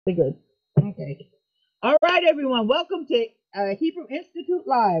Good. Okay. All right, everyone. Welcome to Hebrew Institute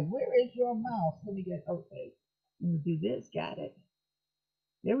Live. Where is your mouse? Let me get. Okay. Let me do this. Got it.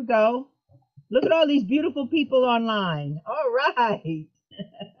 There we go. Look at all these beautiful people online. All right.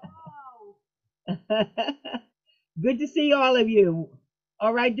 Good to see all of you.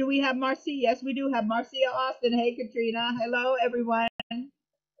 All right. Do we have Marcia? Yes, we do have Marcia Austin. Hey, Katrina. Hello, everyone.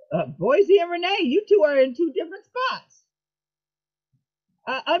 Boise and Renee, you two are in two different spots.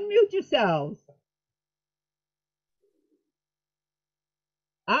 Unmute yourselves.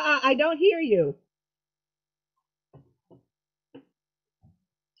 I don't hear you.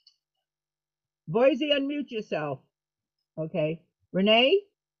 Boise, unmute yourself. Okay. Renee?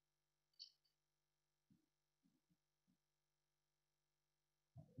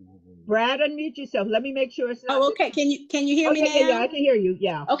 Brad, unmute yourself. Let me make sure it's not. Oh, okay. Can you hear me now? Yeah, I can hear you.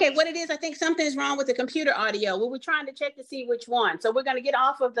 Yeah. Okay, what it is, I think something is wrong with the computer audio. We were trying to check to see which one. So we're going to get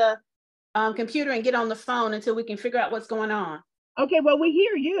off of the computer and get on the phone until we can figure out what's going on. Okay, well, we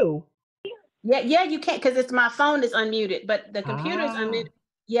hear you. Yeah, you can't because it's my phone is unmuted, but the computer is unmuted.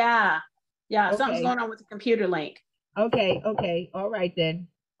 Yeah, Okay. something's going on with the computer link. Okay. All right then.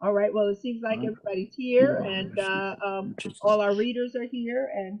 All right. Well, it seems like everybody's here, and all our readers are here,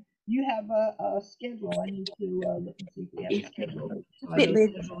 and you have a schedule. I need to look and see if we have a schedule. So I know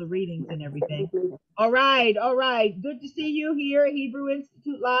schedule the readings and everything. All right. Good to see you here, Hebrew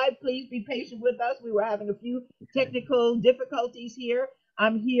Institute Live. Please be patient with us. We were having a few technical difficulties here.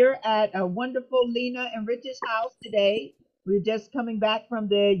 I'm here at a wonderful Lena and Rich's house today. We're just coming back from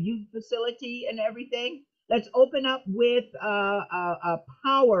the youth facility and everything. Let's open up with a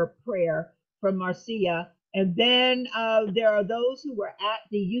power prayer from Marcia. And then there are those who were at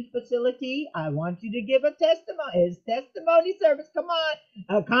the youth facility. I want you to give a testimony. It's testimony service. Come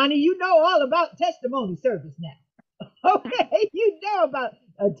on. Connie, you know all about testimony service now. Okay, you know about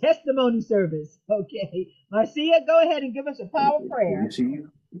a testimony service. Okay. Marcia, go ahead and give us a power prayer.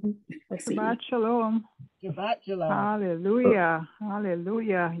 Shabbat shalom. Shabbat shalom. Hallelujah.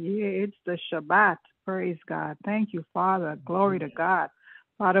 Hallelujah. Yeah, it's the Shabbat. Praise God. Thank you, Father. Glory to God.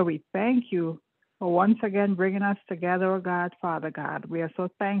 Father, we thank you for once again bringing us together, oh God, Father God. We are so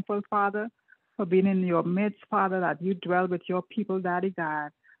thankful, Father, for being in your midst, Father, that you dwell with your people, Daddy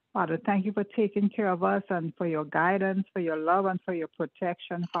God. Father, thank you for taking care of us and for your guidance, for your love, and for your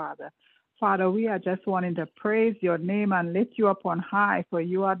protection, Father. Father, we are just wanting to praise your name and lift you up on high, for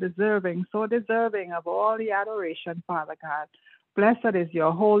you are deserving, so deserving of all the adoration, Father God. Blessed is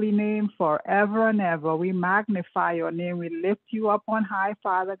your holy name forever and ever. We magnify your name. We lift you up on high,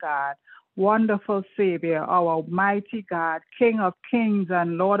 Father God. Wonderful Savior, our mighty God, King of kings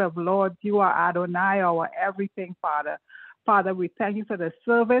and Lord of lords. You are Adonai, our everything, Father. Father, we thank you for the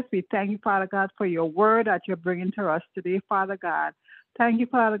service. We thank you, Father God, for your word that you're bringing to us today, Father God. Thank you,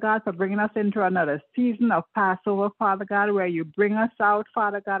 Father God, for bringing us into another season of Passover, Father God, where you bring us out,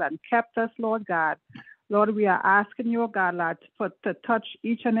 Father God, and kept us, Lord God. Lord, we are asking you, God, Lord, to touch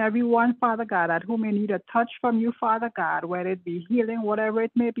each and every one, Father God, that who may need a touch from you, Father God, whether it be healing, whatever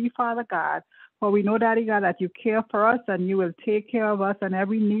it may be, Father God. For we know, Daddy God, that you care for us and you will take care of us, and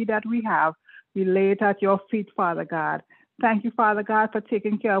every need that we have, we lay it at your feet, Father God. Thank you, Father God, for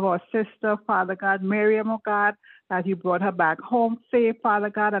taking care of our sister, Father God, Miriam, oh God, that you brought her back home safe, Father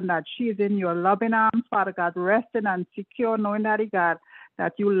God, and that she is in your loving arms, Father God, resting and secure, knowing, Daddy God,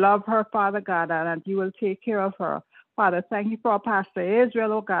 that you love her, Father God, and that you will take care of her. Father, thank you for our Pastor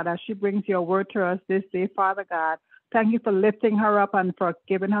Israel, oh God, as she brings your word to us this day, Father God. Thank you for lifting her up and for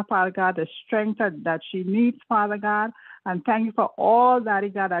giving her, Father God, the strength that she needs, Father God. And thank you for all, Daddy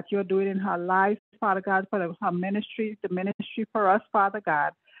God, that you're doing in her life, Father God, for her ministry, the ministry for us, Father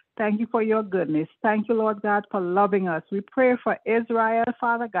God. Thank you for your goodness. Thank you, Lord God, for loving us. We pray for Israel,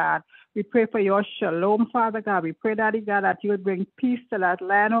 Father God. We pray for your shalom, Father God. We pray, Daddy God, that you would bring peace to that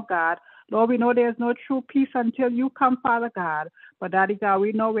land, oh God. Lord, we know there's no true peace until you come, Father God. But Daddy God,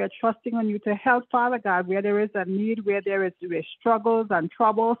 we know we are trusting on you to help, Father God, where there is a need, where there is struggles and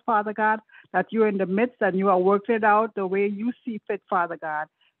troubles, Father God, that you're in the midst and you are working it out the way you see fit, Father God.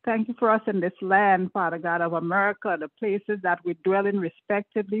 Thank you for us in this land, Father God, of America, the places that we dwell in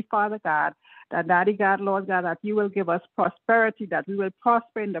respectively, Father God. That, Daddy God, Lord God, that you will give us prosperity, that we will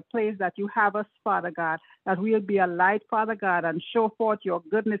prosper in the place that you have us, Father God, that we will be a light, Father God, and show forth your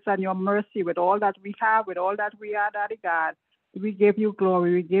goodness and your mercy with all that we have, with all that we are, Daddy God. We give you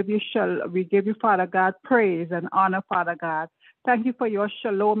glory. We give you, Father God, praise and honor, Father God. Thank you for your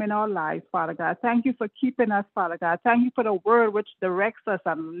shalom in our lives, Father God. Thank you for keeping us, Father God. Thank you for the word which directs us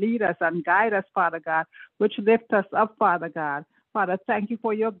and lead us and guide us, Father God, which lifts us up, Father God. Father, thank you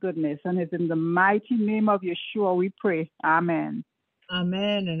for your goodness. And it's in the mighty name of Yeshua we pray. Amen.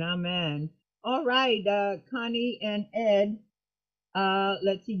 Amen and amen. All right, Connie and Ed.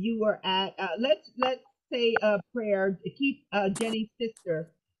 Let's see, you were at. Let's say a prayer to keep Jenny's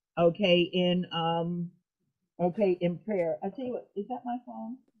sister, okay, in prayer. I tell you what, is that my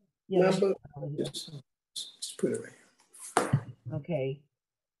phone? Yeah. Just put it right here. Okay.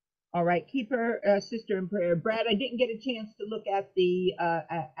 All right. Keep her sister in prayer. Brad, I didn't get a chance to look at the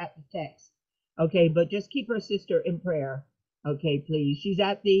text. Okay, but just keep her sister in prayer. Okay, please. She's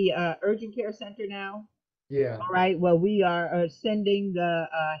at the urgent care center now. Yeah. All right. Well, we are sending the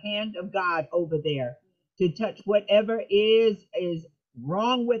hand of God over there to touch whatever is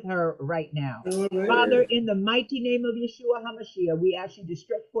wrong with her right now. Right. Father, in the mighty name of Yeshua HaMashiach, we ask you to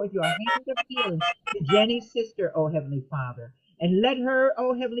stretch forth your hand of healing to Jenny's sister, oh Heavenly Father. And let her,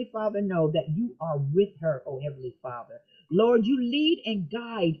 oh Heavenly Father, know that you are with her, oh Heavenly Father. Lord, you lead and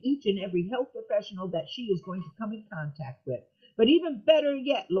guide each and every health professional that she is going to come in contact with. But even better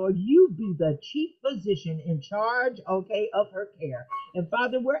yet, Lord, you be the chief physician in charge, okay, of her care. And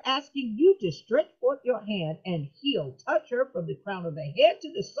Father, we're asking you to stretch forth your hand and heal. Touch her from the crown of the head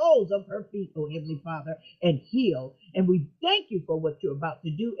to the soles of her feet, oh Heavenly Father, and heal. And we thank you for what you're about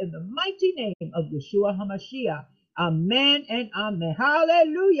to do in the mighty name of Yeshua HaMashiach. Amen and amen.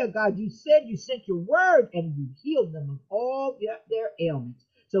 Hallelujah, God. You said you sent your word and you healed them of all their ailments.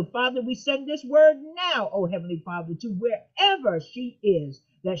 So, Father, we send this word now, oh Heavenly Father, to wherever she is,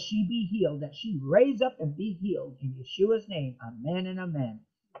 that she be healed, that she raise up and be healed. In Yeshua's name, amen and amen.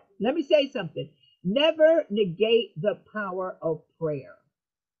 Let me say something. Never negate the power of prayer.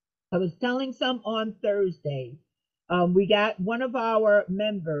 I was telling some on Thursday. We got one of our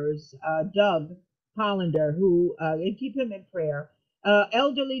members, Doug Hollander, who, and keep him in prayer,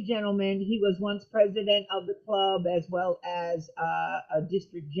 elderly gentleman. He was once president of the club as well as a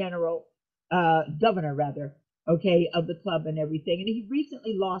district general, governor rather, okay, of the club and everything. And he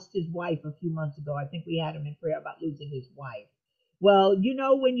recently lost his wife a few months ago. I think we had him in prayer about losing his wife. Well, you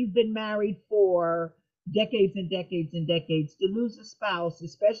know, when you've been married for decades and decades and decades, to lose a spouse,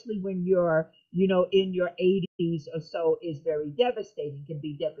 especially when you're, you know, in your 80s or so, is very devastating, can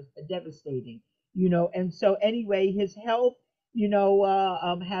be devastating, you know. And so anyway, his health, you know,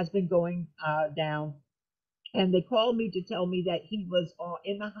 has been going down. And they called me to tell me that he was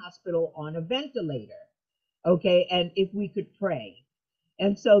in the hospital on a ventilator. Okay. And if we could pray.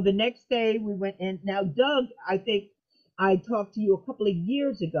 And so the next day we went in. Now, Doug, I think I talked to you a couple of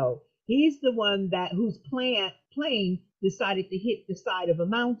years ago. He's the one whose plane decided to hit the side of a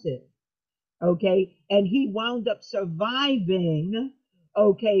mountain. Okay. And he wound up surviving,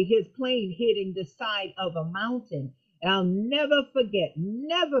 okay, his plane hitting the side of a mountain. And I'll never forget.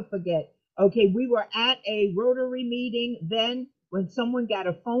 Okay, we were at a Rotary meeting then when someone got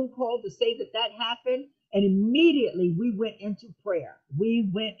a phone call to say that happened. And immediately we went into prayer. We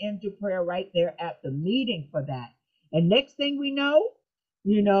went into prayer right there at the meeting for that. And next thing we know,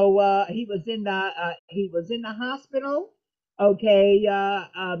 you know, he was in the hospital. Okay,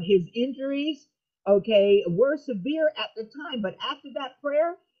 his injuries, okay, were severe at the time, but after that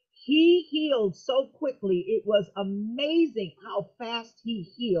prayer, he healed so quickly. It was amazing how fast he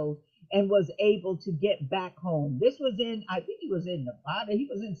healed and was able to get back home. This was I think he was in Nevada. He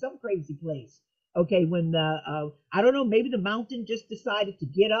was in some crazy place. Okay, when I don't know, maybe the mountain just decided to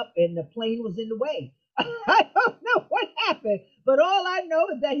get up and the plane was in the way. I don't know what happened, but all I know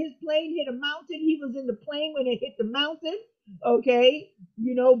is that his plane hit a mountain. He was in the plane when it hit the mountain. Okay,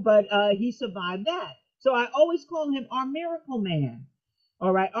 you know, but he survived that. So I always call him our miracle man.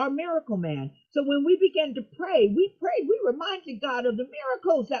 All right, our miracle man. So when we began to pray, we reminded God of the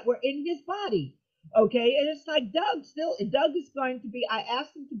miracles that were in his body. Okay, and it's like Doug is going to be, I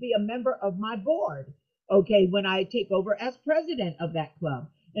asked him to be a member of my board, okay, when I take over as president of that club.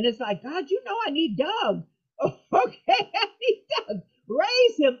 And it's like, God, you know, I need Doug. Okay, I need Doug.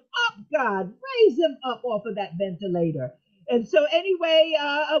 Raise him up, God. Raise him up off of that ventilator. And so anyway,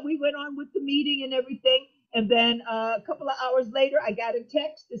 we went on with the meeting and everything. And then a couple of hours later, I got a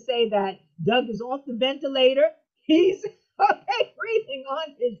text to say that Doug is off the ventilator. He's okay, breathing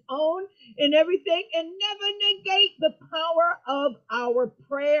on his own and everything. And never negate the power of our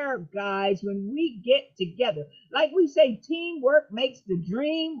prayer, guys, when we get together. Like we say, teamwork makes the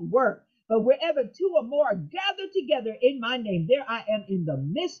dream work. But wherever two or more are gathered together in my name, there I am in the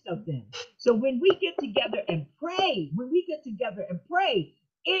midst of them. So when we get together and pray,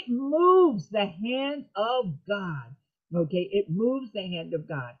 it moves the hand of God. Okay, it moves the hand of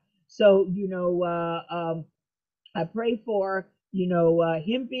God. So, you know, I pray for, you know,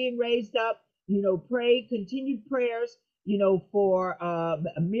 him being raised up, you know, pray continued prayers for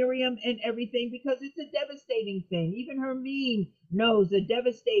Miriam and everything, because it's a devastating thing. Even Hermine knows the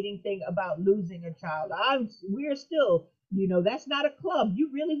devastating thing about losing a child. We're still, that's not a club you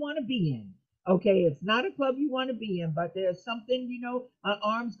really want to be in. Okay, it's not a club you want to be in, but there's something,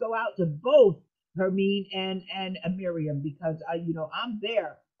 arms go out to both Hermine and Miriam, because I'm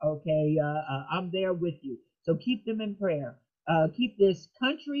there. Okay, I'm there with you. So keep them in prayer. Keep this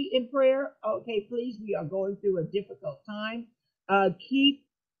country in prayer. Okay, please. We are going through a difficult time. Keep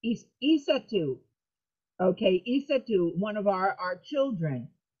Isatu. Okay, Isatu, one of our children.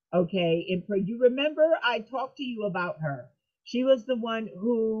 Okay, in prayer. You remember I talked to you about her. She was the one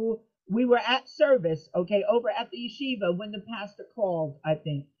who we were at service. Okay, over at the yeshiva when the pastor called, I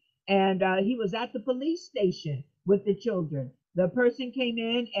think, and he was at the police station with the children. The person came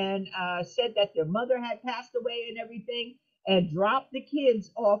in and said that their mother had passed away and everything, and dropped the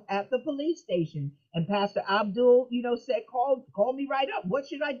kids off at the police station. And Pastor Abdul, said, call me right up. What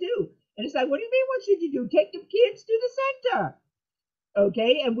should I do? And it's like, what do you mean, what should you do? Take the kids to the center.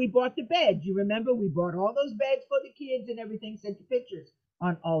 Okay, and we bought the beds. You remember we bought all those beds for the kids and everything, sent you pictures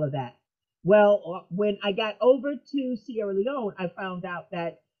on all of that. Well, when I got over to Sierra Leone, I found out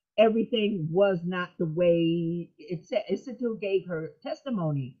that everything was not the way it said. Isitu gave her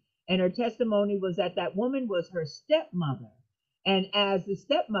testimony, and her testimony was that that woman was her stepmother. And as the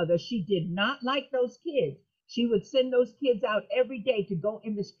stepmother, she did not like those kids. She would send those kids out every day to go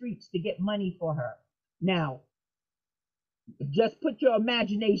in the streets to get money for her. Now, just put your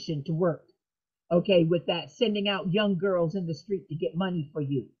imagination to work, okay, with that, sending out young girls in the street to get money for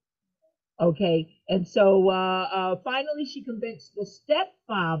you. Okay, and so finally she convinced the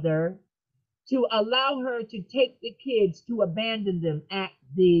stepfather to allow her to take the kids to abandon them at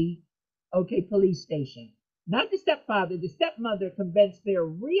the police station. Not the stepfather, the stepmother convinced their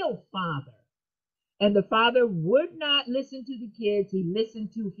real father. And the father would not listen to the kids. He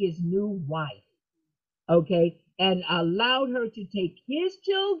listened to his new wife, okay, and allowed her to take his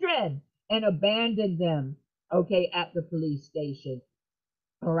children and abandon them, okay, at the police station.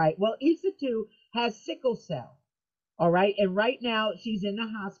 All right. Well, Isatu has sickle cell. All right. And right now she's in the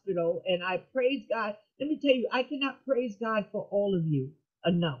hospital. And I praise God. Let me tell you, I cannot praise God for all of you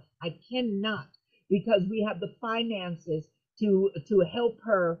enough. I cannot, because we have the finances to help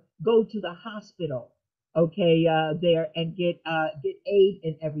her go to the hospital, okay, there, and get aid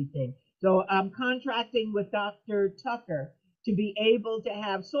and everything. So I'm contracting with Dr. Tucker to be able to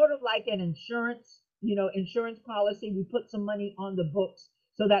have sort of like an insurance policy. We put some money on the books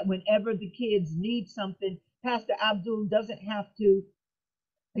so that whenever the kids need something, Pastor Abdul doesn't have to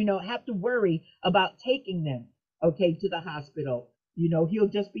worry about taking them, okay, to the hospital. He'll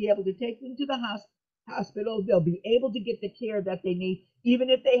just be able to take them to the hospital. They'll be able to get the care that they need, even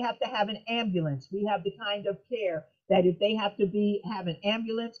if they have to have an ambulance. We have the kind of care that if they have to have an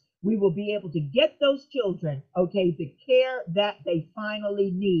ambulance, we will be able to get those children, okay, the care that they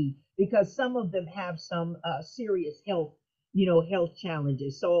finally need, because some of them have some serious health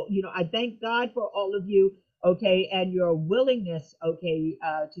challenges. So, I thank God for all of you, okay, and your willingness, okay,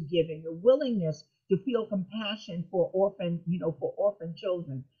 to give, and your willingness to feel compassion for orphan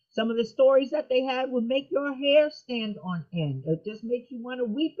children. Some of the stories that they had will make your hair stand on end. It just makes you want to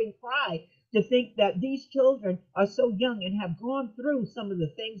weep and cry to think that these children are so young and have gone through some of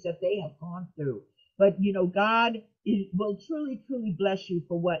the things that they have gone through. But, God will truly, truly bless you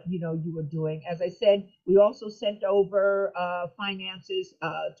for what, you are doing. As I said, we also sent over finances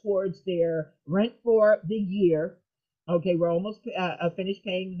towards their rent for the year. Okay, we're almost finished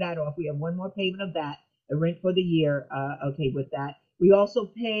paying that off. We have one more payment of that, the rent for the year, okay, with that. We also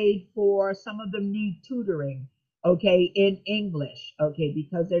paid for some of them need tutoring, okay, in English, okay,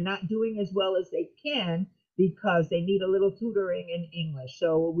 because they're not doing as well as they can, because they need a little tutoring in English.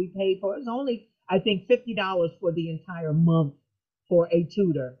 So we paid for, it's only, I think, $50 for the entire month for a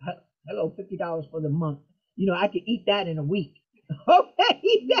tutor. Hello, $50 for the month. I could eat that in a week. Okay,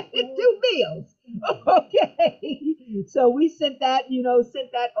 eat that in 2 meals. Okay. So we sent that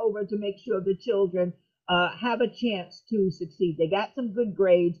over to make sure the children have a chance to succeed. They got some good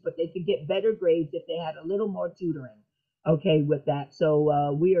grades, but they could get better grades if they had a little more tutoring, okay, with that.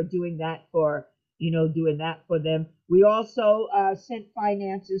 So we are doing that for them. We also sent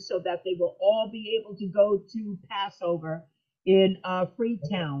finances so that they will all be able to go to Passover in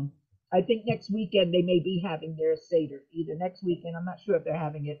Freetown. I think next weekend they may be having their Seder, either next weekend. I'm not sure if they're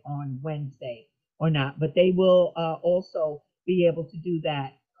having it on Wednesday or not, but they will also be able to do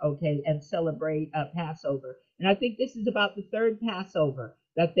that, okay, and celebrate Passover. And I think this is about the third Passover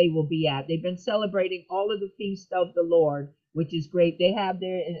that they will be at. They've been celebrating all of the feasts of the Lord, which is great. They have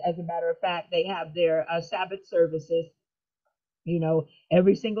as a matter of fact, they have their Sabbath services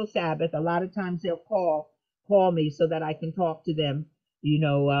every single Sabbath. A lot of times they'll call me so that I can talk to them,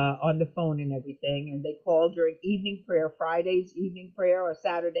 on the phone and everything. And they call during evening prayer, Fridays evening prayer or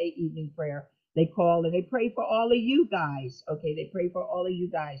Saturday evening prayer. They call and they pray for all of you guys. Okay, they pray for all of you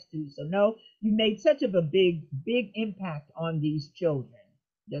guys too. So no, you made such of a big impact on these children,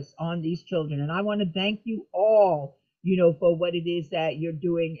 just on these children. And I want to thank you all, for what it is that you're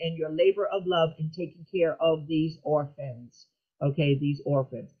doing and your labor of love in taking care of these orphans. Okay, these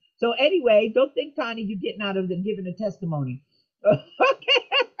orphans. So anyway, don't think, Connie, you're getting out of them giving a testimony.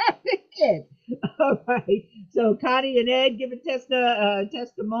 Okay, all right. So Connie and Ed give a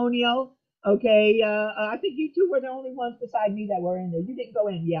testimonial. Okay, I think you two were the only ones beside me that were in there. You didn't go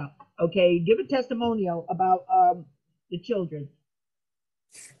in, yeah. Okay, give a testimonial about the children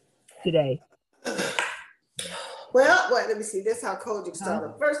today. Well, let me see. This is how Kojic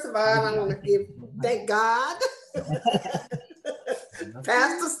started. First of all, I want to thank God,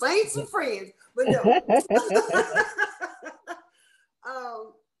 Pastor, saints, and friends. But no,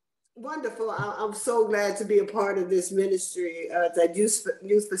 wonderful. I'm so glad to be a part of this ministry, that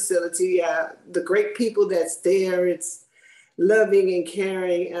youth facility. The great people that's there. It's loving and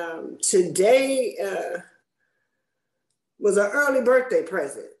caring. Today was an early birthday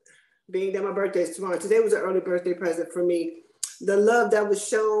present. Being that my birthday is tomorrow, today was an early birthday present for me. The love that was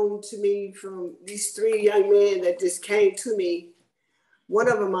shown to me from these three young men that just came to me. One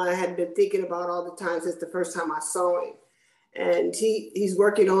of them I had been thinking about all the time since the first time I saw him. And he's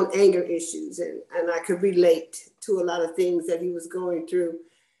working on anger issues, and I could relate to a lot of things that he was going through.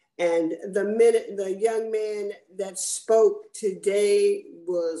 And the young man that spoke today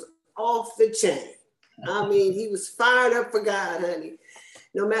was off the chain. I mean, he was fired up for God, honey.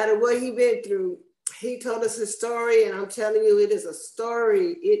 No matter what he went through, he told us his story, and I'm telling you, it is a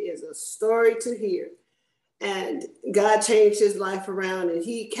story. It is a story to hear. And God changed his life around, and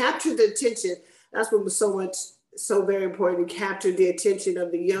he captured the attention. That's what was so very important. He captured the attention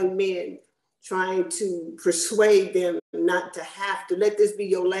of the young men, trying to persuade them not to have to let this be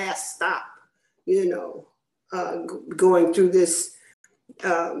your last stop, going through this,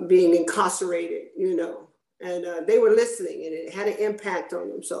 being incarcerated, and they were listening, and it had an impact on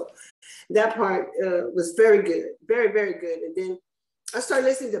them. So that part was very good, very, very good. And then I started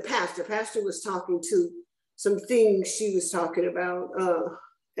listening to Pastor. Pastor was talking to some things she was talking about.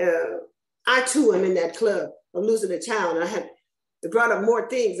 I too am in that club of losing a child. And I had brought up more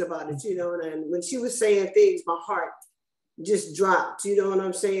things about it, and when she was saying things, my heart just dropped, you know what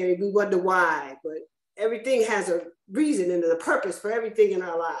I'm saying? We wonder why, but everything has a reason and a purpose for everything in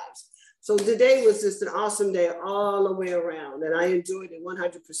our lives. So today was just an awesome day all the way around, and I enjoyed it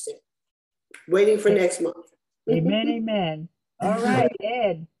 100%. Waiting for next month. Amen, amen. All right,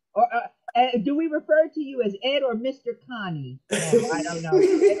 Ed. Or do we refer to you as Ed or Mr. Connie? No, I don't know.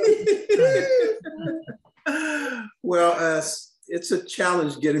 Well, it's a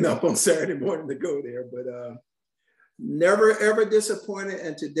challenge getting up on Saturday morning to go there, but never ever disappointed.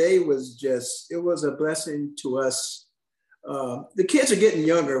 And today was it was a blessing to us. The kids are getting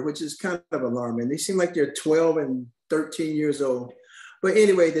younger, which is kind of alarming. They seem like they're 12 and 13 years old. But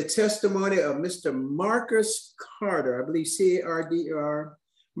anyway, the testimony of Mr. Marcus Carter, I believe C-A-R-D-R,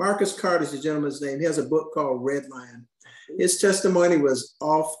 Marcus Carter is the gentleman's name. He has a book called Red Lion. His testimony was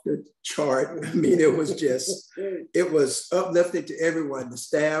off the chart. I mean, it was uplifting to everyone, the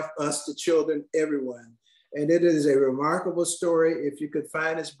staff, us, the children, everyone. And it is a remarkable story. If you could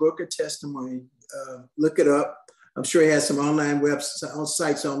find his book or testimony, look it up. I'm sure he has some online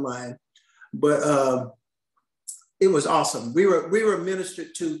sites online, but it was awesome. We were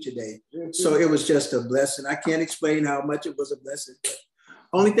ministered to today. So it was just a blessing. I can't explain how much it was a blessing.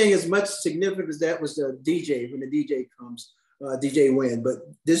 Only thing as much significant as that was the DJ, when the DJ comes, DJ Wynn. But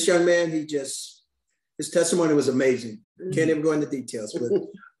this young man, his testimony was amazing. Can't even go into details, but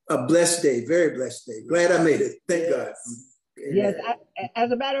a blessed day, very blessed day. Glad I made it. Thank God. Yes,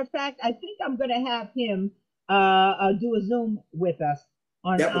 as a matter of fact, I think I'm going to have him do a Zoom with us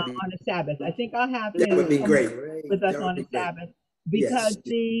on a Sabbath. I think I'll have him. That would be great. With us on a Sabbath, because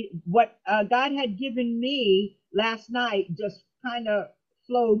what God had given me last night just kind of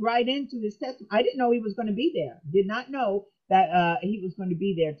flowed right into his testimony. I didn't know he was going to be there. Did not know that he was going to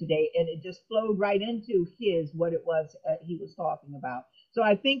be there today, and it just flowed right into what it was he was talking about. So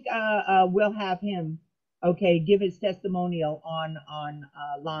I think we'll have him, give his testimonial on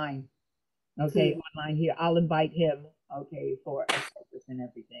line. Online here. I'll invite him, for a service and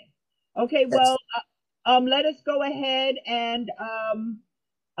everything. Okay, well, let us go ahead and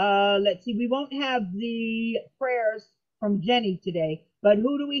let's see. We won't have the prayers from Jenny today, but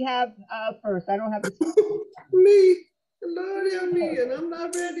who do we have first? I don't have the me. Lord help me, and I'm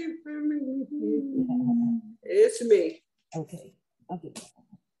not ready for me. It's me. Okay. Okay.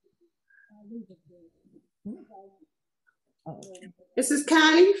 This is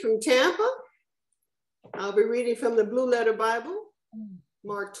Connie from Tampa. I'll be reading from the Blue Letter Bible,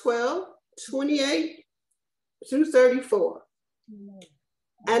 Mark 12, 28 through 34.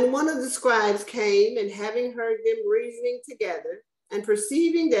 And one of the scribes came, and having heard them reasoning together, and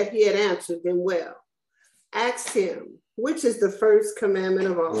perceiving that he had answered them well, asked him, which is the first commandment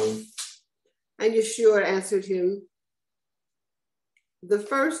of all? And Yeshua answered him, the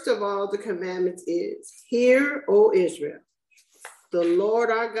first of all the commandments is, hear, O Israel, the Lord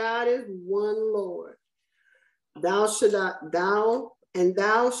our God is one Lord. Thou shalt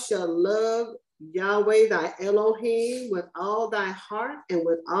love Yahweh thy Elohim with all thy heart and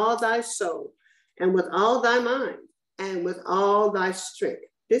with all thy soul and with all thy mind and with all thy strength.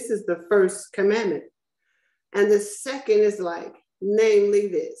 This is the first commandment. And the second is like, namely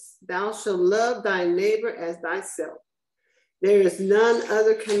this, thou shalt love thy neighbor as thyself. There is none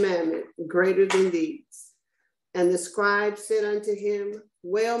other commandment greater than these. And the scribe said unto him,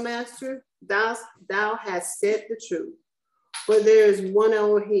 well, master, thou hast said the truth. For there is one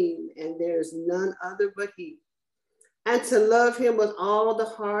Elohim, and there is none other but he. And to love him with all the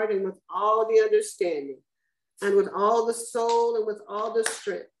heart and with all the understanding, and with all the soul and with all the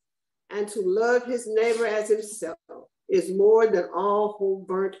strength, and to love his neighbor as himself is more than all whole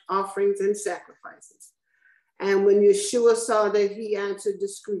burnt offerings and sacrifices. And when Yeshua saw that he answered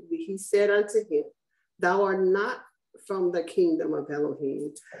discreetly, he said unto him, thou art not from the kingdom of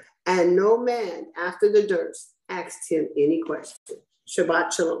Elohim. And no man after the durst asked him any question.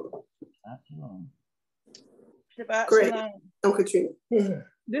 Shabbat shalom. Shabbat Great. shalom. Oh, Katrina.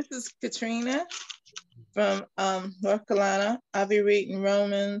 This is Katrina from North Carolina. I'll be reading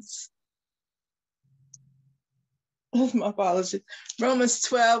Romans, my apologies, Romans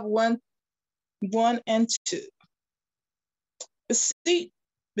 12, 1 and 2.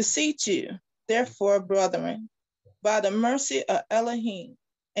 Beseech you, therefore, brethren, by the mercy of Elohim,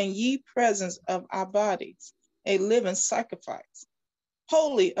 and ye presence of our bodies, a living sacrifice,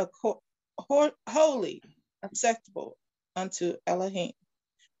 holy, acceptable unto Elohim,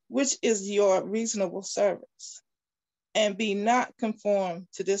 which is your reasonable service. And be not conformed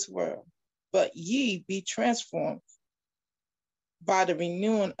to this world, but ye be transformed by the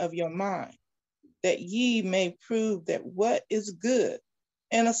renewing of your mind, that ye may prove that what is good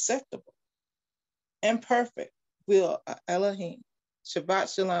and acceptable and perfect will of Elohim.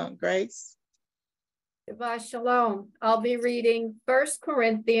 Shabbat shalom, grace. Shabbat shalom. I'll be reading 1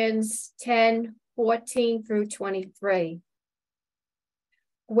 Corinthians 10, 14 through 23.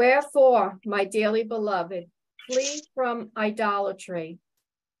 Wherefore, my dearly beloved, flee from idolatry.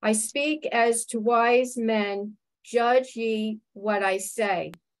 I speak as to wise men, judge ye what I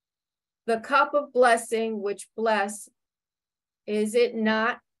say. The cup of blessing which bless, is it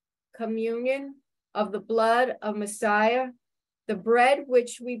not communion of the blood of Messiah? The bread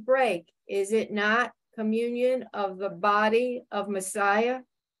which we break, is it not communion of the body of Messiah?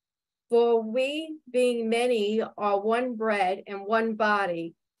 For we, being many, are one bread and one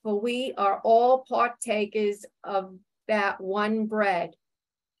body, for we are all partakers of that one bread.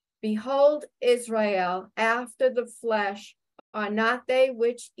 Behold, Israel, after the flesh, are not they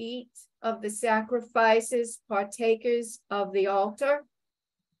which eat of the sacrifices partakers of the altar?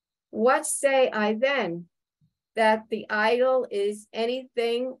 What say I then? That the idol is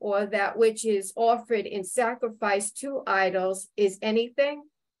anything, or that which is offered in sacrifice to idols is anything?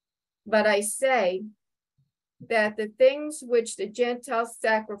 But I say that the things which the Gentiles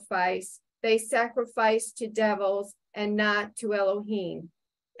sacrifice, they sacrifice to devils and not to Elohim.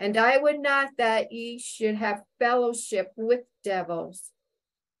 And I would not that ye should have fellowship with devils.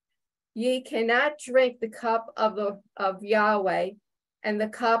 Ye cannot drink the cup of Yahweh and the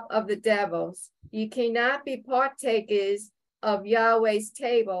cup of the devils. Ye cannot be partakers of Yahweh's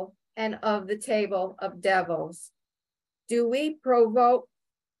table and of the table of devils. Do we provoke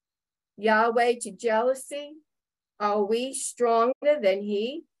Yahweh to jealousy? Are we stronger than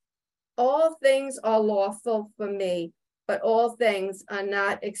he? All things are lawful for me, but all things are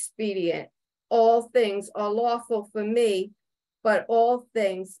not expedient. All things are lawful for me, but all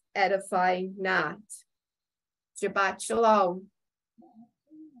things edify not. Shabbat shalom.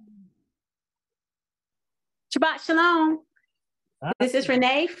 Shabbat shalom. This is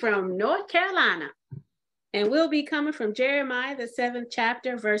Renee from North Carolina, and we'll be coming from Jeremiah, the 7th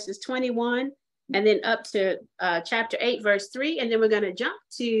chapter, verses 21, and then up to chapter 8, verse 3, and then we're going to jump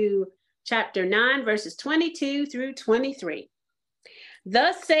to chapter 9, verses 22 through 23.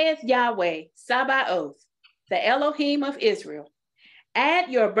 Thus saith Yahweh, Sabaoth, the Elohim of Israel.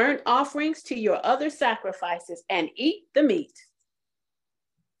 Add your burnt offerings to your other sacrifices and eat the meat.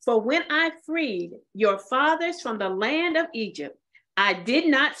 For when I freed your fathers from the land of Egypt, I did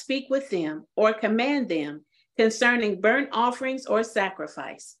not speak with them or command them concerning burnt offerings or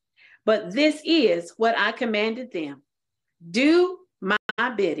sacrifice. But this is what I commanded them. Do my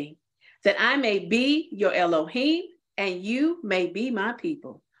bidding, that I may be your Elohim and you may be my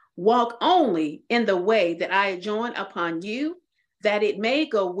people. Walk only in the way that I adjoin upon you, that it may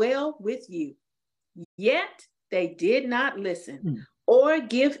go well with you. Yet they did not listen or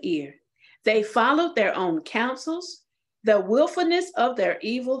give ear. They followed their own counsels, the willfulness of their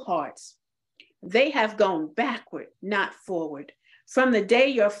evil hearts. They have gone backward, not forward, from the day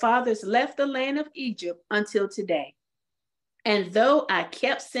your fathers left the land of Egypt until today. And though I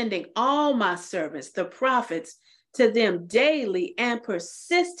kept sending all my servants, the prophets, to them daily and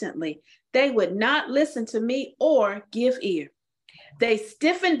persistently, they would not listen to me or give ear. They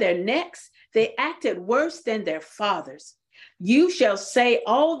stiffened their necks. They acted worse than their fathers. You shall say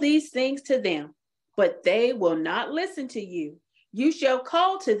all these things to them, but they will not listen to you. You shall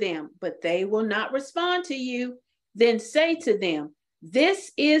call to them, but they will not respond to you. Then say to them,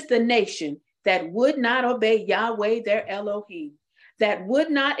 this is the nation that would not obey Yahweh their Elohim, that would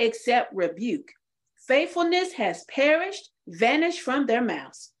not accept rebuke. Faithfulness has perished, vanished from their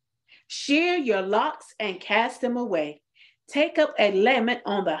mouths. Shear your locks and cast them away. Take up a lament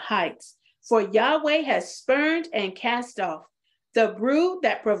on the heights, for Yahweh has spurned and cast off the brood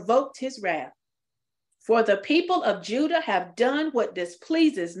that provoked his wrath. For the people of Judah have done what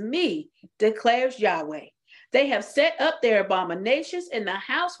displeases me, declares Yahweh. They have set up their abominations in the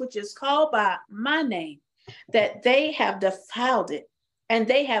house which is called by my name, that they have defiled it. And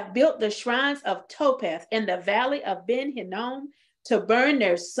they have built the shrines of Topeth in the valley of Ben Hinnom to burn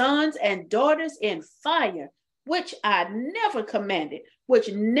their sons and daughters in fire, which I never commanded, which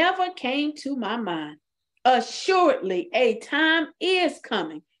never came to my mind. Assuredly, a time is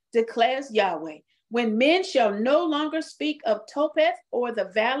coming, declares Yahweh, when men shall no longer speak of Topeth or the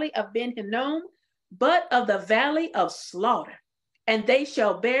valley of Ben Hinnom, but of the valley of slaughter. And they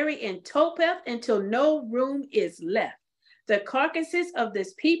shall bury in Topeth until no room is left. The carcasses of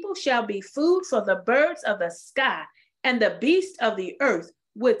this people shall be food for the birds of the sky and the beasts of the earth,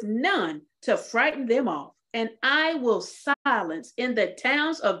 with none to frighten them off. And I will silence in the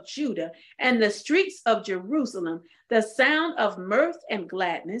towns of Judah and the streets of Jerusalem the sound of mirth and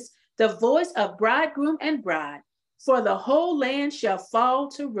gladness, the voice of bridegroom and bride, for the whole land shall fall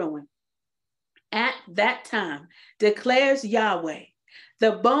to ruin. At that time, declares Yahweh,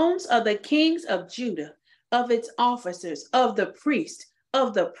 the bones of the kings of Judah, of its officers, of the priests,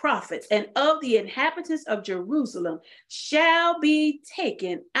 of the prophets, and of the inhabitants of Jerusalem shall be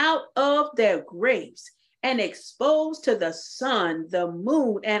taken out of their graves and exposed to the sun, the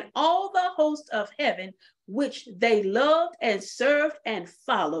moon, and all the host of heaven, which they loved and served and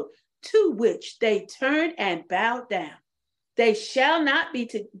followed, to which they turned and bowed down. They shall not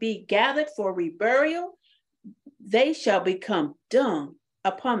be gathered for reburial. They shall become dung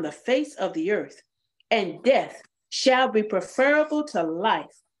upon the face of the earth, and death shall be preferable to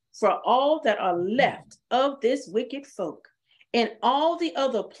life for all that are left of this wicked folk in all the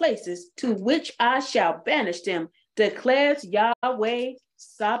other places to which I shall banish them, declares Yahweh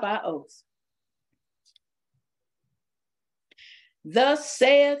Sabaoth. Thus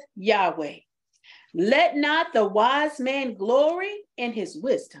saith Yahweh, let not the wise man glory in his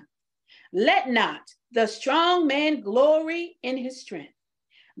wisdom. Let not the strong man glory in his strength.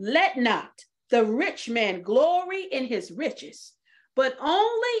 Let not the rich man glory in his riches, but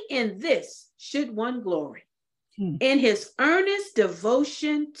only in this should one glory, in his earnest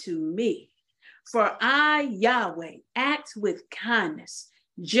devotion to me. For I, Yahweh, act with kindness,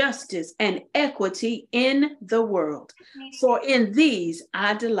 justice, and equity in the world. For in these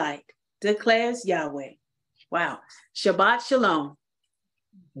I delight, declares Yahweh. Wow. Shabbat Shalom.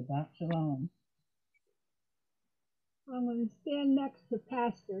 Shabbat Shalom. I'm going to stand next to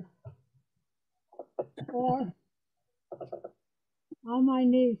Pastor, or on my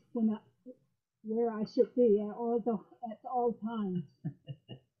knees where I should be at all times.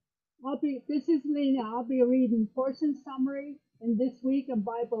 This is Lena. I'll be reading portion summary in this week of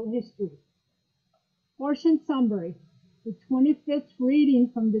Bible history. Portion summary: the 25th reading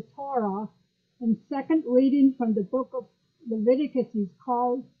from the Torah and second reading from the book of Leviticus is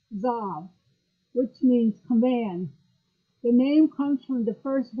called Tzav, which means command. The name comes from the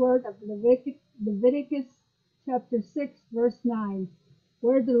first word of Leviticus chapter 6, verse 9,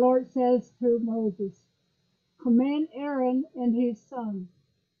 where the Lord says to Moses, command Aaron and his sons.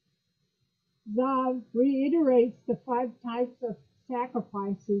 Tzav reiterates the 5 types of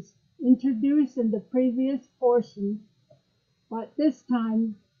sacrifices introduced in the previous portion, but this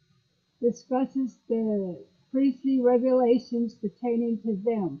time discusses the priestly regulations pertaining to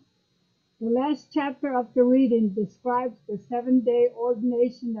them. The last chapter of the reading describes the 7-day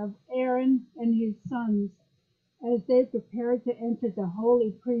ordination of Aaron and his sons as they prepared to enter the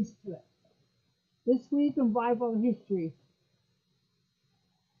holy priesthood. This week in Bible history,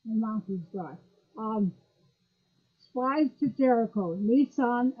 the mountains dry. Spies to Jericho,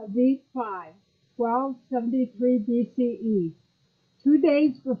 Nisan Aviv 5, 1273 BCE. 2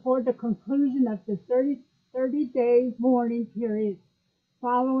 days before the conclusion of the 30-day mourning period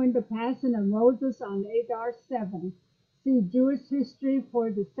following the passing of Moses on Adar 7, see Jewish history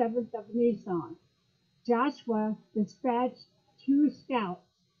for the 7th of Nisan. Joshua dispatched 2 scouts,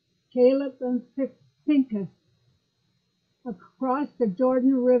 Caleb and Pinchas, across the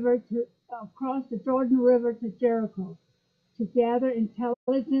Jordan River to Jericho to gather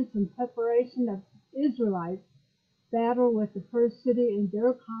intelligence in preparation of Israelites' battle with the first city in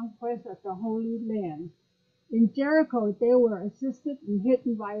their conquest of the Holy Land. In Jericho, they were assisted and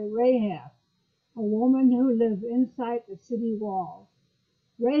hidden by Rahab, a woman who lived inside the city walls.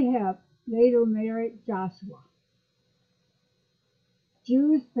 Rahab later married Joshua.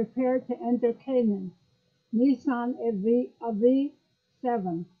 Jews prepared to enter Canaan. Nisan Aviv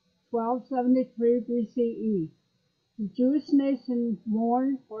 7, 1273 BCE. The Jewish nation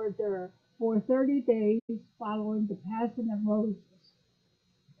mourned for 30 days following the passing of Moses.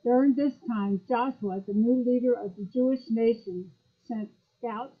 During this time, Joshua, the new leader of the Jewish nation, sent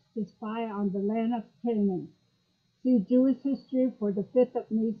scouts to spy on the land of Canaan. See Jewish history for the 5th of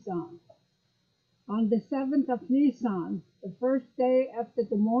Nisan. On the 7th of Nisan, the first day after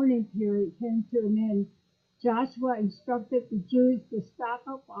the mourning period came to an end, Joshua instructed the Jews to stock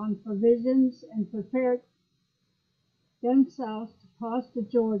up on provisions and prepared themselves to cross the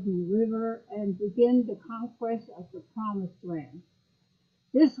Jordan River and begin the conquest of the Promised Land.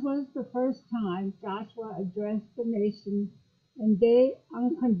 This was the first time Joshua addressed the nation, and they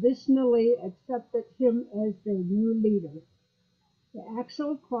unconditionally accepted him as their new leader. The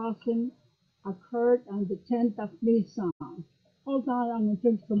actual crossing occurred on the 10th of Nisan. Hold on, I'm going to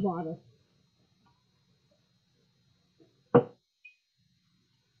drink some water.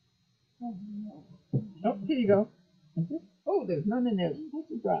 Oh, here you go. Oh, there's none in there. What's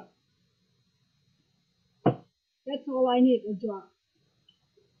a drop? That's all I need, a drop.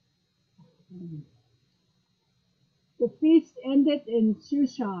 The feast ended in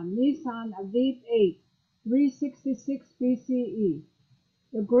Shushan, Nisan Aviv 8, 366 BCE.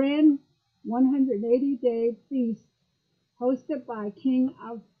 The grand 180-day feast hosted by King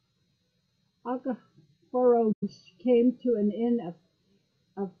Ahasuerus came to an end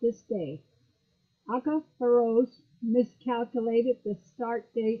of this day. Ahasuerus miscalculated the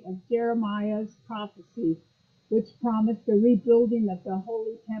start date of Jeremiah's prophecy, which promised the rebuilding of the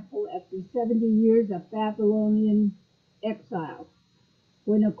Holy Temple after 70 years of Babylonian exile,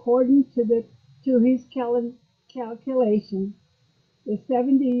 when according to his calculation, the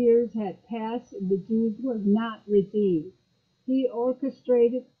 70 years had passed and the Jews were not redeemed. He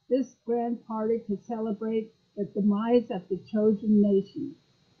orchestrated this grand party to celebrate the demise of the chosen nation.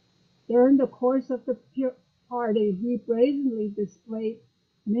 During the course of the party, he brazenly displayed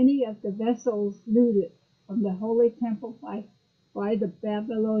many of the vessels looted from the Holy Temple by the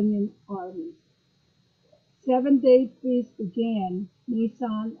Babylonian armies. 7-day feast began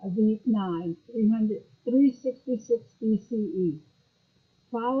Nisan Aviv 9, 366 BCE.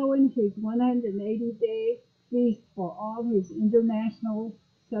 Following his 180-day feast for all his international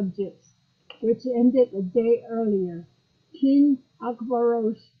subjects, which ended a day earlier, King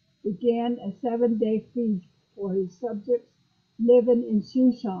Ahasuerus began a 7-day feast for his subjects living in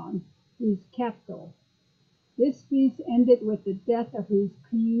Shushan, his capital. This feast ended with the death of his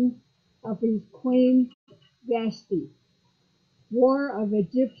queen Vashti, war of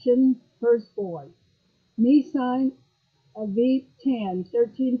Egyptian firstborn. Nisan Aviv 10,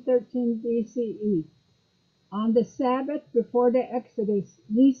 1313 BCE. On the Sabbath before the Exodus,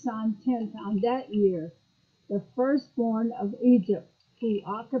 Nisan 10th on that year, the firstborn of Egypt, who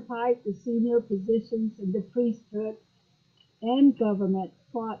occupied the senior positions in the priesthood and government,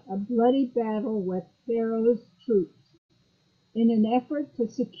 fought a bloody battle with Pharaoh's troops. In an effort to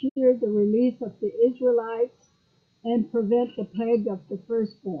secure the release of the Israelites and prevent the plague of the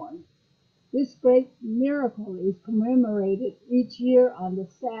firstborn. This great miracle is commemorated each year on the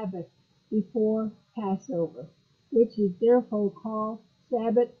Sabbath before Passover, which is therefore called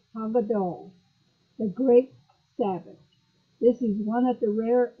Sabbath Haggadol, the Great Sabbath. This is one of the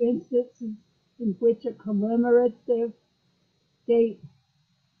rare instances in which a commemorative date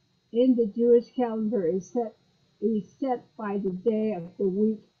in the Jewish calendar is set by the day of the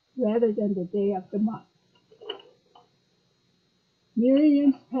week rather than the day of the month.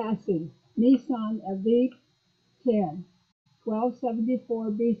 Miriam's passing, Nisan Aviv 10,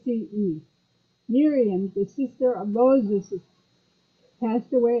 1274 BCE. Miriam, the sister of Moses,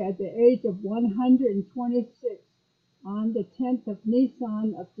 passed away at the age of 126 on the 10th of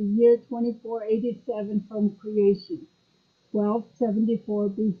Nisan of the year 2487 from creation, 1274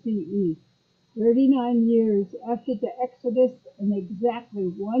 BCE. 39 years after the Exodus and exactly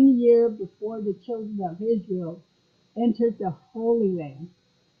 1 year before the children of Israel entered the Holy Land.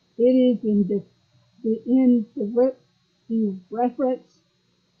 It is in the reference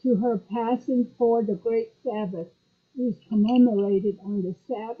to her passing for the great Sabbath is commemorated on the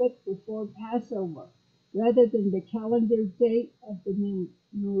Sabbath before Passover, rather than the calendar date of the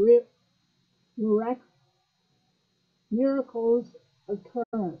miracles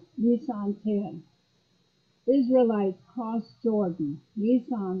occurrence, Nisan 10. Israelites crossed Jordan,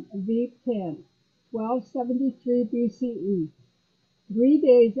 Nisan Aviv 10, 1273 BCE. 3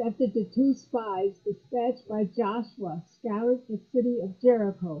 days after the two spies dispatched by Joshua scoured the city of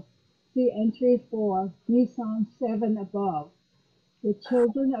Jericho, see entry 4, Nisan 7 above. The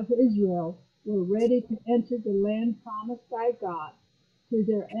children of Israel were ready to enter the land promised by God to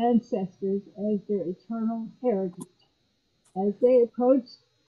their ancestors as their eternal heritage. As they approached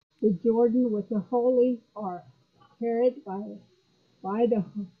the Jordan with the holy ark, carried by the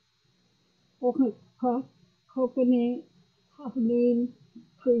Kohanim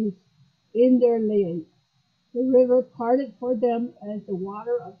priests in their land, the river parted for them as the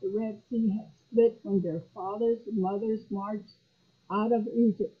water of the Red Sea had split when their fathers and mothers marched out of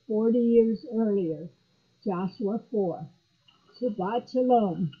Egypt 40 years earlier. Joshua 4. Shabbat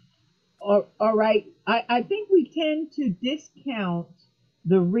Shalom. All right. I think we tend to discount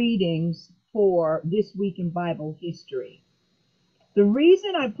the readings for this week in Bible history. The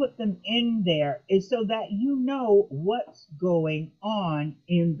reason I put them in there is so that you know what's going on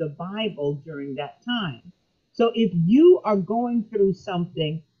in the Bible during that time. So if you are going through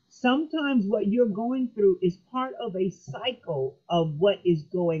something, sometimes what you're going through is part of a cycle of what is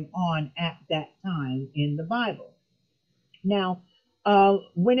going on at that time in the Bible. Now,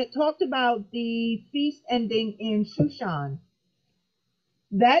 when it talked about the feast ending in Shushan,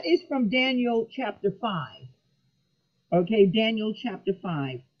 that is from Daniel chapter 5. Okay, Daniel chapter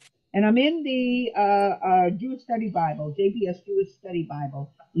 5. And I'm in the Jewish Study Bible, JPS Jewish Study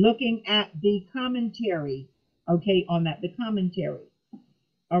Bible, looking at the commentary, okay, on that, the commentary.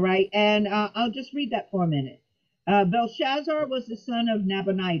 All right, and I'll just read that for a minute. Belshazzar was the son of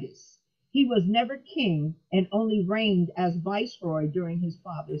Nabonidus. He was never king and only reigned as viceroy during his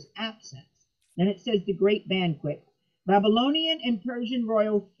father's absence. Then it says the great banquet. Babylonian and Persian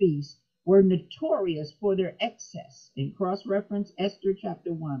royal feasts were notorious for their excess. In cross-reference Esther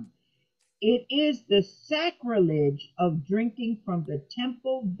chapter 1. It is the sacrilege of drinking from the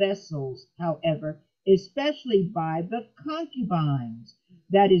temple vessels, however, especially by the concubines,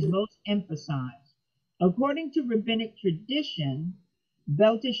 that is most emphasized. According to rabbinic tradition,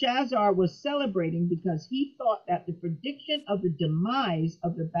 Belteshazzar was celebrating because he thought that the prediction of the demise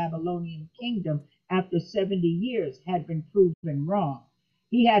of the Babylonian kingdom after 70 years had been proven wrong.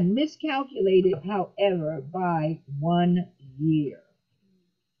 He had miscalculated, however, by 1 year.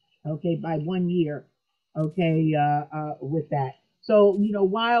 Okay, by 1 year, okay, with that. So,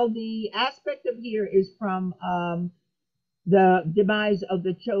 while the aspect of here is from the demise of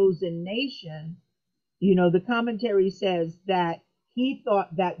the chosen nation, the commentary says that he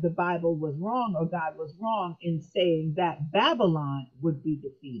thought that the Bible was wrong, or God was wrong in saying that Babylon would be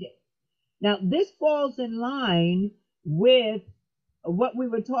defeated. Now, this falls in line with what we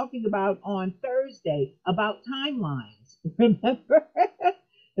were talking about on Thursday about timelines. Remember?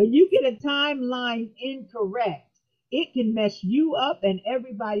 When you get a timeline incorrect, it can mess you up and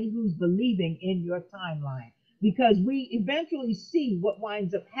everybody who's believing in your timeline, because we eventually see what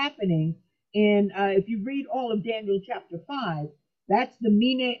winds up happening in, if you read all of Daniel chapter 5, that's the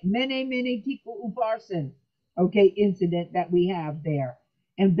Mene Tiku Ufarsin, okay, incident that we have there.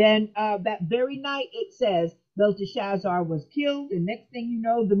 And then that very night it says Belteshazzar was killed, and next thing you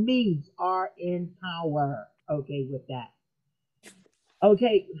know, the Medes are in power, okay, with that.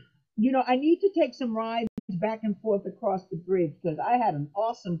 Okay, I need to take some rides back and forth across the bridge because I had an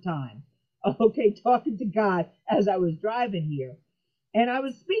awesome time, okay, talking to God as I was driving here. And I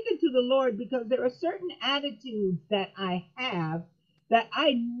was speaking to the Lord because there are certain attitudes that I have that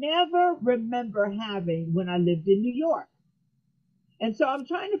I never remember having when I lived in New York. And so I'm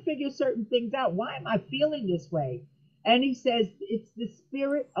trying to figure certain things out. Why am I feeling this way? And he says, it's the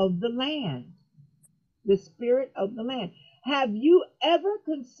spirit of the land. The spirit of the land. Have you ever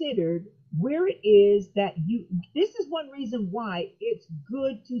considered where it is that this is one reason why it's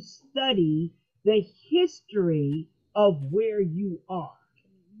good to study the history of where you are.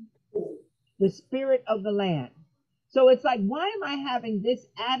 The spirit of the land. So it's like, why am I having this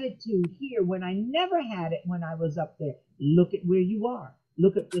attitude here when I never had it when I was up there? Look at where you are.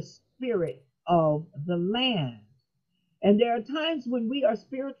 Look at the spirit of the land. And there are times when we are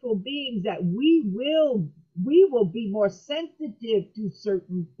spiritual beings that we will be more sensitive to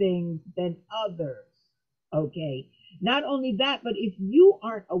certain things than others. Okay. Not only that, but if you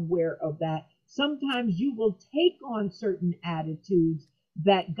aren't aware of that, sometimes you will take on certain attitudes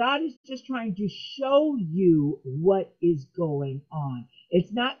that God is just trying to show you what is going on.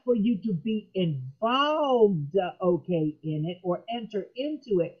 It's not for you to be involved, in it or enter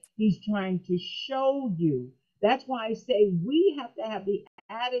into it. He's trying to show you. That's why I say we have to have the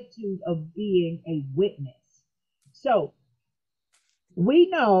attitude of being a witness. So we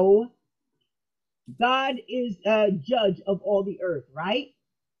know God is a judge of all the earth, right?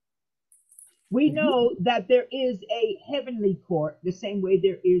 We know that there is a heavenly court the same way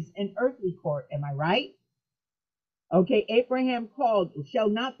there is an earthly court. Am I right? Okay, Abraham called, shall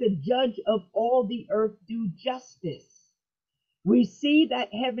not the judge of all the earth do justice? We see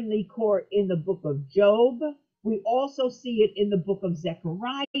that heavenly court in the book of Job. We also see it in the book of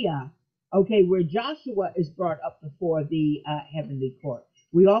Zechariah, okay, where Joshua is brought up before the heavenly court.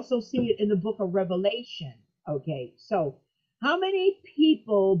 We also see it in the book of Revelation, okay. So how many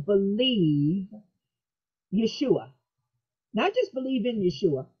people believe Yeshua? Not just believe in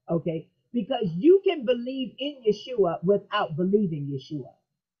Yeshua, okay, because you can believe in Yeshua without believing Yeshua.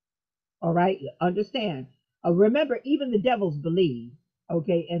 All right, understand. Remember, even the devils believe,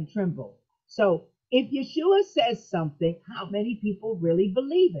 okay, and tremble. So if Yeshua says something, how many people really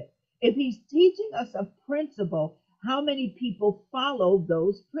believe it? If he's teaching us a principle, how many people follow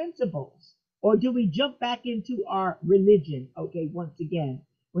those principles? Or do we jump back into our religion, okay, once again,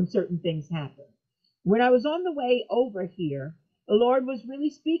 when certain things happen? When I was on the way over here, the Lord was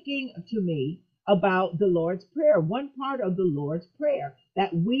really speaking to me about the Lord's Prayer, one part of the Lord's Prayer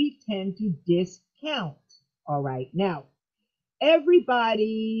that we tend to discount. All right. Now,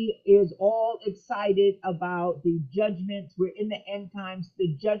 everybody is all excited about the judgments. We're in the end times.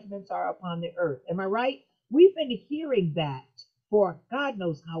 The judgments are upon the earth. Am I right? We've been hearing that for God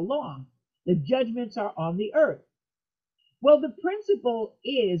knows how long. The judgments are on the earth. Well, the principle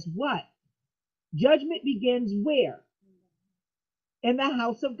is what? Judgment begins where? In the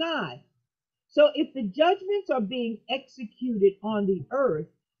house of God. So if the judgments are being executed on the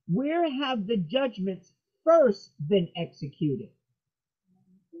earth, where have the judgments first been executed?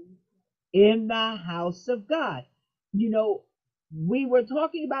 In the house of God. You know, we were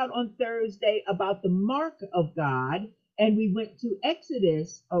talking about on Thursday about the mark of God, and we went to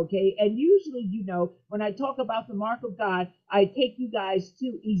Exodus, okay? And usually, you know, when I talk about the mark of God, I take you guys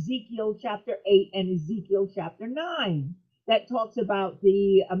to Ezekiel chapter 8 and Ezekiel chapter 9. That talks about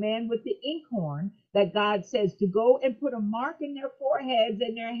a man with the inkhorn, that God says to go and put a mark in their foreheads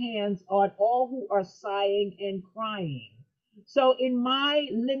and their hands on all who are sighing and crying. So in my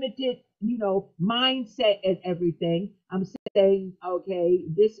limited, mindset and everything, I'm saying, okay,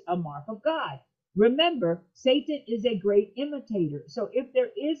 this a mark of God. Remember, Satan is a great imitator. So if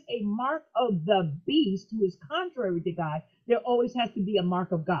there is a mark of the beast who is contrary to God, there always has to be a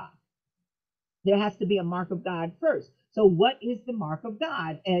mark of God. There has to be a mark of God first. So what is the mark of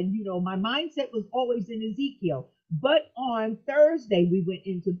God? And, my mindset was always in Ezekiel. But on Thursday, we went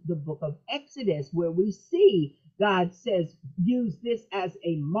into the book of Exodus, where we see God says, use this as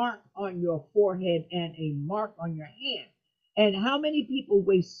a mark on your forehead and a mark on your hand. And how many people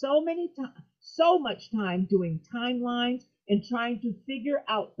waste so much time doing timelines and trying to figure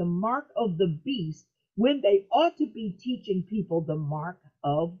out the mark of the beast when they ought to be teaching people the mark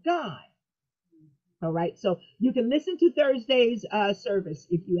of God. All right, so you can listen to Thursday's service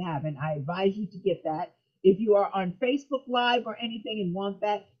if you haven't. I advise you to get that. If you are on Facebook Live or anything and want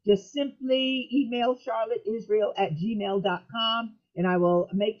that, just simply email charlotteisrael@gmail.com, and I will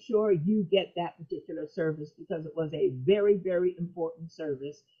make sure you get that particular service, because it was a very, very important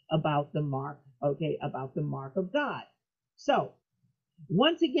service about the mark, about the mark of God. So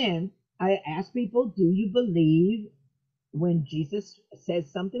once again, I ask people, do you believe when Jesus says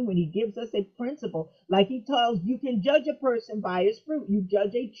something, when he gives us a principle, like he tells you can judge a person by his fruit, you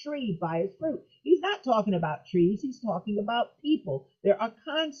judge a tree by its fruit. He's not talking about trees, he's talking about people. There are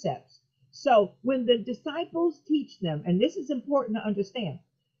concepts. So when the disciples teach them, and this is important to understand,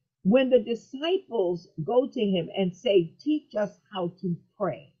 when the disciples go to him and say, teach us how to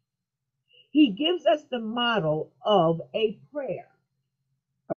pray, he gives us the model of a prayer.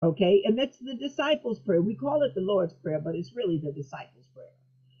 Okay, and that's the disciples' prayer. We call it the Lord's Prayer, but it's really the disciples' prayer.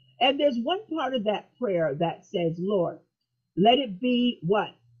 And there's one part of that prayer that says, Lord, let it be what?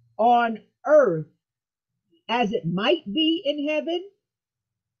 On earth as it might be in heaven?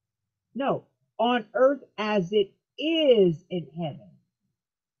 No, on earth as it is in heaven.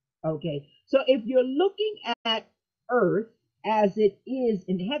 Okay, so if you're looking at earth as it is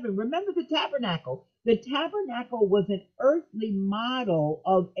in heaven, remember the tabernacle. The tabernacle was an earthly model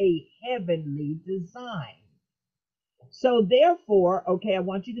of a heavenly design. So therefore, okay, I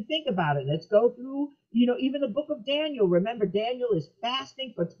want you to think about it. Let's go through, even the book of Daniel. Remember, Daniel is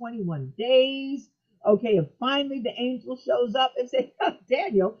fasting for 21 days. Okay, and finally the angel shows up and says,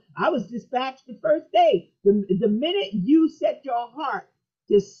 Daniel, I was dispatched the first day. The minute you set your heart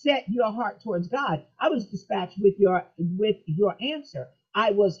towards God, I was dispatched with your answer.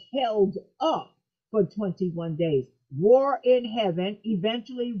 I was held up for 21 days. War in heaven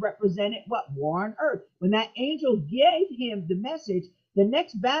eventually represented what? War on earth. When that angel gave him the message, the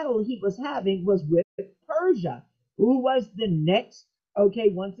next battle he was having was with Persia, who was the next,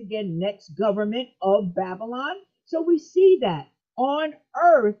 once again, next government of Babylon. So we see that on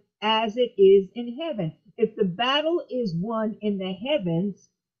earth as it is in heaven. If the battle is won in the heavens,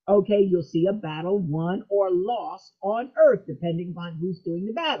 you'll see a battle won or lost on earth, depending upon who's doing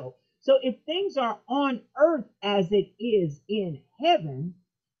the battle. So if things are on earth as it is in heaven,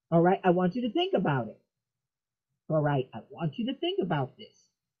 all right, I want you to think about it. All right, I want you to think about this.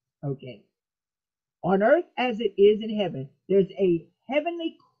 Okay. On earth as it is in heaven, there's a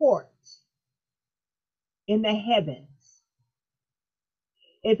heavenly court in the heavens.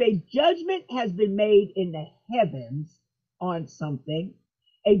 If a judgment has been made in the heavens on something,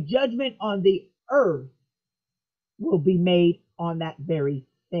 a judgment on the earth will be made on that very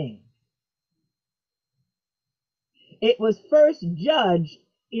thing. It was first judged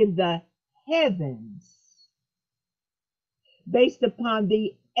in the heavens based upon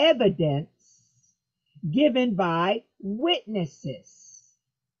the evidence given by witnesses.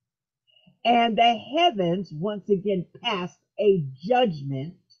 And the heavens once again passed a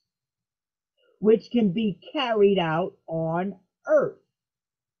judgment which can be carried out on earth.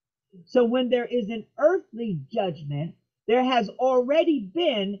 So when there is an earthly judgment, there has already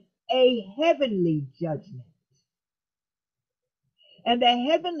been a heavenly judgment. And the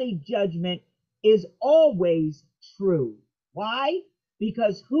heavenly judgment is always true. Why?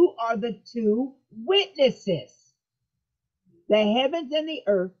 Because who are the two witnesses? The heavens and the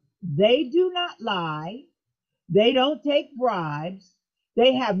earth, they do not lie. They don't take bribes.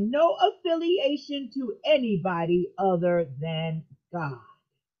 They have no affiliation to anybody other than God.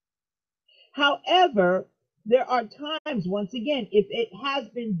 However, there are times, once again, if it has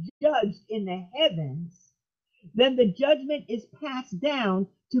been judged in the heavens, then the judgment is passed down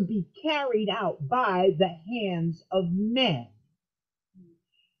to be carried out by the hands of men.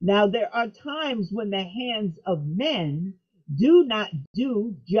 Now, there are times when the hands of men do not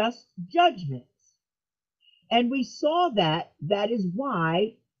do just judgments. And we saw that. That is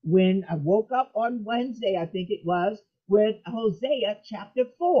why when I woke up on Wednesday, I think it was, with Hosea chapter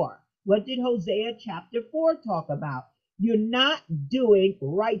 4. What did Hosea chapter 4 talk about? You're not doing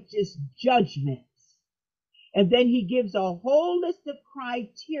righteous judgments. And then he gives a whole list of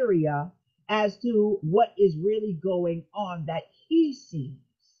criteria as to what is really going on that he sees.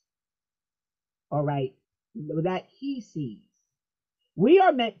 All right, that he sees. We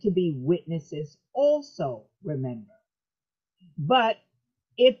are meant to be witnesses also, remember. But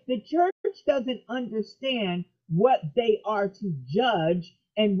if the church doesn't understand what they are to judge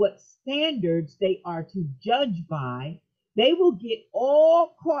and what standards they are to judge by, they will get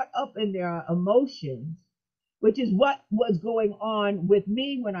all caught up in their emotions, which is what was going on with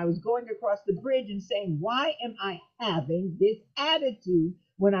me when I was going across the bridge and saying, why am I having this attitude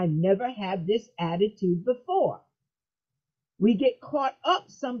when I never had this attitude before? We get caught up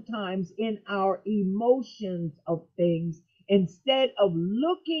sometimes in our emotions of things instead of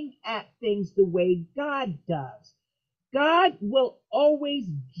looking at things the way God does. God will always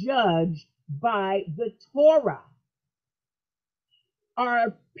judge by the Torah.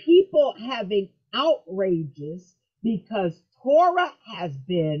 Are people having outrages because Torah has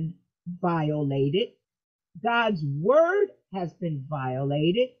been violated, God's word has been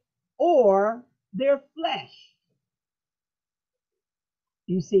violated, or their flesh?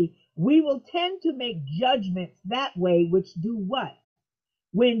 You see, we will tend to make judgments that way, which do what?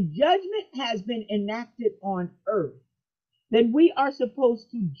 When judgment has been enacted on earth, then we are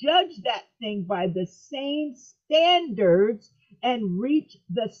supposed to judge that thing by the same standards and reach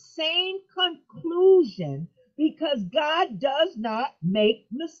the same conclusion, because God does not make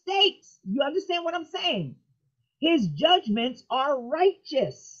mistakes. You understand what I'm saying? His judgments are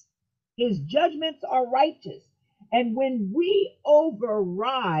righteous. His judgments are righteous. And when we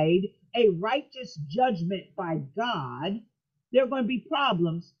override a righteous judgment by God, there are going to be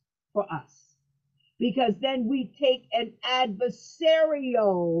problems for us. Because then we take an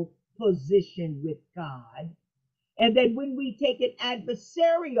adversarial position with God. And then when we take an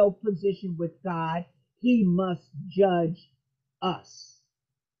adversarial position with God, he must judge us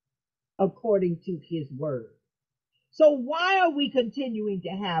according to his word. So why are we continuing to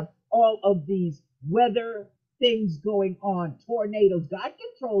have all of these weather things going on? Tornadoes. God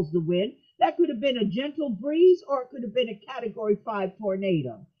controls the wind. That could have been a gentle breeze, or it could have been a Category 5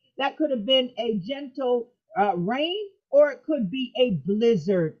 tornado. That could have been a gentle rain, or it could be a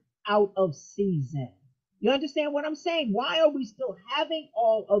blizzard out of season. You understand what I'm saying? Why are we still having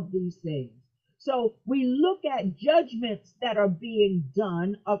all of these things? So we look at judgments that are being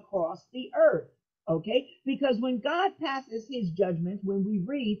done across the earth. Okay, because when God passes his judgments, when we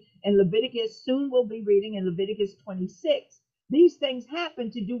read in Leviticus, soon we'll be reading in Leviticus 26, these things happen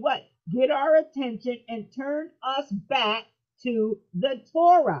to do what? Get our attention and turn us back to the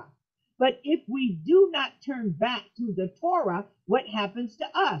Torah. But if we do not turn back to the Torah, what happens to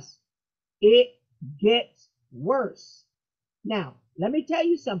us? It gets worse. Now, let me tell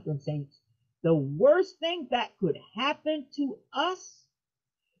you something, saints. The worst thing that could happen to us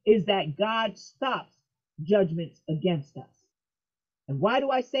is that God stops judgments against us. And why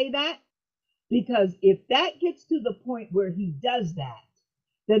do I say that? Because if that gets to the point where he does that,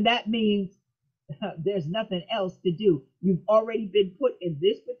 then that means there's nothing else to do. You've already been put in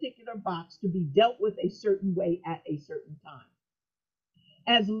this particular box to be dealt with a certain way at a certain time.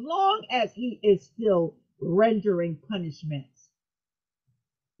 As long as he is still rendering punishments,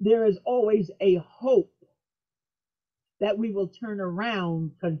 there is always a hope that we will turn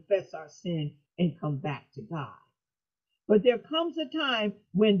around, confess our sin, and come back to God. But there comes a time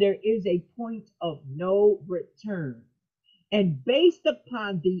when there is a point of no return. And based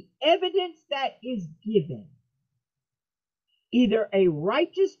upon the evidence that is given, either a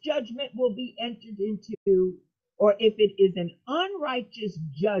righteous judgment will be entered into, or if it is an unrighteous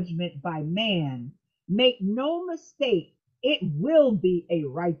judgment by man, make no mistake, it will be a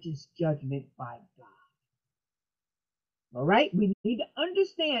righteous judgment by God. All right, we need to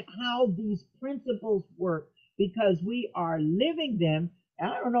understand how these principles work, because we are living them.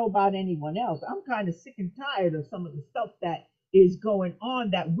 And I don't know about anyone else. I'm kind of sick and tired of some of the stuff that is going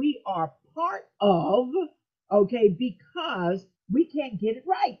on that we are part of, okay, because we can't get it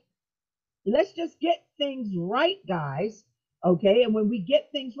right. Let's just get things right, guys, okay? And when we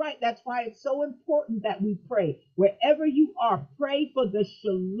get things right, that's why it's so important that we pray. Wherever you are, pray for the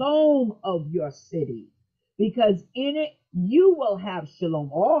shalom of your city, because in it, you will have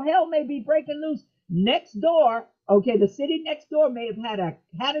shalom. All hell may be breaking loose next door. Okay, the city next door may have had a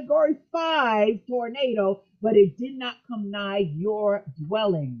Category 5 tornado, but it did not come nigh your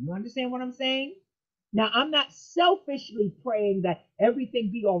dwelling. You understand what I'm saying? Now, I'm not selfishly praying that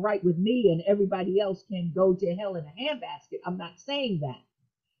everything be all right with me and everybody else can go to hell in a handbasket. I'm not saying that.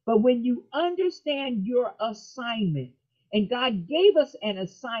 But when you understand your assignment, and God gave us an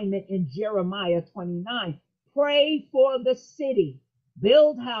assignment in Jeremiah 29, pray for the city,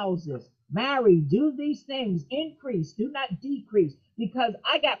 build houses, marry, do these things, increase, do not decrease, because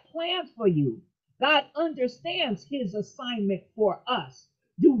I got plans for you. God understands his assignment for us.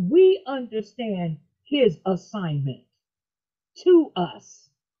 Do we understand his assignment to us?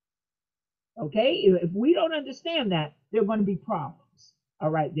 Okay, if we don't understand that, there are going to be problems. All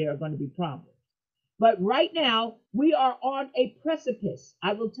right, there are going to be problems. But right now, we are on a precipice.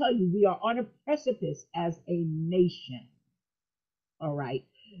 I will tell you, we are on a precipice as a nation. All right.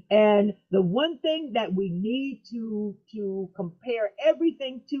 And the one thing that we need to compare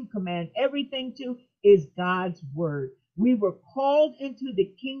everything to, command everything to, is God's word. We were called into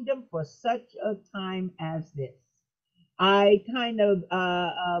the kingdom for such a time as this. I kind of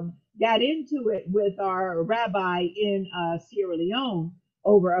got into it with our rabbi in Sierra Leone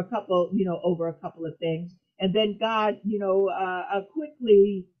over a couple of things. And then God,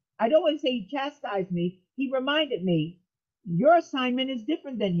 quickly, I don't want to say he chastised me. He reminded me, your assignment is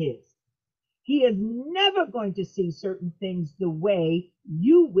different than his. He is never going to see certain things the way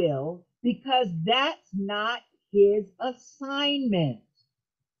you will, because that's not his assignment.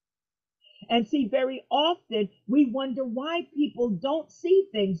 And see, very often we wonder why people don't see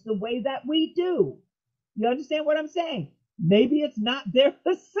things the way that we do. You understand what I'm saying? Maybe it's not their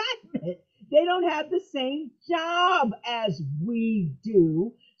assignment. They don't have the same job as we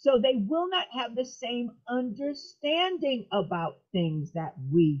do, so they will not have the same understanding about things that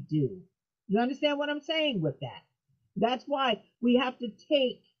we do. You understand what I'm saying with that? That's why we have to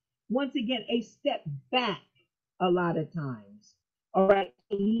take, once again, a step back a lot of times. All right,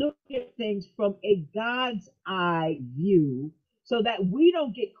 look at things from a God's eye view so that we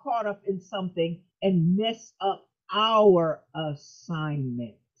don't get caught up in something and mess up our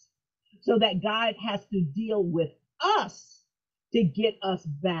assignment. So that God has to deal with us to get us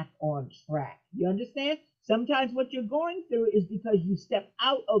back on track. You understand? Sometimes what you're going through is because you step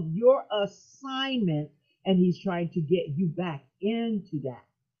out of your assignment and he's trying to get you back into that.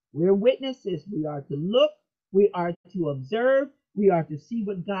 We're witnesses. We are to look. We are to observe. We are to see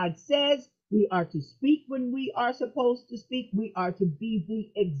what God says. We are to speak when we are supposed to speak. We are to be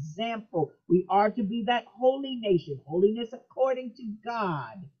the example. We are to be that holy nation. Holiness according to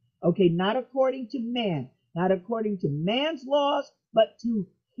God. Okay, not according to man. Not according to man's laws, but to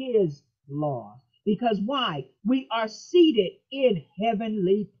his laws. Because why? We are seated in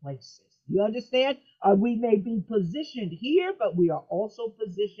heavenly places. You understand? We may be positioned here, but we are also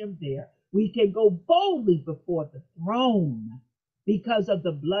positioned there. We can go boldly before the throne because of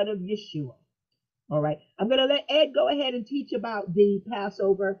the blood of Yeshua. All right. I'm going to let Ed go ahead and teach about the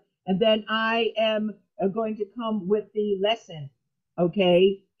Passover, and then I am going to come with the lesson.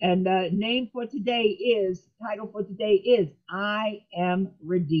 Okay. And the title for today is I Am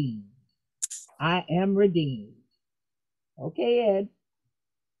Redeemed. I am redeemed. Okay, Ed.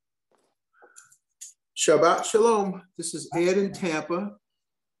 Shabbat Shalom. This is Ed in Tampa.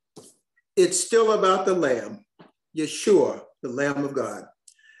 It's still about the Lamb, Yeshua, the Lamb of God.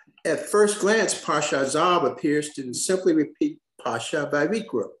 At first glance, Pasha Tzav appears to simply repeat Pasha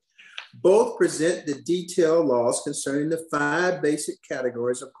Vayikra. Both present the detailed laws concerning the 5 basic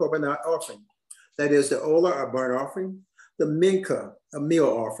categories of korbanot offering. That is the Ola, a burnt offering, the Mincha, a meal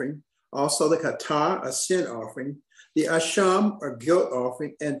offering, also the Katah, a sin offering, the Asham, or guilt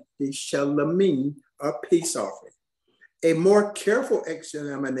offering, and the Shalamim, a peace offering. A more careful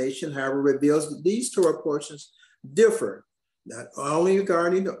examination, however, reveals that these Torah portions differ not only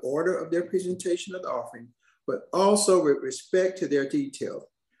regarding the order of their presentation of the offering, but also with respect to their detail.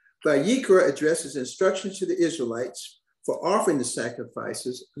 Vayikra addresses instructions to the Israelites for offering the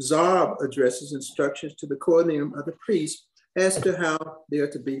sacrifices. Tzav addresses instructions to the Kohanim of the priests as to how they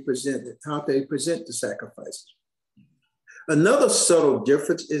are to be presented, how they present the sacrifices. Another subtle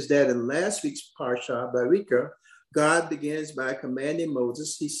difference is that in last week's Parsha, Vayikra, God begins by commanding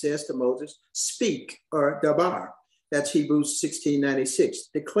Moses. He says to Moses, speak, or dabar. That's Hebrews 16:96.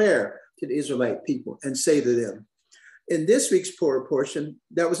 Declare to the Israelite people and say to them. In this week's Torah portion,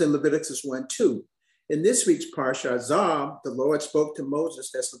 that was in Leviticus 1:2. In this week's Parsha, Tzav, the Lord spoke to Moses,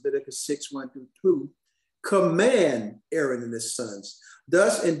 that's Leviticus 6:1-2, command Aaron and his sons.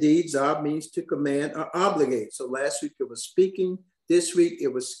 Thus, indeed, Tzav means to command or obligate. So last week it was speaking. This week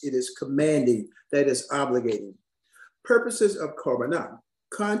it is commanding, that is obligating. Purposes of korbanot.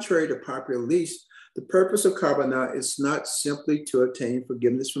 Contrary to popular belief, the purpose of korbanot is not simply to obtain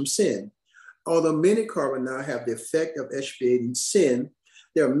forgiveness from sin. Although many korbanot have the effect of expiating sin,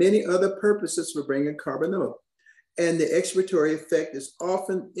 there are many other purposes for bringing korbanot, and the expiatory effect is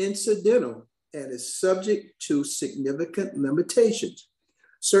often incidental and is subject to significant limitations.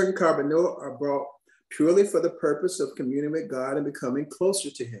 Certain korbanot are brought purely for the purpose of communing with God and becoming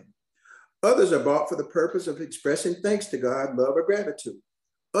closer to him. Others are brought for the purpose of expressing thanks to God, love, or gratitude.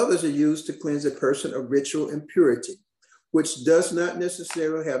 Others are used to cleanse a person of ritual impurity, which does not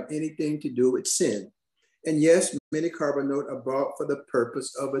necessarily have anything to do with sin. And yes, many korbanot are brought for the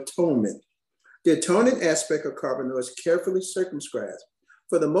purpose of atonement. The atoning aspect of korbanot is carefully circumscribed.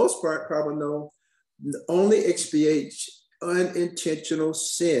 For the most part, korbanot only expiates unintentional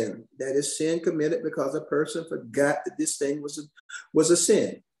sin. That is, sin committed because a person forgot that this thing was a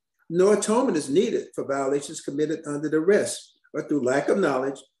sin. No atonement is needed for violations committed under duress or through lack of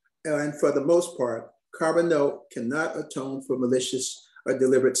knowledge. And for the most part, korbanot cannot atone for malicious or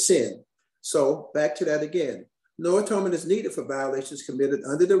deliberate sin. So back to that again. No atonement is needed for violations committed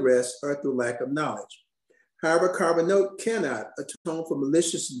under duress or through lack of knowledge. However, korbanot cannot atone for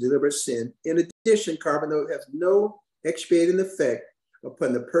malicious and deliberate sin. In addition, korbanot has no expiating effect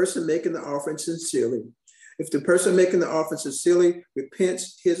upon the person making the offering sincerely. If the person making the offering sincerely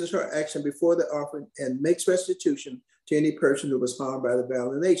repents his or her action before the offering and makes restitution to any person who was harmed by the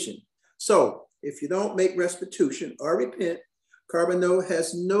violation. So if you don't make restitution or repent, Carbonate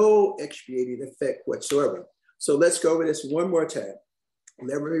has no expiating effect whatsoever. So let's go over this one more time.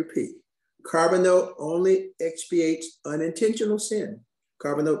 Let me repeat. Carbonate only expiates unintentional sin.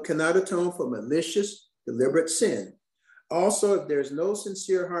 Carbonate cannot atone for malicious, deliberate sin. Also, if there's no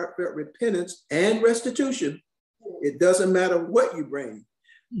sincere, heartfelt repentance and restitution, it doesn't matter what you bring.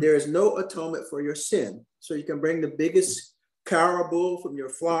 There is no atonement for your sin. So you can bring the biggest cow or bull from your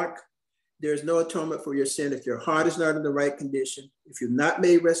flock. There's no atonement for your sin if your heart is not in the right condition, if you're not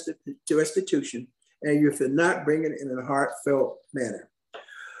made to restitution, and if you're not bringing it in a heartfelt manner.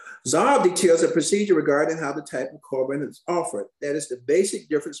 Tzav details a procedure regarding how the type of korban is offered. That is the basic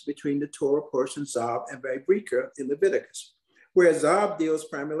difference between the Torah portion Tzav and Vayikra in Leviticus. Whereas Tzav deals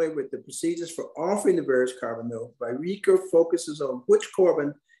primarily with the procedures for offering the various korbanot, Vayikra focuses on which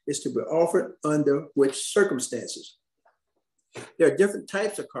korban is to be offered under which circumstances. There are different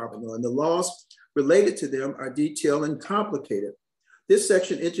types of korbanot, and the laws related to them are detailed and complicated. This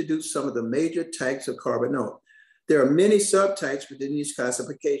section introduced some of the major types of korbanot. There are many subtypes within these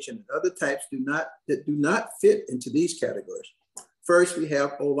classifications, and other types that do not fit into these categories. First, we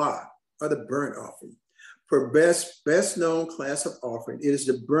have olah, or the burnt offering. For best known class of offering, it is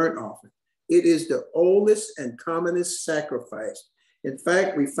the burnt offering. It is the oldest and commonest sacrifice. In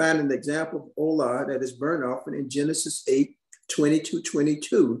fact, we find an example of olah, that is burnt offering, in Genesis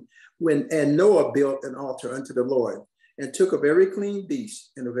 8:22, when Noah built an altar unto the Lord, and took a very clean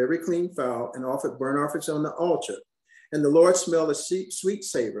beast and a very clean fowl and offered burnt offerings on the altar. And the Lord smelled a sweet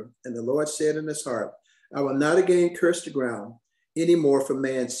savor. And the Lord said in his heart, I will not again curse the ground any more for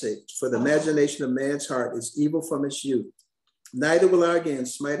man's sake, for the imagination of man's heart is evil from its youth. Neither will I again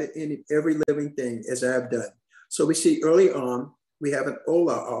smite every living thing as I have done. So we see early on, we have an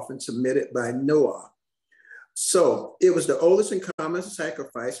olah offering submitted by Noah. So it was the oldest and commonest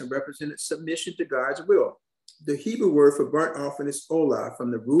sacrifice and represented submission to God's will. The Hebrew word for burnt offering is olah,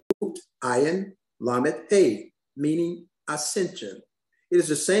 from the root ayin lamed hey, meaning ascension. It is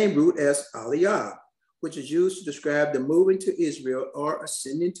the same root as aliyah, which is used to describe the moving to Israel or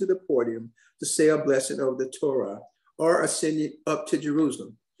ascending to the podium to say a blessing over the Torah, or ascending up to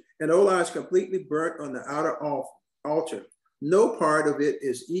Jerusalem. And olah is completely burnt on the outer altar. No part of it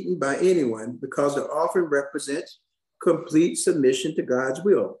is eaten by anyone because the offering represents complete submission to God's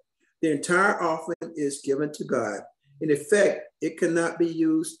will. The entire offering is given to God. In effect, it cannot be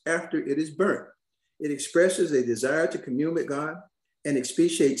used after it is burnt. It expresses a desire to commune with God and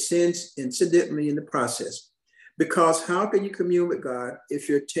expiate sins incidentally in the process. Because how can you commune with God if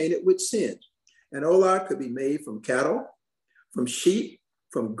you're tainted with sin? An olah could be made from cattle, from sheep,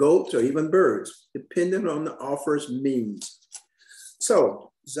 from goats, or even birds, depending on the offerer's means.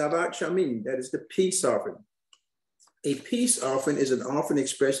 So, Zavat Shamim, that is the peace offering. A peace offering is an offering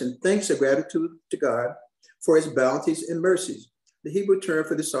expressing thanks and gratitude to God for his bounties and mercies. The Hebrew term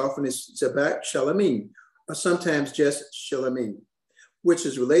for this offering is Zavat Shalamim, or sometimes just Shalamim, which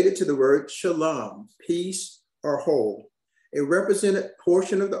is related to the word shalom, peace or whole. A represented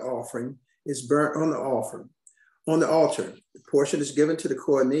portion of the offering is burnt on the altar. The portion is given to the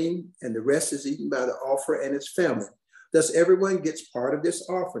Kohanim, and the rest is eaten by the offerer and his family. Thus, everyone gets part of this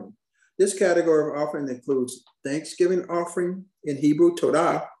offering. This category of offering includes Thanksgiving offering, in Hebrew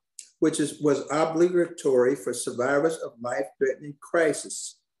Torah, which was obligatory for survivors of life-threatening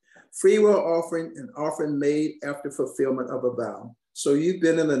crisis. Free will offering, an offering made after fulfillment of a vow. So you've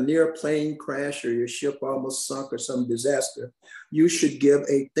been in a near plane crash, or your ship almost sunk, or some disaster, you should give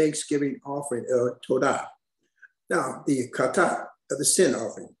a Thanksgiving offering, Torah. Now, the kata, the sin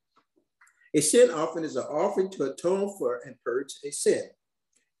offering. A sin offering is an offering to atone for and purge a sin.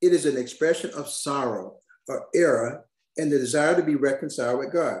 It is an expression of sorrow or error and the desire to be reconciled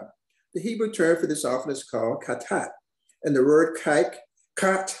with God. The Hebrew term for this offering is called katat, and the word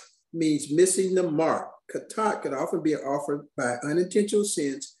kat means missing the mark. Katat can often be offered by unintentional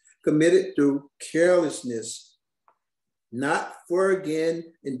sins committed through carelessness, not for,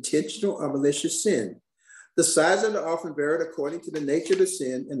 again, intentional or malicious sin. The size of the offering varied according to the nature of the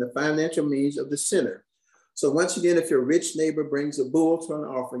sin and the financial means of the sinner. So once again, if your rich neighbor brings a bull to an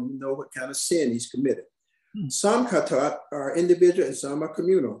offering, you know what kind of sin he's committed. Some katat are individual and some are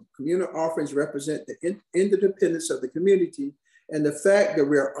communal. Communal offerings represent the interdependence of the community and the fact that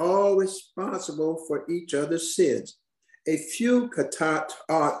we are all responsible for each other's sins. A few katat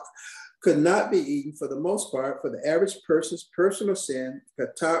could not be eaten for the most part. For the average person's personal sin,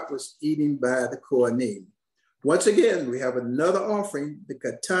 katat was eaten by the Kohanim. Once again, we have another offering, the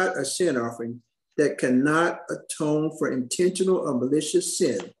katat or sin offering, that cannot atone for intentional or malicious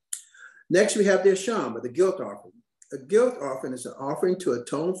sin. Next, we have the asham, or the guilt offering. A guilt offering is an offering to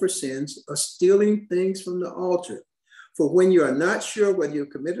atone for sins of stealing things from the altar. For when you are not sure whether you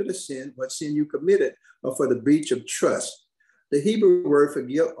committed a sin, what sin you committed, or for the breach of trust. The Hebrew word for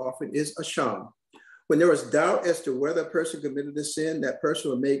guilt offering is asham. When there was doubt as to whether a person committed a sin, that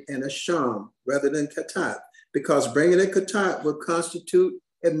person would make an asham rather than katat, because bringing a katat would constitute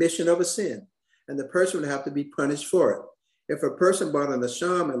admission of a sin, and the person would have to be punished for it. If a person brought an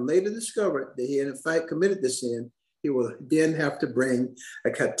asham and later discovered that he had in fact committed the sin, he will then have to bring a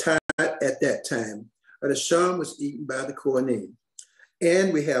katat at that time. But asham was eaten by the Kohanim.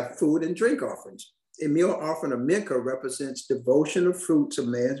 And we have food and drink offerings. A meal offering of mincha represents devotion of fruits of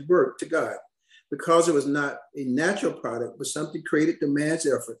man's work to God. Because it was not a natural product, but something created through man's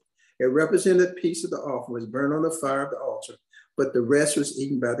effort, a represented piece of the offering was burned on the fire of the altar, but the rest was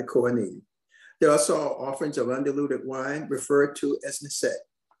eaten by the Kohanim. There are also offerings of undiluted wine, referred to as nesek.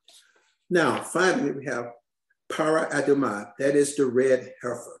 Now, finally, we have para adumah, that is the red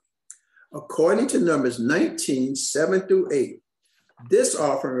heifer. According to Numbers 19, 7 through 8, this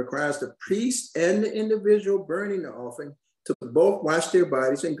offering requires the priest and the individual burning the offering to both wash their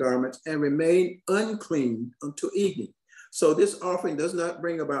bodies and garments and remain unclean until evening. So this offering does not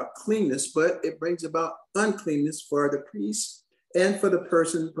bring about cleanness, but it brings about uncleanness for the priest and for the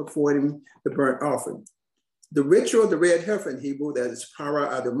person performing the burnt offering. The ritual of the red heifer in Hebrew, that is para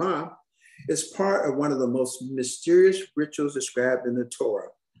adumah, is part of one of the most mysterious rituals described in the Torah.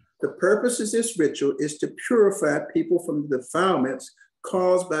 The purpose of this ritual is to purify people from the defilements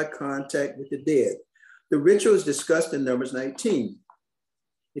caused by contact with the dead. The ritual is discussed in Numbers 19.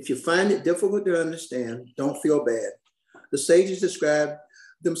 If you find it difficult to understand, don't feel bad. The sages describe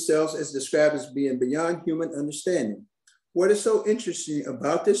themselves as being beyond human understanding. What is so interesting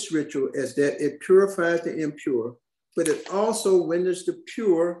about this ritual is that it purifies the impure, but it also renders the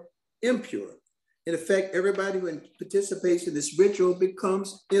pure impure. In effect, everybody who participates in this ritual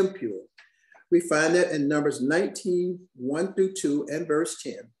becomes impure. We find that in Numbers 19, 1 through 2 and verse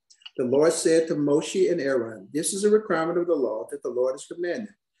 10. The Lord said to Moshe and Aaron, this is a requirement of the law that the Lord has commanded.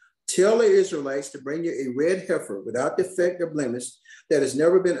 Tell the Israelites to bring you a red heifer without defect or blemish that has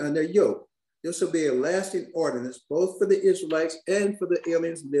never been under yoke. This will be a lasting ordinance both for the Israelites and for the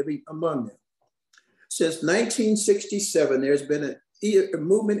aliens living among them. Since 1967, there's been a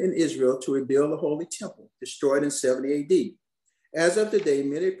movement in Israel to rebuild the Holy Temple, destroyed in 70 AD. As of today,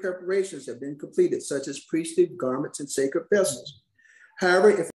 many preparations have been completed, such as priestly garments and sacred vessels. However,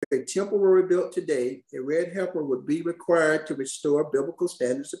 if a temple were rebuilt today, a red heifer would be required to restore biblical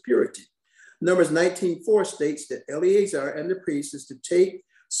standards of purity. Numbers 19:4 states that Eleazar and the priest is to take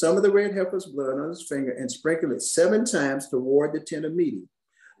some of the red heifer's blood on his finger and sprinkle it 7 times toward the tent of meeting.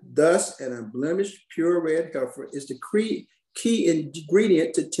 Thus, an unblemished, pure red heifer is the key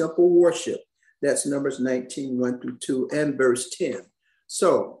ingredient to temple worship. That's Numbers 19, 1 through 2 and verse 10.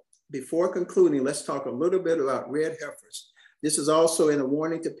 So before concluding, let's talk a little bit about red heifers. This is also in a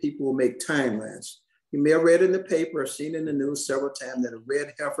warning to people who make timelines. You may have read in the paper or seen in the news several times that a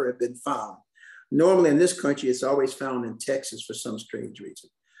red heifer had been found. Normally in this country, it's always found in Texas for some strange reason.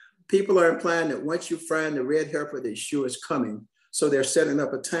 People are implying that once you find the red heifer, the Yeshua is coming. So they're setting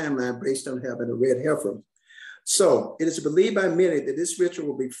up a timeline based on having a red heifer. So it is believed by many that this ritual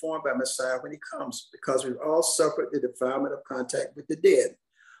will be formed by Messiah when he comes, because we've all suffered the defilement of contact with the dead.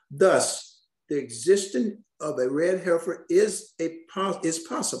 Thus, the existence of a red heifer is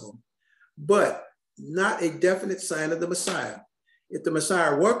possible, but not a definite sign of the Messiah. If the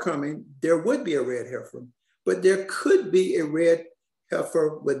Messiah were coming, there would be a red heifer, but there could be a red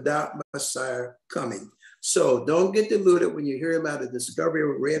heifer without Messiah coming. So don't get deluded when you hear about a discovery of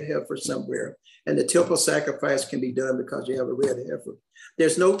a red heifer somewhere and the temple sacrifice can be done because you have a red heifer.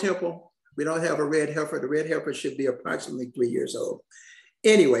 There's no temple. We don't have a red heifer. The red heifer should be approximately 3 years old.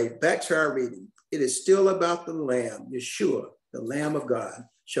 Anyway, back to our reading. It is still about the Lamb, Yeshua, the Lamb of God.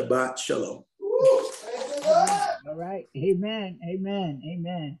 Shabbat Shalom. All right. Amen. Amen.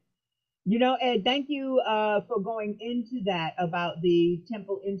 Amen. You know, Ed, thank you for going into that about the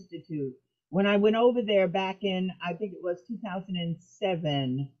Temple Institute. When I went over there back in, I think it was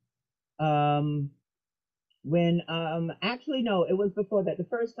 2007, when actually, no, it was before that. The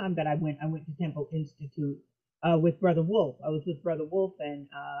first time that I went to Temple Institute with Brother Wolf. I was with Brother Wolf and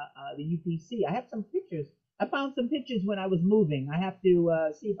the UPC. I have some pictures. I found some pictures when I was moving. I have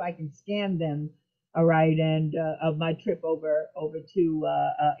to see if I can scan them. All right, and of my trip over to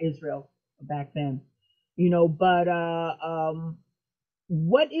Israel back then, you know. But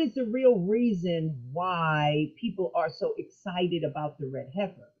what is the real reason why people are so excited about the red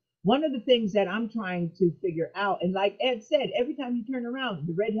heifer? One of the things that I'm trying to figure out, and like Ed said, every time you turn around,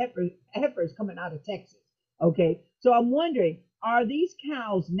 the red heifer is coming out of Texas. Okay, so I'm wondering, are these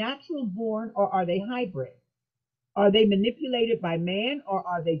cows natural born or are they hybrid? Are they manipulated by man or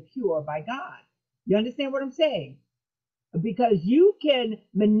are they pure by God? You understand what I'm saying? Because you can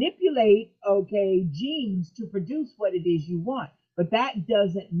manipulate, okay, genes to produce what it is you want, but that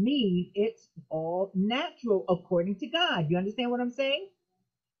doesn't mean it's all natural according to God. You understand what I'm saying?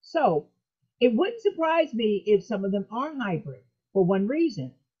 So it wouldn't surprise me if some of them are hybrid for one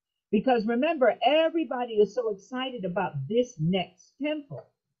reason. Because remember, everybody is so excited about this next temple.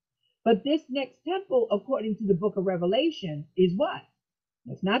 But this next temple, according to the book of Revelation, is what?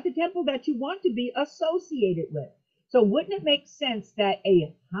 It's not the temple that you want to be associated with. So wouldn't it make sense that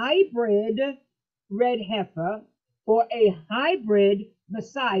a hybrid red heifer or a hybrid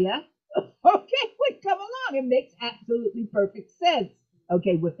Messiah, okay, would come along? It makes absolutely perfect sense,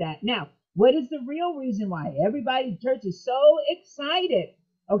 okay, with that. Now, what is the real reason why everybody in church is so excited?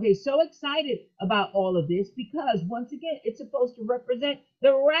 Okay, so excited about all of this because once again, it's supposed to represent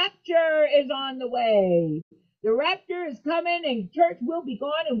the rapture is on the way. The rapture is coming and church will be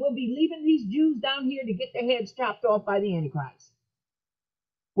gone and we'll be leaving these Jews down here to get their heads chopped off by the Antichrist.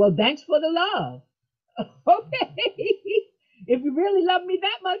 Well, thanks for the love. Okay. If you really love me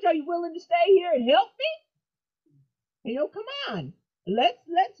that much, are you willing to stay here and help me? Come on.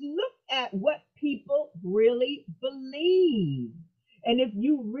 Let's look at what people really believe. And if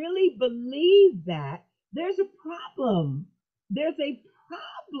you really believe that, there's a problem. There's a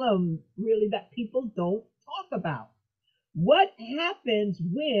problem, really, that people don't talk about. What happens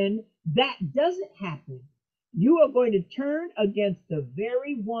when that doesn't happen? You are going to turn against the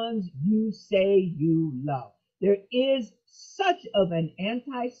very ones you say you love. There is such of an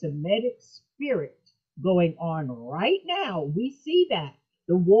anti-Semitic spirit going on right now. We see that.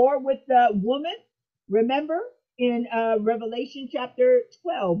 The war with the woman, remember in Revelation chapter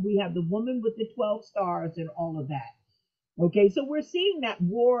 12, we have the woman with the 12 stars and all of that. Okay, so we're seeing that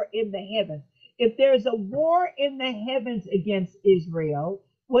war in the heavens. If there's a war in the heavens against Israel,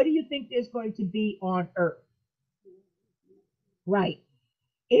 what do you think there's going to be on earth? Right.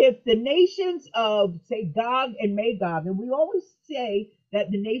 If the nations of, say, Gog and Magog, and we always say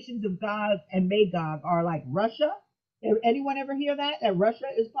that the nations of Gog and Magog are like Russia. Anyone ever hear that? That Russia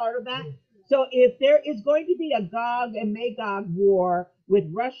is part of that? So if there is going to be a Gog and Magog war with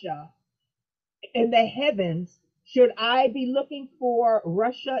Russia in the heavens, should I be looking for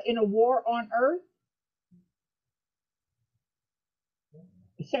Russia in a war on earth?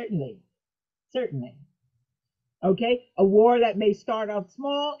 Certainly. Certainly. Okay, a war that may start off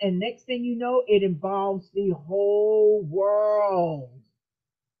small and next thing you know, it involves the whole world.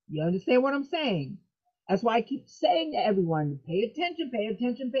 You understand what I'm saying? That's why I keep saying to everyone, pay attention, pay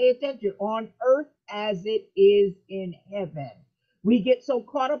attention, pay attention on earth as it is in heaven. We get so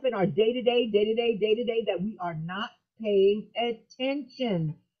caught up in our day-to-day that we are not paying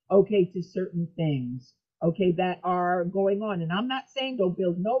attention, okay, to certain things, okay, that are going on. And I'm not saying don't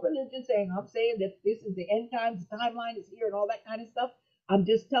build no religion saying, I'm saying that this is the end times, the timeline is here and all that kind of stuff. I'm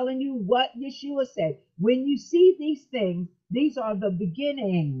just telling you what Yeshua said. When you see these things, these are the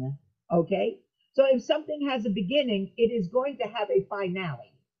beginning, okay? So if something has a beginning, it is going to have a finale.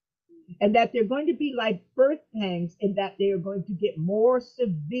 And that they're going to be like birth pangs and that they are going to get more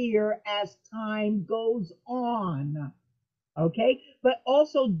severe as time goes on. Okay? But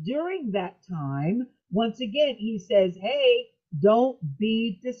also during that time, once again, he says, hey, don't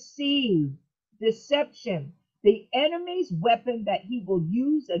be deceived. Deception. The enemy's weapon that he will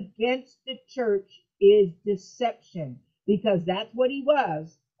use against the church is deception, because that's what he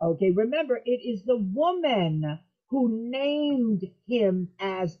was. Okay, remember, it is the woman who named him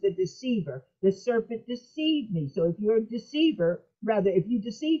as the deceiver. The serpent deceived me. So if you're a deceiver, rather, if you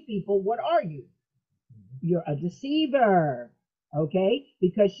deceive people, what are you? You're a deceiver, okay?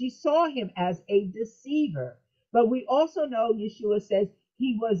 Because she saw him as a deceiver. But we also know Yeshua says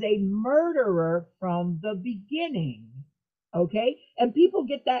he was a murderer from the beginning, okay? And people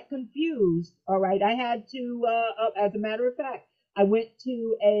get that confused, all right? I had to, as a matter of fact, I went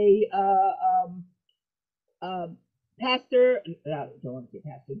to a pastor, don't want to say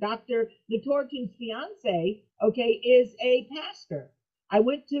pastor, Dr. Latorkin's fiance, okay, is a pastor. I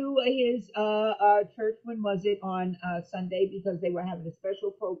went to his church, when was it, on Sunday, because they were having a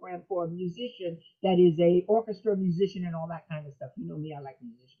special program for a musician that is a orchestra musician and all that kind of stuff. You know me, I like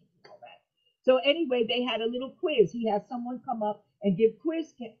musicians and all that. So anyway, they had a little quiz. He had someone come up and give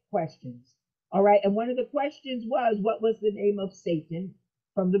quiz questions. All right, and one of the questions was, what was the name of Satan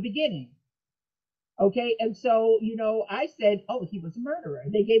from the beginning? Okay, and so, I said, oh, he was a murderer.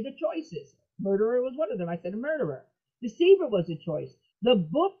 They gave the choices. Murderer was one of them. I said a murderer. Deceiver was a choice. The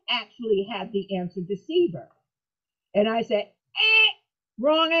book actually had the answer deceiver. And I said,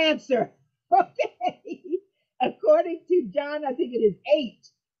 wrong answer. Okay. according to John, I think it is 8,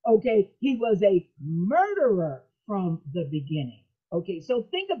 okay, he was a murderer from the beginning. Okay, so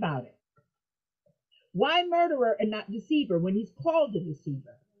think about it. Why murderer and not deceiver when he's called a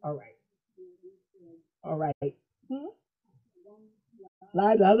deceiver? All right. All right.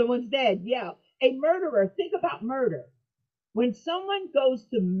 Live, the other one's dead. Yeah. A murderer, think about murder. When someone goes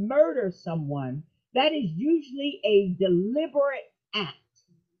to murder someone, that is usually a deliberate act.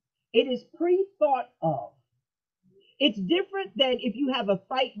 It is pre-thought of. It's different than if you have a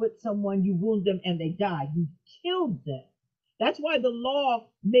fight with someone, you wound them and they die. You killed them. That's why the law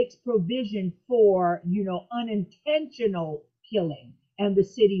makes provision for, unintentional killing and the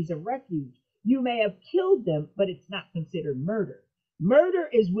cities of refuge. You may have killed them, but it's not considered murder. Murder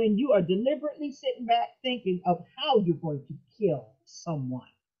is when you are deliberately sitting back thinking of how you're going to kill someone.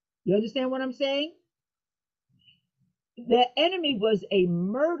 You understand what I'm saying? The enemy was a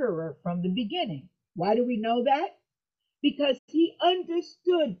murderer from the beginning. Why do we know that? Because he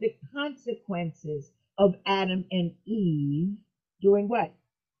understood the consequences of Adam and Eve doing what?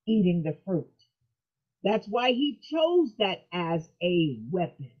 Eating the fruit. That's why he chose that as a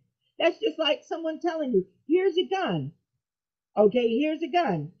weapon. That's just like someone telling you, here's a gun. Okay, here's a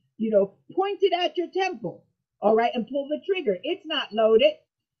gun. Point it at your temple. All right, and pull the trigger. It's not loaded.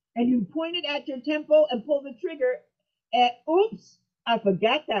 And you point it at your temple and pull the trigger. And oops, I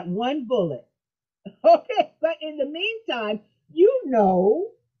forgot that one bullet. Okay, but in the meantime,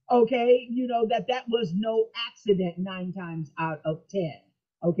 okay, that was no accident 9 times out of 10.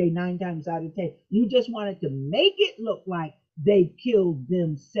 Okay, 9 times out of 10. You just wanted to make it look like they killed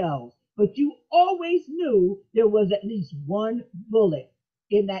themselves. But you always knew there was at least one bullet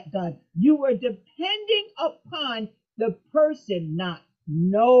in that gun. You were depending upon the person not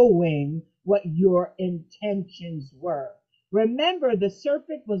knowing what your intentions were. Remember, the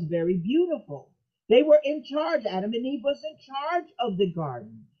serpent was very beautiful. They were in charge. Adam and Eve was in charge of the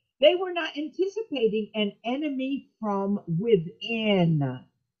garden. They were not anticipating an enemy from within.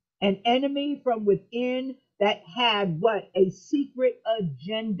 An enemy from within that had what? A secret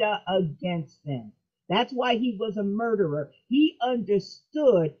agenda against them. That's why he was a murderer. He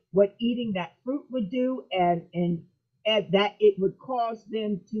understood what eating that fruit would do and that it would cause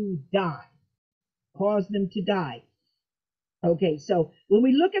them to die. Cause them to die. Okay, so when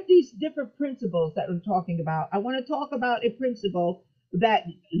we look at these different principles that I'm talking about, I want to talk about a principle that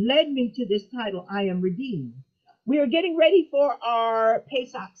led me to this title, I Am Redeemed. We are getting ready for our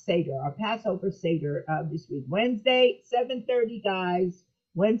Pesach Seder, our Passover Seder this week. Wednesday, 7:30, guys.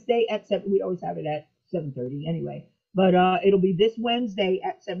 Wednesday at 7. We always have it at 7:30 anyway. But it'll be this Wednesday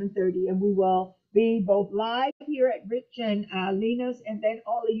at 7:30, and we will be both live here at Rich and Lena's, and then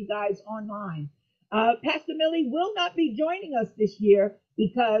all of you guys online. Pastor Millie will not be joining us this year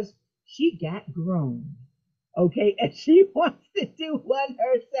because she got grown. Okay, and she wants to do one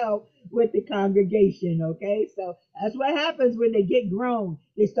herself with the congregation. Okay, so that's what happens when they get grown.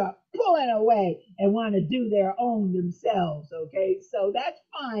 They start pulling away and want to do their own themselves. Okay, so that's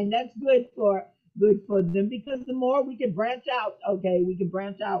fine. That's good for them, because the more we can branch out. Okay, we can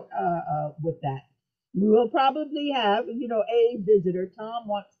branch out with that. We will probably have a visitor. Tom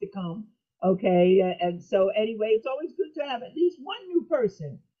wants to come. Okay, and so anyway, it's always good to have at least one new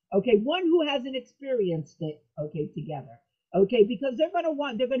person. Okay, one who hasn't experienced it, okay, together. Okay, because they're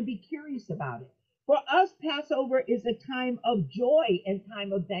going to be curious about it. For us, Passover is a time of joy and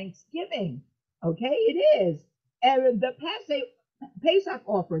time of thanksgiving. Okay, it is. And the Pesach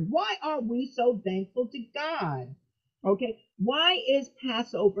offering, why are we so thankful to God? Okay, why is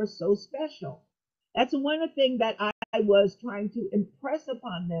Passover so special? That's one of the things that I was trying to impress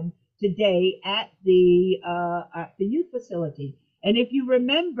upon them today at the youth facility. And if you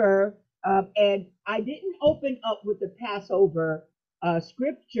remember, and I didn't open up with the Passover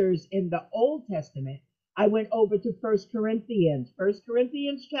scriptures in the Old Testament. I went over to 1 Corinthians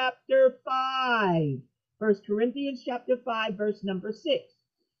chapter 5. 1 Corinthians chapter 5, verse number 6.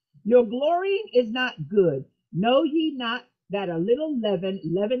 Your glorying is not good. Know ye not that a little leaven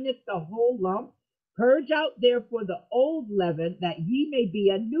leaveneth the whole lump? Purge out therefore the old leaven, that ye may be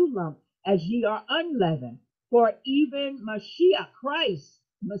a new lump, as ye are unleavened. For even Mashiach, Christ,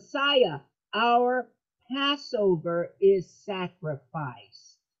 Messiah, our Passover is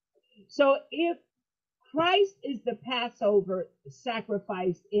sacrifice. So if Christ is the Passover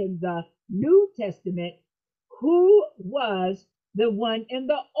sacrifice in the New Testament, who was the one in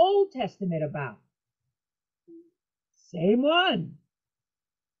the Old Testament about? Same one.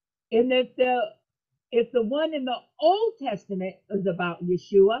 And if the one in the Old Testament is about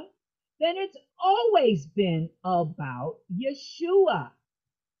Yeshua, then it's always been about Yeshua.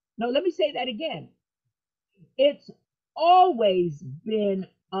 Now, let me say that again. It's always been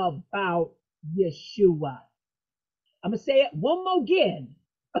about Yeshua. I'm going to say it one more again.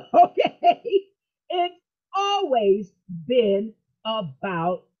 Okay? It's always been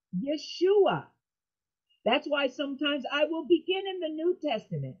about Yeshua. That's why sometimes I will begin in the New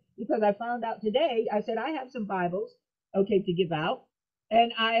Testament, because I found out today, I said, I have some Bibles, okay, to give out.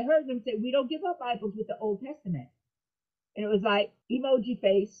 And I heard them say, we don't give up Bibles with the Old Testament. And it was like emoji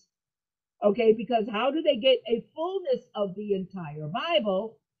face, okay, because how do they get a fullness of the entire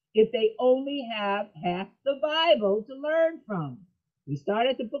Bible if they only have half the Bible to learn from? We start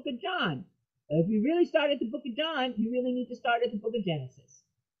at the book of John. If you really start at the book of John, you really need to start at the book of Genesis,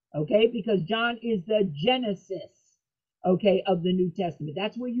 okay, because John is the Genesis, okay, of the New Testament.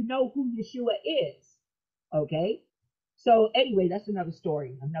 That's where you know who Yeshua is, okay? So anyway, that's another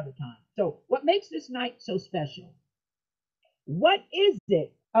story, another time. So what makes this night so special? What is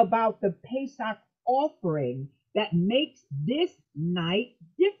it about the Pesach offering that makes this night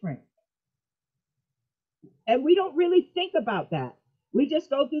different? And we don't really think about that. We just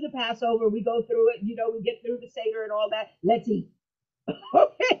go through the Passover, we go through it, you know, we get through the Seder and all that. Let's eat. Okay,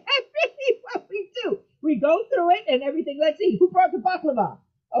 that's really what we do. We go through it and everything. Let's eat. Who brought the baklava?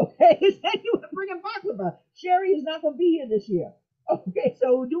 Okay, is anyone bringing baklava? Sherry is not going to be here this year. Okay,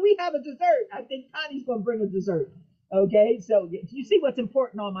 so do we have a dessert? I think Connie's going to bring a dessert. Okay, so you see what's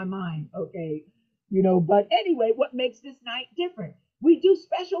important on my mind. Okay, you know, but anyway, what makes this night different? We do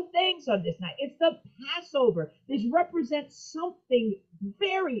special things on this night. It's the Passover. This represents something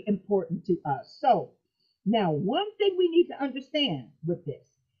very important to us. So now, one thing we need to understand with this,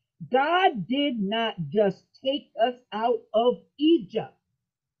 God did not just take us out of Egypt.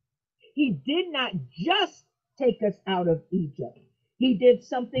 He did not just take us out of Egypt. He did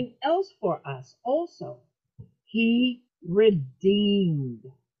something else for us also. He redeemed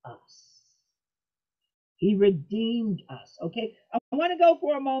us. He redeemed us. Okay, I want to go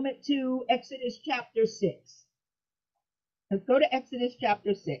for a moment to Exodus chapter 6. Let's go to Exodus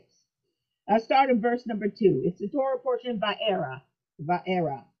chapter 6. I start in verse number 2. It's the Torah portion, Va'era.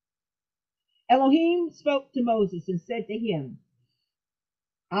 Va'era. Elohim spoke to Moses and said to him,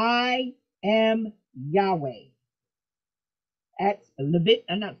 I am Yahweh. Not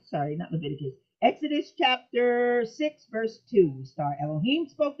Leviticus. Exodus chapter 6, verse 2. We start. Elohim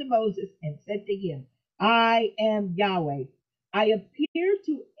spoke to Moses and said to him, I am Yahweh. I appeared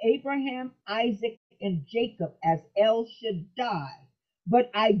to Abraham, Isaac, and Jacob as El Shaddai,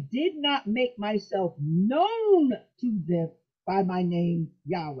 but I did not make myself known to them by my name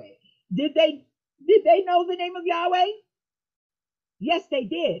Yahweh. Did they know the name of Yahweh? Yes, they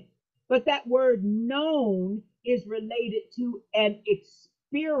did. But that word known is related to an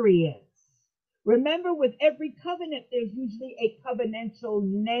experience. Remember, with every covenant, there's usually a covenantal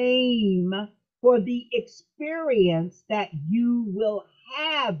name for the experience that you will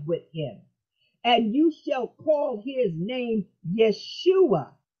have with him. And you shall call his name Yeshua.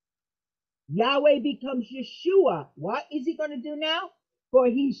 Yahweh becomes Yeshua. What is he going to do now? For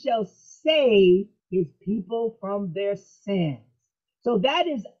he shall save his people from their sins. So that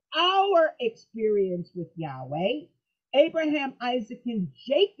is our experience with Yahweh. Abraham, Isaac, and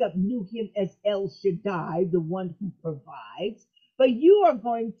Jacob knew him as El Shaddai, the one who provides. But you are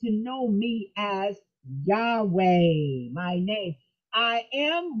going to know me as Yahweh, my name. I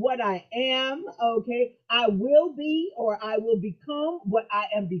am what I am, okay? I will be or I will become what I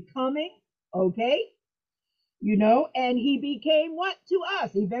am becoming, okay? You know, and he became what to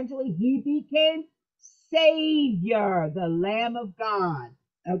us? Eventually, he became Savior, the Lamb of God,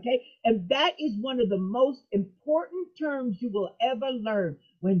 okay? And that is one of the most important terms you will ever learn.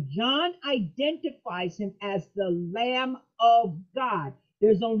 When John identifies him as the Lamb of God,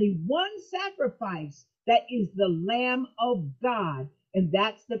 there's only one sacrifice that is the Lamb of God, and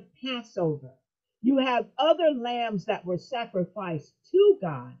that's the Passover. You have other lambs that were sacrificed to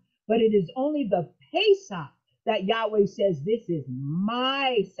God, but it is only the Pesach that Yahweh says, this is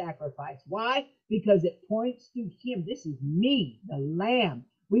my sacrifice. Why? Because it points to him. This is me, the Lamb.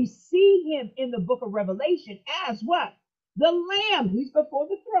 We see him in the book of Revelation as what? The Lamb. He's before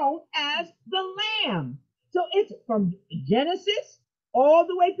the throne as the Lamb. So it's from Genesis all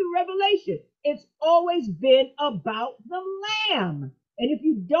the way through Revelation. It's always been about the Lamb. And if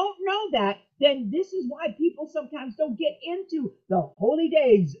you don't know that, then this is why people sometimes don't get into the holy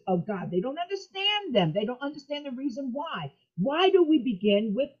days of God. They don't understand them. They don't understand the reason why. Why do we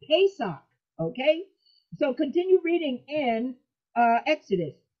begin with Pesach? Okay, so continue reading in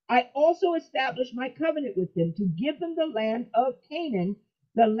Exodus. I also established my covenant with them to give them the land of Canaan,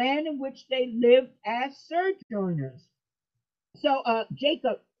 the land in which they lived as sojourners. So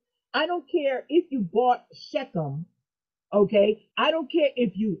Jacob I don't care if you bought Shechem, okay? I don't care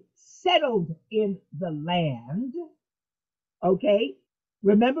if you settled in the land, okay?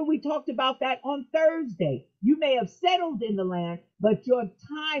 Remember, we talked about that on Thursday. You may have settled in the land, but your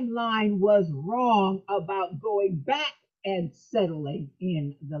timeline was wrong about going back and settling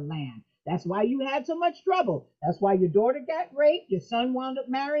in the land. That's why you had so much trouble. That's why your daughter got raped. Your son wound up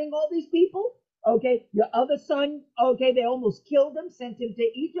marrying all these people. Okay, your other son, okay, they almost killed him, sent him to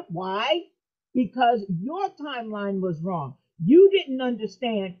Egypt. Why? Because your timeline was wrong. You didn't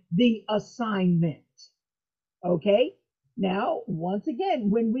understand the assignment. Okay, now, once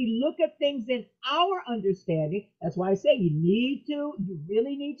again, when we look at things in our understanding, that's why I say you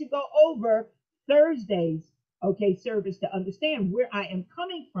really need to go over Thursday's, okay, service to understand where I am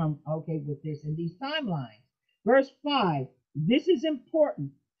coming from, okay, with this and these timelines. Verse 5, this is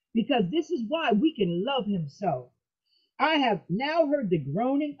important because this is why we can love him so. I have now heard the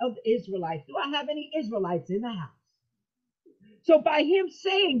groaning of the Israelites. Do I have any Israelites in the house? So by him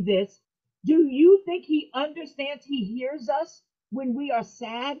saying this, do you think he understands? He hears us when we are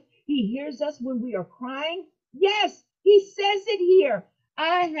sad. He hears us when we are crying. Yes, he says it here.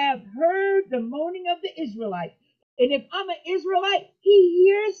 I have heard the moaning of the Israelites. And if I'm an Israelite, he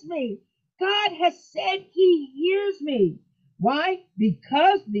hears me. God has said he hears me. Why?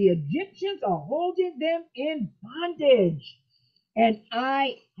 Because the Egyptians are holding them in bondage. And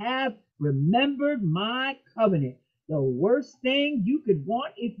I have remembered my covenant. The worst thing you could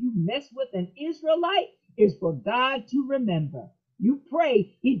want if you mess with an Israelite is for God to remember. You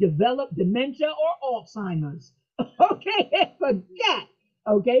pray he developed dementia or Alzheimer's. Okay, and forget.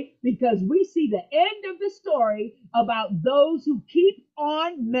 Okay, because we see the end of the story about those who keep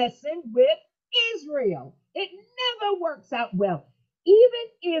on messing with Israel. It never works out well. Even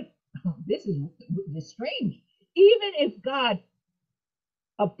if, this is strange, even if God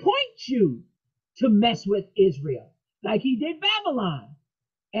appoints you to mess with Israel, like he did Babylon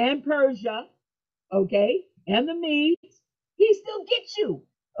and Persia, okay, and the Medes, he still gets you.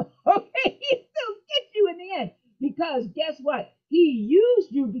 Okay, he still gets you in the end. Because guess what? He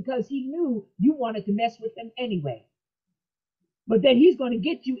used you because he knew you wanted to mess with him anyway. But then he's going to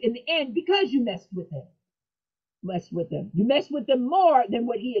get you in the end because you messed with him. You messed with them more than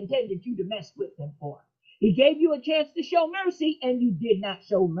what he intended you to mess with them for. He gave you a chance to show mercy and you did not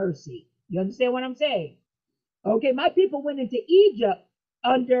show mercy. You understand what I'm saying? Okay, my people went into Egypt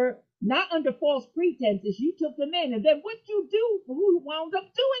not under false pretenses. You took them in, and then what you do, who wound up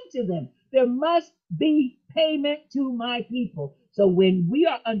doing to them? There must be payment to my people. So when we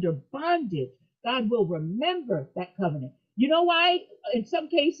are under bondage, God will remember that covenant. You know why? In some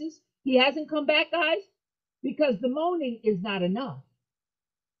cases, he hasn't come back, guys, because the moaning is not enough.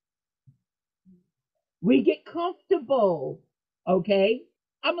 We get comfortable, okay?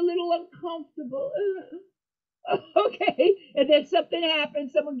 I'm a little uncomfortable. Okay, and then something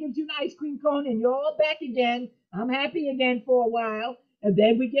happens, someone gives you an ice cream cone and you're all back again. I'm happy again for a while, and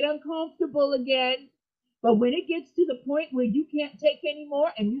then we get uncomfortable again. But when it gets to the point where you can't take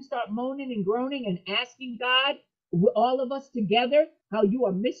anymore and you start moaning and groaning and asking God, all of us together, how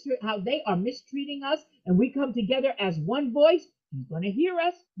they are mistreating us, and we come together as one voice, he's going to hear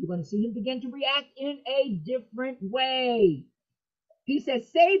us. You're going to see him begin to react in a different way. He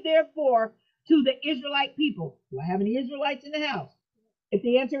says, say therefore to the Israelite people. Do I have any Israelites in the house? If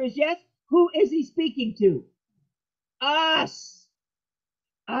the answer is yes, who is he speaking to? Us.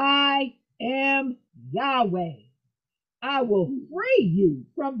 I am Yahweh. I will free you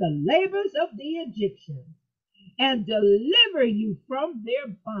from the labors of the Egyptians and deliver you from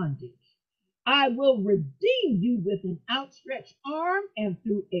their bondage. I will redeem you with an outstretched arm and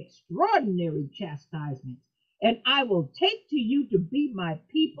through extraordinary chastisements. And I will take to you to be my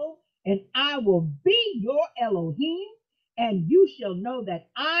people, and I will be your Elohim, and you shall know that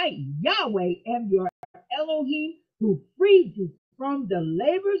I, Yahweh, am your Elohim, who freed you from the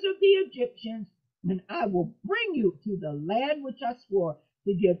labors of the Egyptians, and I will bring you to the land which I swore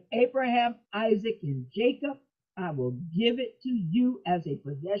to give Abraham, Isaac, and Jacob. I will give it to you as a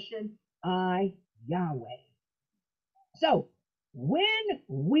possession, I, Yahweh. So, when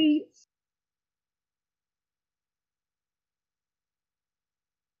we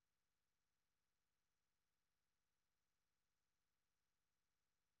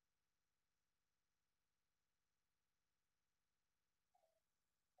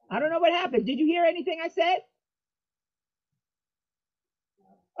I don't know what happened. Did you hear anything I said?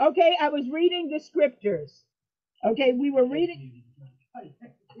 Okay, I was reading the scriptures. Okay, we were reading.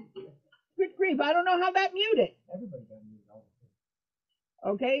 Good grief, I don't know how that muted.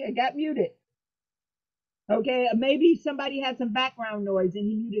 Okay, it got muted. Okay, maybe somebody had some background noise and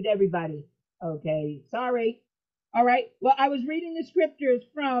he muted everybody. Okay, sorry. All right, well, I was reading the scriptures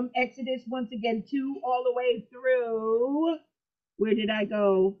from Exodus once again 2 all the way through. Where did I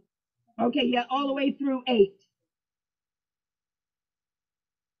go? Okay, yeah, all the way through 8.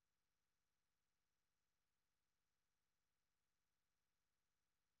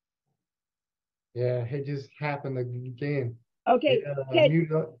 Yeah, it just happened again. Okay,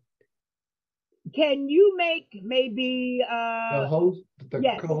 can you make maybe the host, the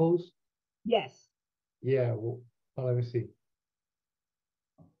yes, co-host? yes. Yeah, well, let me see.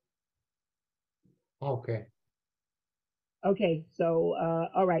 Okay. Okay, so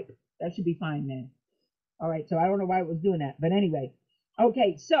all right, that should be fine then. All right, so I don't know why it was doing that, but anyway.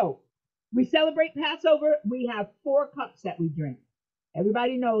 Okay, so we celebrate Passover. We have 4 cups that we drink.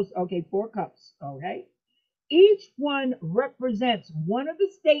 Everybody knows, okay, 4 cups, okay? Each one represents one of the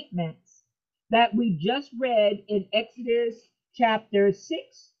statements that we just read in Exodus chapter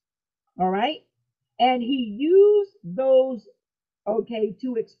 6, all right? And he used those, okay,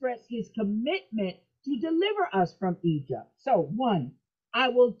 to express his commitment to deliver us from Egypt. So, 1, I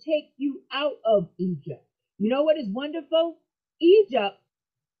will take you out of Egypt. You know what is wonderful? Egypt,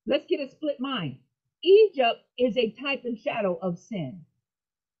 let's get a split mind. Egypt is a type and shadow of sin.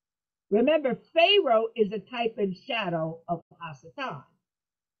 Remember, Pharaoh is a type and shadow of Hasatan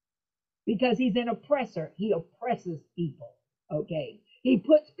because he's an oppressor. He oppresses people, okay? He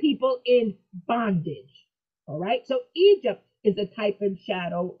puts people in bondage, all right? So Egypt is a type and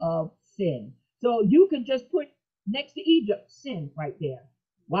shadow of sin. So you can just put next to Egypt sin right there.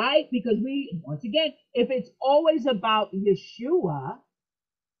 Why? Because once again, if it's always about Yeshua,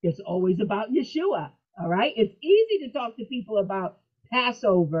 it's always about Yeshua, all right? It's easy to talk to people about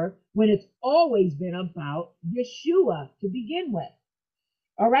Passover when it's always been about Yeshua to begin with.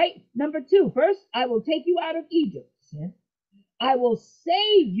 All right, number 2, first, I will take you out of Egypt, sin. I will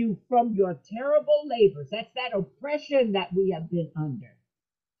save you from your terrible labors. That's that oppression that we have been under.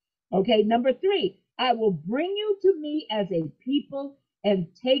 Okay, number 3, I will bring you to me as a people and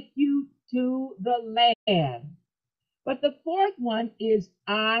take you to the land. But the 4th one is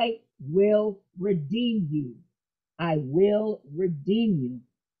I will redeem you. I will redeem you.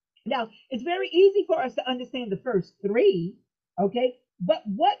 Now, it's very easy for us to understand the first 3, okay? But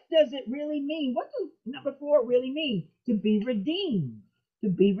what does it really mean? What does number 4 really mean? To be redeemed. To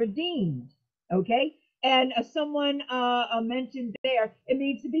be redeemed, okay? And someone mentioned there, it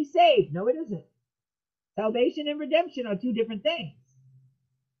means to be saved. No, it isn't. Salvation and redemption are 2 different things.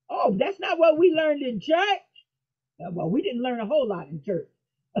 Oh, that's not what we learned in church. Well, we didn't learn a whole lot in church.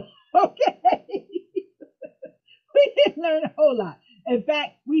 Okay. We didn't learn a whole lot. In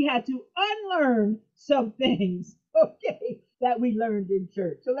fact, we had to unlearn some things, okay, that we learned in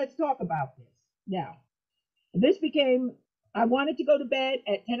church. So let's talk about this. Now, I wanted to go to bed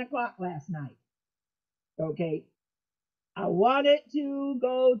at 10 o'clock last night. Okay. I wanted to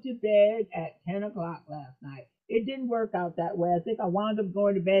go to bed at 10 o'clock last night. It didn't work out that way. I think I wound up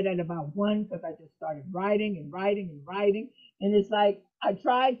going to bed at about 1 because I just started writing and writing and writing. And it's like, I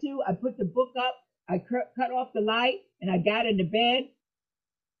put the book up, I cut off the light, and I got into bed,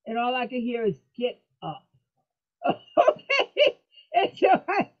 and all I could hear is, get up. Okay. And so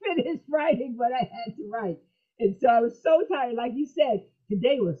I finished writing what I had to write. And so I was so tired. Like you said,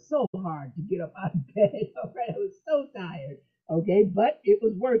 today was so hard to get up out of bed. All right. I was so tired. Okay. But it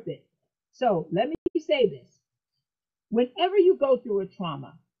was worth it. So let me say this. Whenever you go through a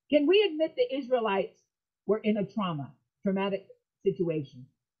trauma, can we admit the Israelites were in a traumatic situation?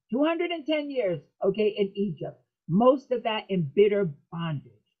 210 years, okay, in Egypt. Most of that in bitter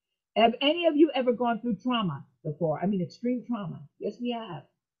bondage. Have any of you ever gone through trauma before? I mean, extreme trauma. Yes, we have.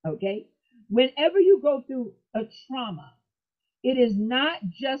 Okay. Whenever you go through a trauma, it is not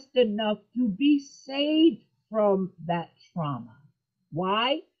just enough to be saved from that trauma.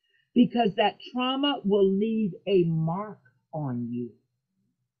 Why? Because that trauma will leave a mark on you.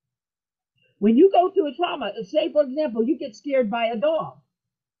 When you go through a trauma, say, for example, you get scared by a dog.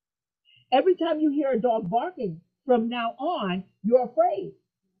 Every time you hear a dog barking, from now on, you're afraid.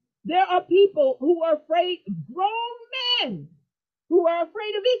 There are people who are afraid, grown men who are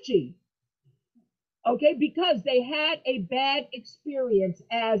afraid of itchy. Okay, because they had a bad experience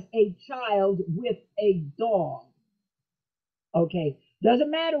as a child with a dog. Okay, doesn't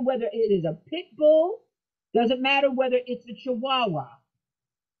matter whether it is a pit bull, doesn't matter whether it's a chihuahua.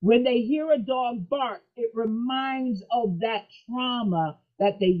 When they hear a dog bark, it reminds of that trauma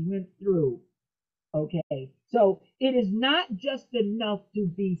that they went through. Okay, so it is not just enough to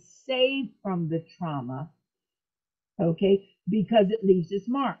be saved from the trauma, okay, because it leaves its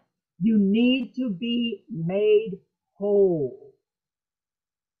mark. You need to be made whole.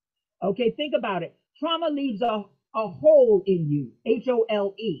 Okay, think about it. Trauma leaves a hole in you, Hole.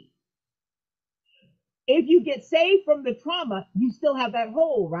 If you get saved from the trauma, you still have that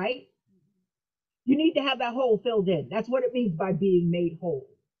hole, right? You need to have that hole filled in. That's what it means by being made whole.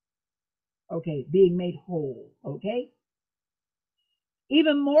 Okay, being made whole, okay?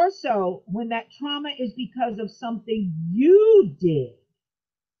 Even more so when that trauma is because of something you did.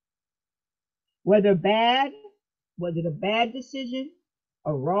 Whether bad, was it a bad decision,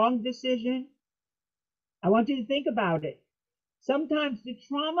 a wrong decision? I want you to think about it. Sometimes the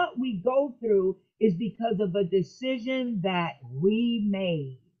trauma we go through is because of a decision that we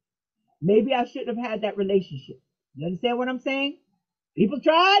made. Maybe I shouldn't have had that relationship. You understand what I'm saying? People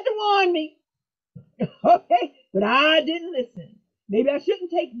tried to warn me, okay, but I didn't listen. Maybe I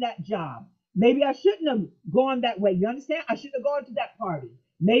shouldn't take that job. Maybe I shouldn't have gone that way. You understand? I shouldn't have gone to that party.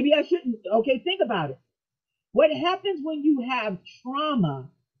 Maybe I shouldn't. Okay, think about it. What happens when you have trauma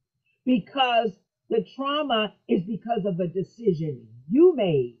because the trauma is because of a decision you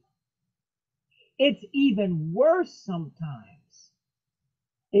made? It's even worse sometimes.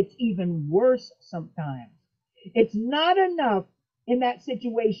 It's even worse sometimes. It's not enough in that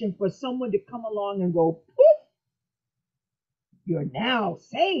situation for someone to come along and go, poof, you're now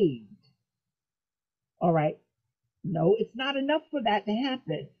saved. All right. No, it's not enough for that to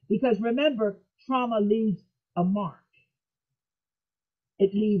happen because remember, trauma leaves a mark.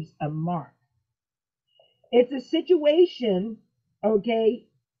 It leaves a mark. It's a situation, okay,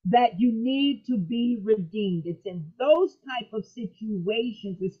 that you need to be redeemed. It's in those type of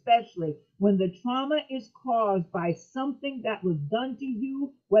situations, especially when the trauma is caused by something that was done to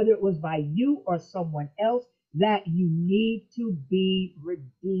you, whether it was by you or someone else, that you need to be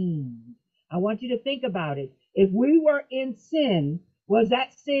redeemed. I want you to think about it. If we were in sin, was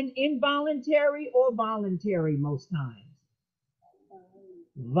that sin involuntary or voluntary most times?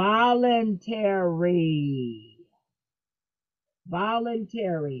 Voluntary.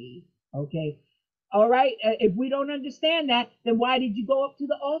 Voluntary. Okay. All right. If we don't understand that, then why did you go up to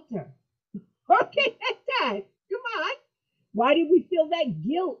the altar? Okay, that's that. Come on. Why did we feel that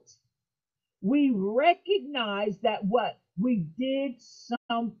guilt? We recognize that what? We did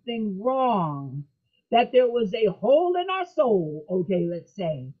something wrong. That there was a hole in our soul, okay, let's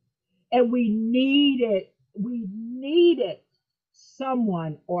say. And we needed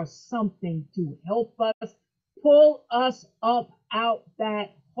someone or something to help us pull us up out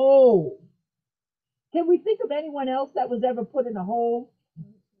that hole. Can we think of anyone else that was ever put in a hole?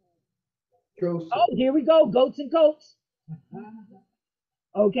 Joseph. Oh, here we go. Goats and coats.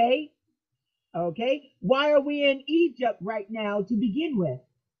 Okay. Okay. Why are we in Egypt right now to begin with?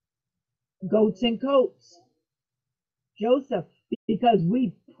 Goats and coats. Joseph, because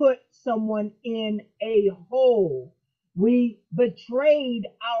we put someone in a hole. We betrayed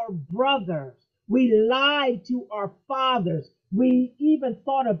our brothers. We lied to our fathers. We even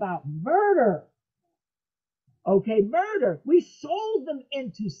thought about murder. Okay, murder. We sold them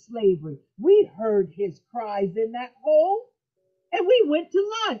into slavery. We heard his cries in that hole and we went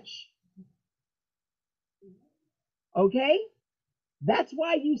to lunch. Okay, that's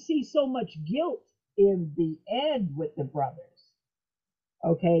why you see so much guilt in the end with the brothers.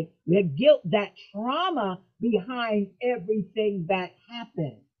 Okay, the guilt, that trauma behind everything that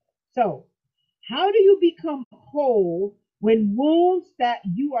happened. So, how do you become whole when wounds that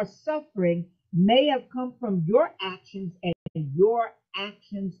you are suffering may have come from your actions and your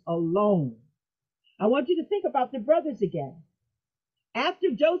actions alone? I want you to think about the brothers again.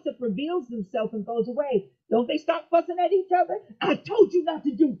 After Joseph reveals himself and goes away, don't they start fussing at each other? I told you not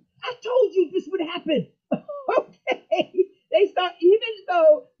to do. I told you this would happen. Okay. They start, even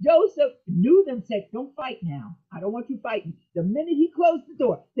though Joseph knew them, said, don't fight now. I don't want you fighting. The minute he closed the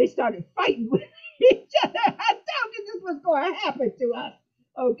door, they started fighting with each other. I told you this was going to happen to us.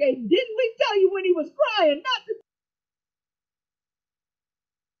 Okay. Didn't we tell you when he was crying not to?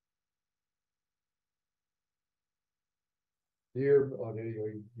 Here, oh, there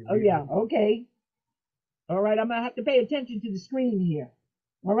you go. Oh, yeah. Okay. All right. I'm going to have to pay attention to the screen here.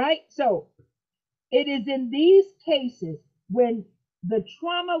 All right. So it is in these cases when the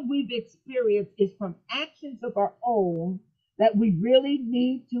trauma we've experienced is from actions of our own that we really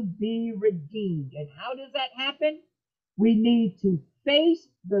need to be redeemed. And how does that happen? We need to face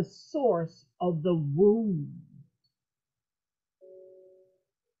the source of the wound.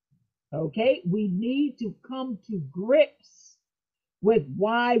 Okay? We need to come to grips with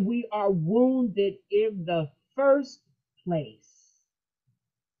why we are wounded in the first place.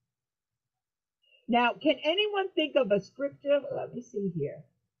 Now, can anyone think of a scripture? Let me see here.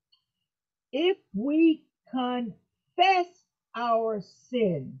 if we confess our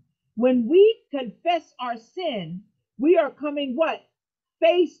sin. When we confess our sin, we are coming what?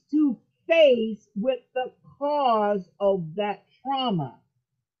 Face to face with the cause of that trauma.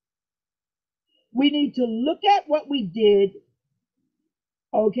 We need to look at what we did,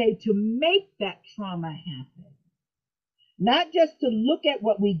 okay, to make that trauma happen. Not just to look at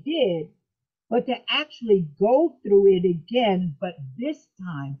what we did, but to actually go through it again, but this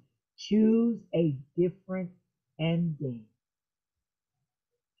time choose a different ending.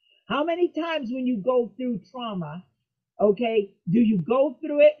 How many times when you go through trauma, okay, do you go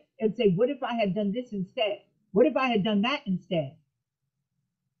through it and say, what if I had done this instead? What if I had done that instead?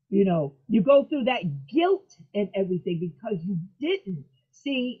 You know, you go through that guilt and everything because you didn't.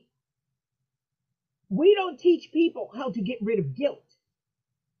 See, we don't teach people how to get rid of guilt.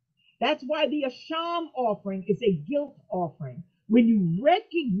 That's why the Asham offering is a guilt offering. When you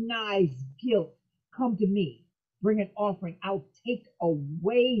recognize guilt, come to me, bring an offering. I'll take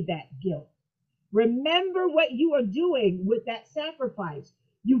away that guilt. Remember what you are doing with that sacrifice.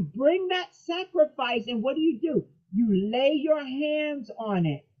 You bring that sacrifice, and what do? You lay your hands on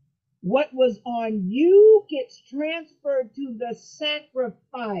it. What was on you gets transferred to the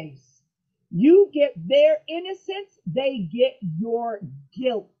sacrifice. You get their innocence, they get your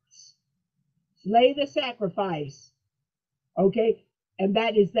guilt. Slay the sacrifice, okay? And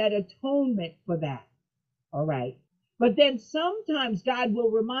that is that atonement for that, all right? But then sometimes God will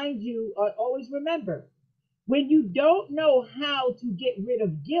remind you, always remember, when you don't know how to get rid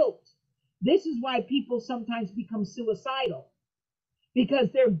of guilt, this is why people sometimes become suicidal.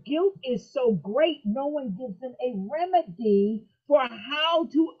 Because their guilt is so great, no one gives them a remedy for how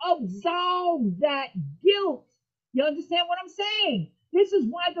to absolve that guilt. You understand what I'm saying? This is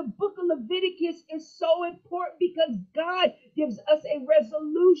why the book of Leviticus is so important, because God gives us a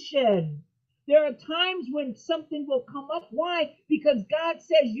resolution. There are times when something will come up. Why? Because God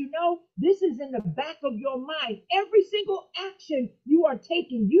says, you know, this is in the back of your mind. Every single action you are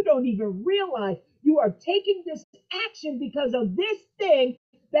taking, you don't even realize you are taking this action because of this thing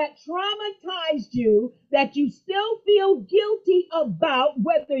that traumatized you, that you still feel guilty about,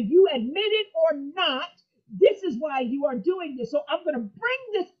 whether you admit it or not. This is why you are doing this. So I'm going to bring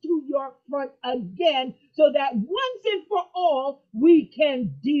this to your front again so that once and for all, we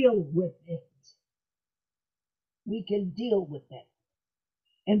can deal with it. We can deal with it.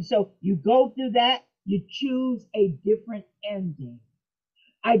 And so you go through that, you choose a different ending.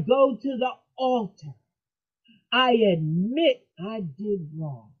 I go to the altar. I admit I did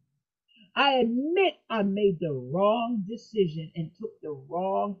wrong. I admit I made the wrong decision and took the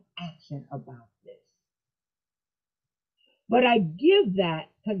wrong action about this. But I give that,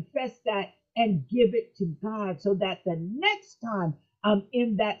 confess that, and give it to God so that the next time I'm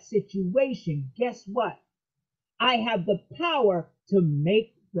in that situation, guess what? I have the power to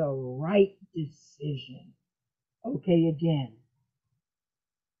make the right decision. Okay, again.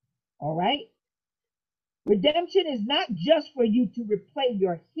 All right? Redemption is not just for you to replay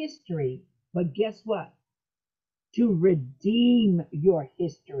your history, but guess what? To redeem your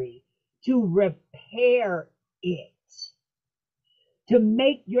history, to repair it, to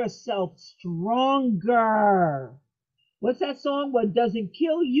make yourself stronger. What's that song? What doesn't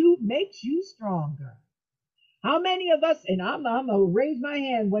kill you makes you stronger. How many of us, and I'm going to raise my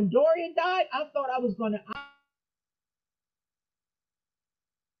hand, when Dorian died, I thought I was going to.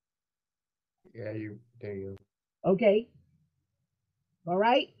 Yeah, there you Okay. All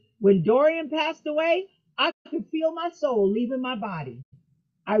right. When Dorian passed away, I could feel my soul leaving my body.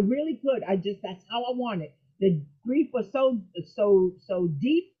 I really could. That's how I wanted. The grief was so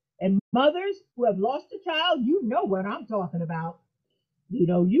deep. And mothers who have lost a child, you know what I'm talking about. You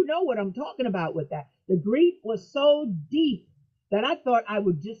know what I'm talking about with that. The grief was so deep that I thought I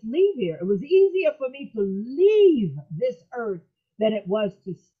would just leave here. It was easier for me to leave this earth than it was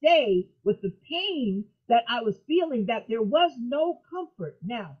to stay with the pain that I was feeling, that there was no comfort.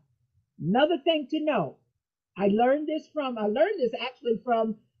 Now, another thing to know, I learned this actually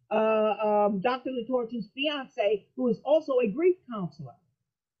from Dr. LaTorcha's fiance, who is also a grief counselor.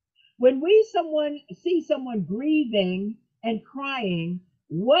 When we see someone grieving and crying,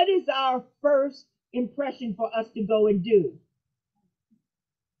 what is our first impression for us to go and do?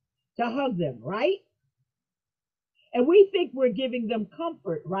 To hug them, right? And we think we're giving them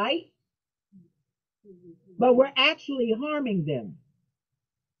comfort, right? But we're actually harming them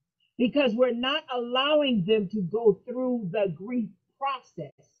because we're not allowing them to go through the grief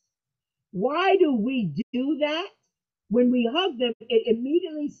process. Why do we do that? When we hug them, it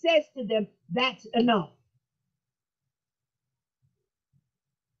immediately says to them, that's enough.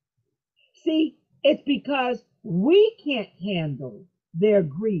 See, it's because we can't handle their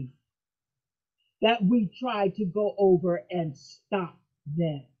grief that we try to go over and stop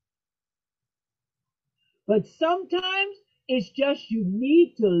them. But sometimes it's just you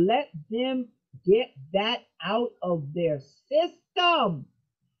need to let them get that out of their system.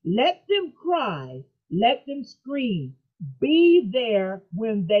 Let them cry. Let them scream. Be there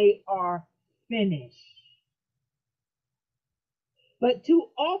when they are finished. But too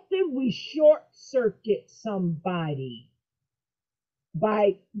often we short circuit somebody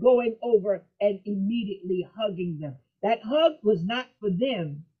by going over and immediately hugging them. That hug was not for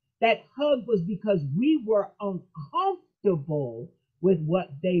them. That hug was because we were uncomfortable with what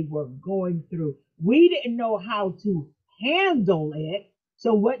they were going through. We didn't know how to handle it.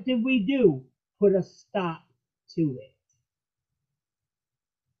 So what did we do? Put a stop to it.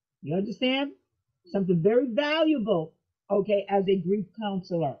 You understand? Something very valuable, okay, as a grief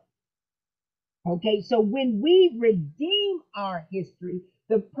counselor. Okay, so when we redeem our history,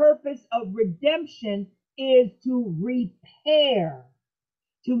 the purpose of redemption is to repair,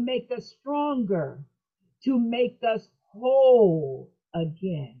 to make us stronger, to make us whole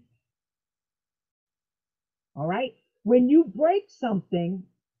again. All right? When you break something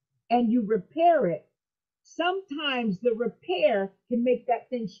and you repair it, sometimes the repair can make that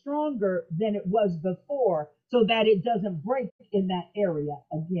thing stronger than it was before so that it doesn't break in that area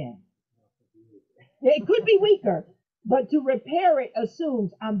again. It could be weaker, but to repair it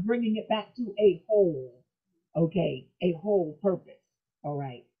assumes I'm bringing it back to a whole, okay, a whole purpose. All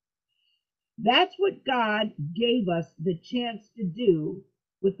right. That's what God gave us the chance to do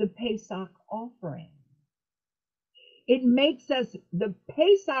with the Pesach offering. It makes us, the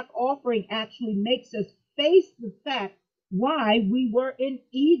Pesach offering actually makes us face the fact why we were in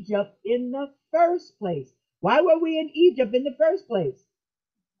Egypt in the first place. Why were we in Egypt in the first place?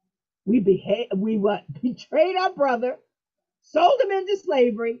 We betrayed our brother, sold him into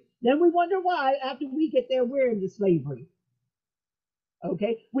slavery. Then we wonder why after we get there, we're into slavery.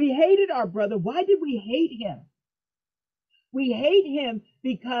 Okay. We hated our brother. Why did we hate him? We hate him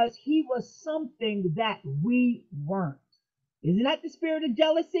because he was something that we weren't. Isn't that the spirit of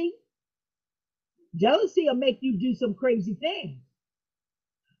jealousy? Jealousy will make you do some crazy things.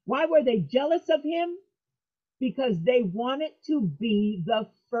 Why were they jealous of him? Because they wanted to be the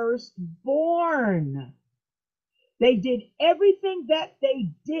firstborn. They did everything that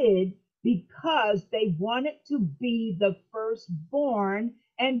they did because they wanted to be the firstborn.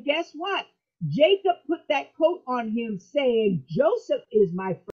 And guess what? Jacob put that coat on him saying, Joseph is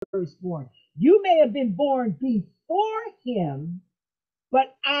my firstborn. You may have been born before him,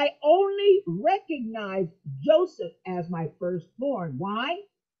 but I only recognize Joseph as my firstborn. Why?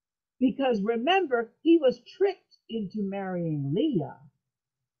 Because remember, he was tricked into marrying Leah.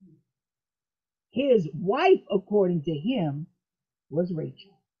 His wife, according to him, was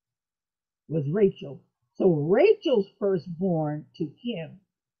Rachel. So Rachel's firstborn to him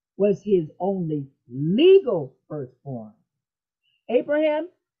was his only legal firstborn. Abraham,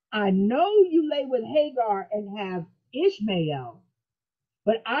 I know you lay with Hagar and have Ishmael,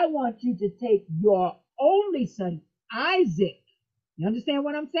 but I want you to take your only son, Isaac. You understand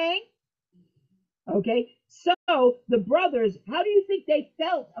what I'm saying? Okay, so the brothers, how do you think they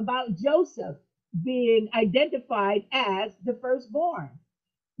felt about Joseph being identified as the firstborn?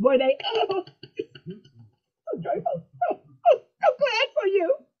 Were they, oh, joyful, so glad for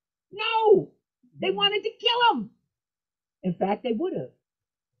you? No, they wanted to kill him. In fact, they would have.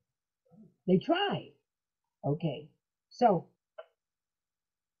 They tried. Okay, so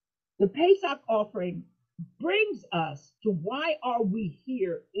the Pesach offering brings us to why are we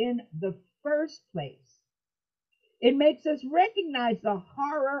here in the first place. It makes us recognize the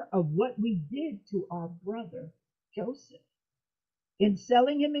horror of what we did to our brother Joseph. In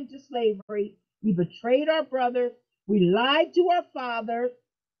selling him into slavery, we betrayed our brother, we lied to our father,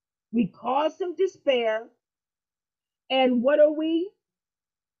 we caused him despair, and what are we?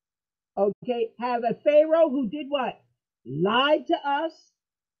 Okay, have a Pharaoh who did what? Lied to us,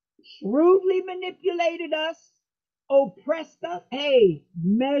 shrewdly manipulated us, oppressed us. Hey,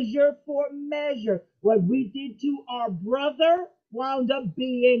 measure for measure. What we did to our brother wound up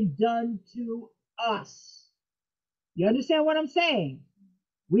being done to us. You understand what I'm saying?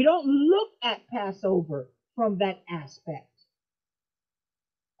 We don't look at Passover from that aspect.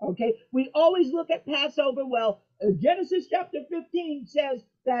 Okay, we always look at Passover. Well, Genesis chapter 15 says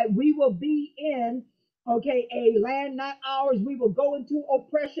that we will be in, okay, a land not ours. We will go into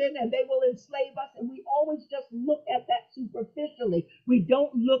oppression and they will enslave us. And we always just look at that superficially. We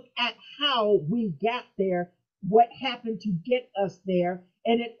don't look at how we got there what happened to get us there.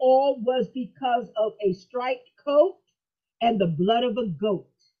 And it all was because of a striped coat and the blood of a goat.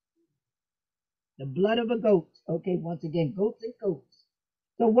 The blood of a goat. Okay, once again, goats and goats.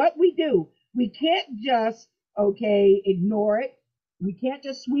 So what we do, we can't just, okay, ignore it. We can't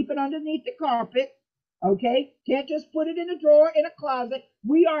just sweep it underneath the carpet. Okay, can't just put it in a drawer in a closet.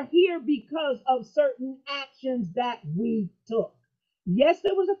 We are here because of certain actions that we took. Yes,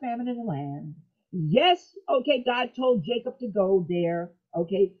 there was a famine in the land. Yes, okay, God told Jacob to go there.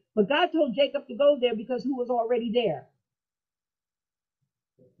 Okay, but God told Jacob to go there because who was already there?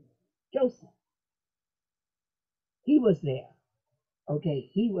 Joseph. He was there. Okay,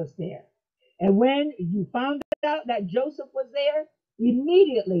 he was there. And when you found out that Joseph was there,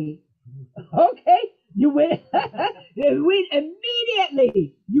 immediately, okay, you went, we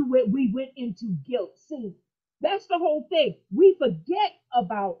went into guilt. See, that's the whole thing. We forget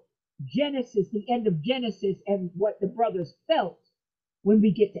about Genesis, the end of Genesis, and what the brothers felt when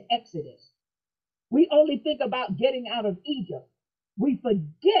we get to Exodus. We only think about getting out of Egypt. We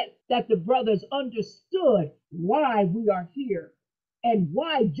forget that the brothers understood why we are here and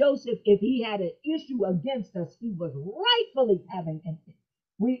why Joseph, if he had an issue against us, he was rightfully having an issue.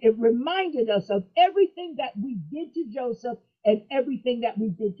 It reminded us of everything that we did to Joseph and everything that we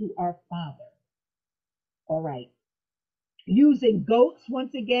did to our father. All right. Using goats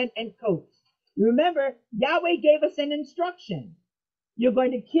once again and coats. Remember, Yahweh gave us an instruction. You're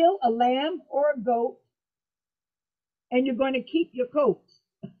going to kill a lamb or a goat, and you're going to keep your coats.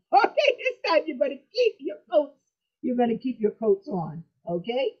 Okay, this time you're going to keep your coats. You're going to keep your coats on.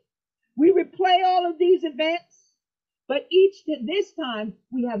 Okay? We replay all of these events, but this time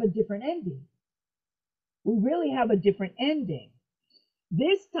we have a different ending. We really have a different ending.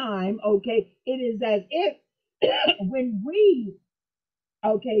 This time, okay, it is as if when we,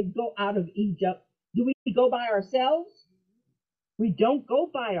 okay, go out of Egypt, do we go by ourselves? We don't go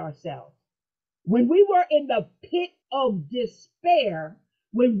by ourselves. When we were in the pit of despair,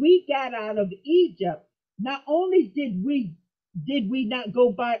 when we got out of Egypt, not only did we not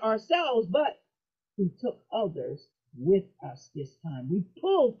go by ourselves, but we took others with us this time. We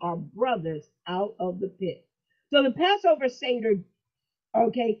pulled our brothers out of the pit. So the Passover Seder,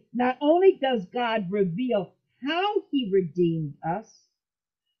 okay, not only does God reveal how he redeemed us,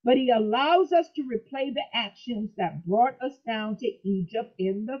 but he allows us to replay the actions that brought us down to Egypt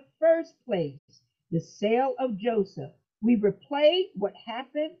in the first place, the sale of Joseph. We replay what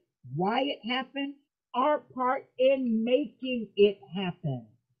happened, why it happened, our part in making it happen.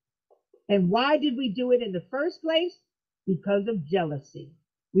 And why did we do it in the first place? Because of jealousy.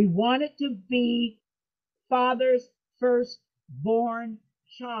 We wanted to be Father's firstborn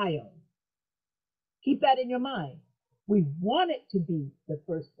child. Keep that in your mind. We wanted to be the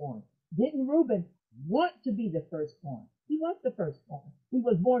firstborn. Didn't Reuben want to be the firstborn? He was the firstborn. He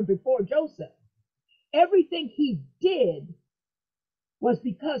was born before Joseph. Everything he did was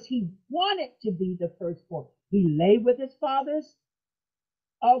because he wanted to be the firstborn. He lay with his father's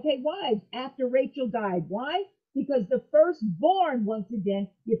wives after Rachel died. Why? Because the firstborn, once again,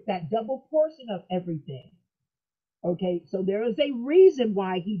 gets that double portion of everything. Okay, so there is a reason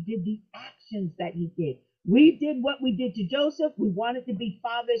why he did the actions that he did. We did what we did to Joseph. We wanted to be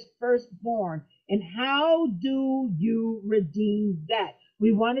Father's firstborn. And how do you redeem that?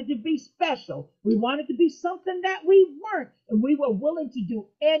 We wanted to be special. We wanted to be something that we weren't. And we were willing to do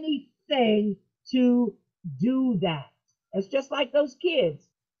anything to do that. It's just like those kids.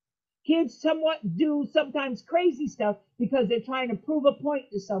 Kids somewhat do sometimes crazy stuff because they're trying to prove a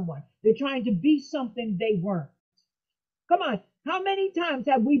point to someone. They're trying to be something they weren't. Come on, how many times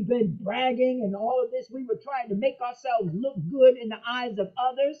have we been bragging and all of this? We were trying to make ourselves look good in the eyes of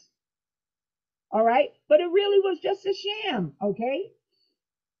others. All right, but it really was just a sham. Okay,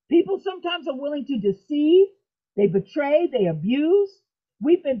 people sometimes are willing to deceive, they betray, they abuse.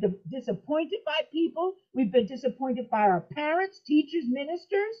 We've been disappointed by people. We've been disappointed by our parents, teachers,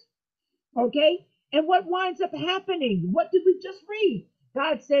 ministers. Okay, and what winds up happening? What did we just read?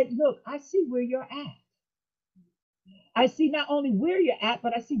 God said, look, I see where you're at. I see not only where you're at,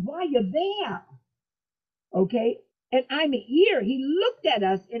 but I see why you're there. Okay? And I'm here. He looked at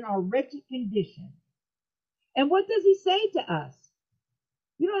us in our wretched condition. And what does he say to us?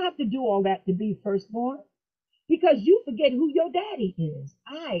 You don't have to do all that to be firstborn because you forget who your daddy is.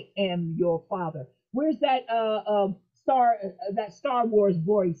 I am your father. Where's that Star Wars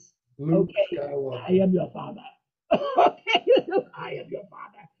voice? Luke Okay, Skywalker. I am your father. Okay, I am your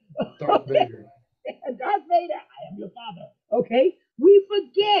father. Darth Vader. Darth Vader, I am your father. Okay, we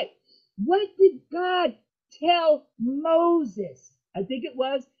forget. What did God tell Moses? I think it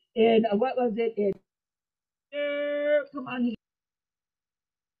was in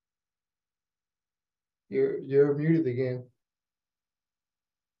You're muted again.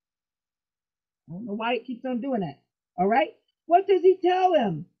 I don't know why it keeps on doing that. All right. What does he tell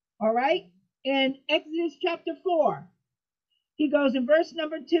him? All right. In Exodus chapter 4, he goes in verse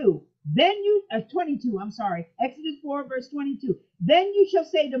number 2. Then you, 22, I'm sorry. Exodus 4, verse 22. Then you shall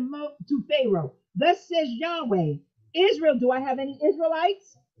say to Pharaoh, thus says Yahweh, Israel, do I have any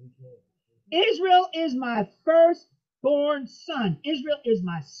Israelites? Israel is my firstborn son. Israel is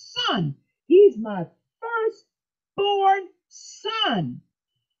my son. He's my firstborn son.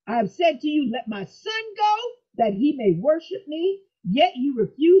 I have said to you, let my son go, that he may worship me. Yet you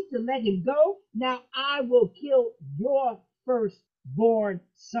refuse to let him go. Now I will kill your firstborn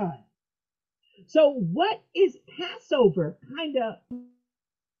son. So what is Passover?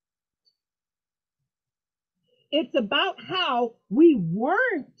 It's about how we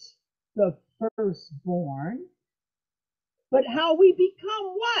weren't the firstborn, but how we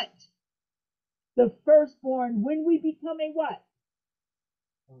become what? The firstborn when we become a what?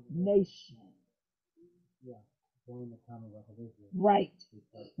 Nation. Right.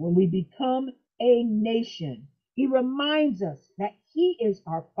 When we become a nation, he reminds us that he is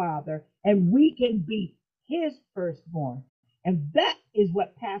our father and we can be his firstborn. And that is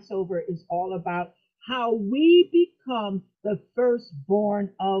what Passover is all about, how we become the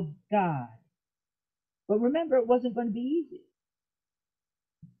firstborn of God. But remember, it wasn't going to be easy.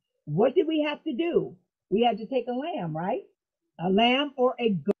 What did we have to do? We had to take a lamb, right? A lamb or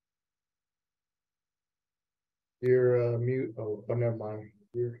a goat. You're mute. Oh, never mind.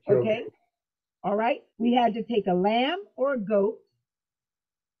 You're okay. All right. We had to take a lamb or a goat.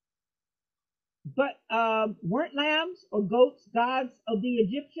 But weren't lambs or goats gods of the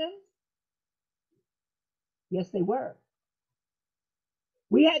Egyptians? Yes, they were.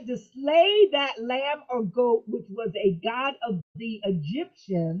 We had to slay that lamb or goat, which was a god of the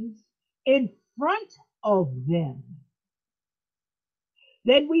Egyptians, in front of them.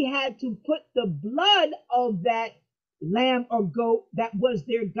 Then we had to put the blood of that lamb or goat that was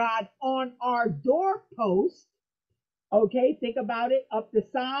their god on our doorpost. Okay, think about it, up the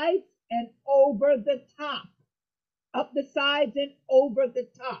sides and over the top. Up the sides and over the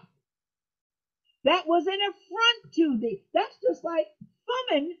top. That was an affront to thee. That's just like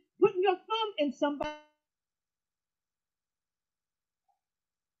putting your thumb in somebody.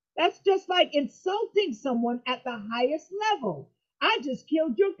 That's just like insulting someone at the highest level. I just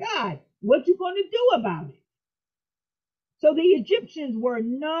killed your God. What you going to do about it? So the Egyptians were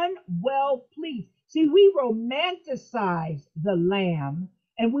none well pleased. See, we romanticize the lamb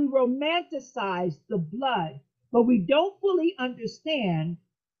and we romanticize the blood, but we don't fully understand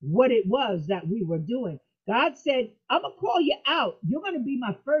what it was that we were doing. God said, I'm going to call you out. You're going to be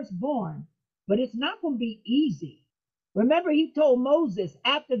my firstborn, but it's not going to be easy. Remember, he told Moses,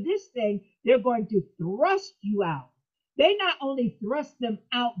 after this thing, they're going to thrust you out. They not only thrust them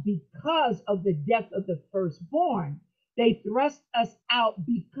out because of the death of the firstborn, they thrust us out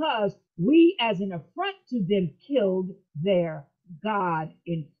because we, as an affront to them, killed their God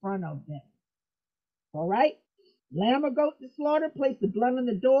in front of them. All right? Lamb or goat to slaughter, place the blood on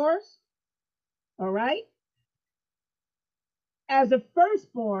the doors. All right? As a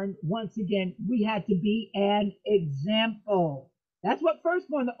firstborn, once again, we had to be an example. That's what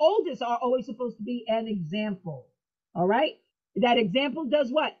firstborn, the oldest, are always supposed to be an example. All right? That example does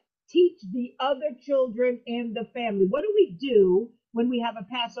what? Teach the other children in the family. What do we do when we have a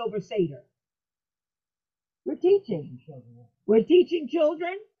Passover Seder? We're teaching. We're teaching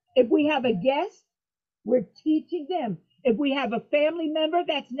children. If we have a guest, we're teaching them. If we have a family member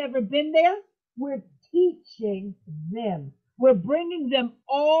that's never been there, we're teaching them. We're bringing them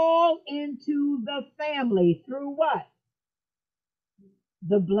all into the family through what?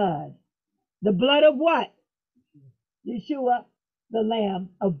 The blood. The blood of what? Yeshua, the Lamb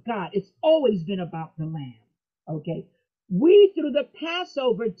of God. It's always been about the Lamb. Okay. We, through the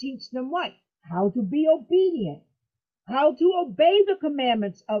Passover, teach them what? How to be obedient. How to obey the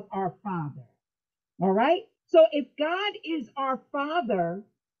commandments of our Father. All right. So if God is our Father,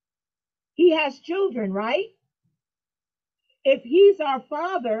 he has children, right? If he's our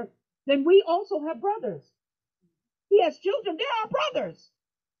Father, then we also have brothers. He has children. They're our brothers.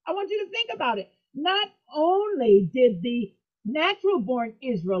 I want you to think about it. Not only did the natural born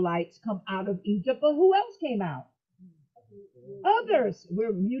Israelites come out of Egypt, but who else came out? Others.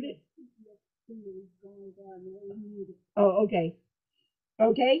 We're muted. Oh, okay.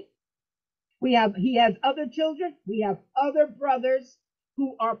 Okay. He has other children. We have other brothers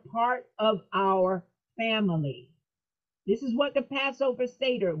who are part of our family. This is what the Passover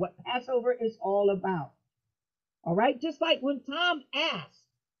Seder, what Passover is all about. All right. Just like when Tom asked,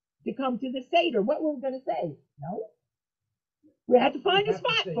 to come to the Seder. What were we going to say? No. We had to find a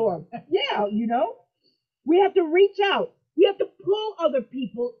spot for them. Yeah, you know. We have to reach out. We have to pull other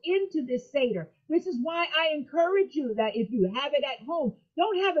people into this Seder. This is why I encourage you that if you have it at home,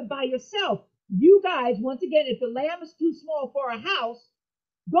 don't have it by yourself. You guys, once again, if the lamb is too small for a house,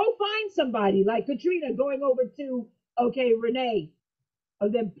 go find somebody like Katrina going over to, okay, Renee.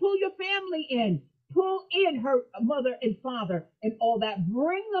 And then pull your family in. Pull in her mother and father and all that.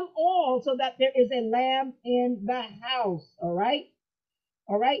 Bring them all so that there is a lamb in the house. All right?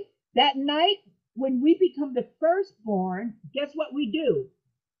 All right? That night, when we become the firstborn, guess what we do?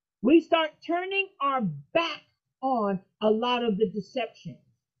 We start turning our back on a lot of the deception,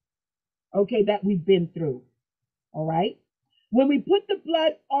 okay, that we've been through. All right? When we put the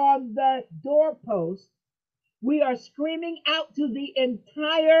blood on the doorpost, we are screaming out to the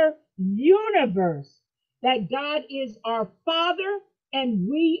entire universe that God is our Father and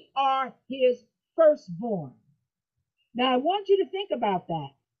we are his firstborn. Now, I want you to think about that.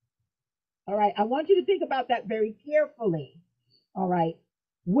 All right. I want you to think about that very carefully. All right.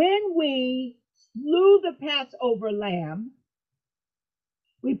 When we slew the Passover lamb,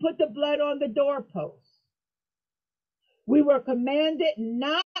 we put the blood on the doorpost. We were commanded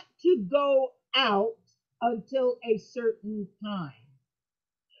not to go out until a certain time.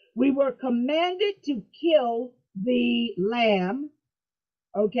 We were commanded to kill the lamb,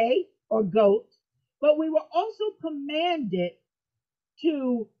 okay, or goat, but we were also commanded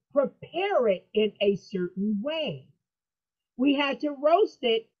to prepare it in a certain way. We had to roast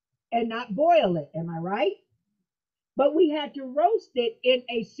it and not boil it, am I right? But we had to roast it in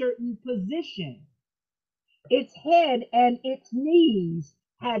a certain position. Its head and its knees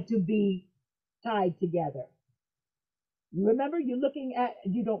had to be tied together. You remember, you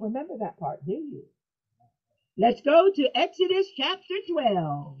don't remember that part, do you? Let's go to Exodus chapter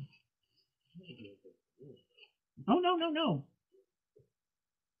 12. Oh, no.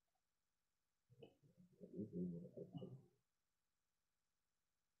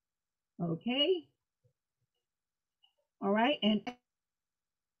 Okay. All right. And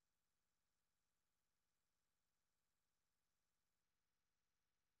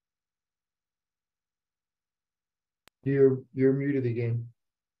you're muted again.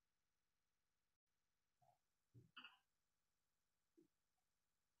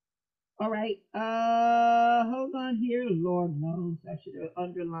 all right. Hold on here. Lord knows I should have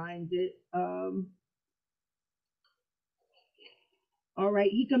underlined it. All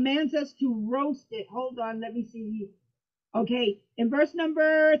right. He commands us to roast it. Hold on. Let me see. Okay. In verse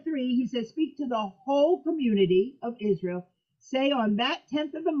number 3, he says, speak to the whole community of Israel. Say on that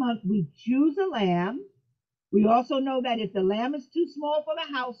 10th of the month, we choose a lamb. We also know that if the lamb is too small for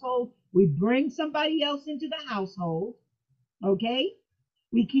the household, we bring somebody else into the household. Okay?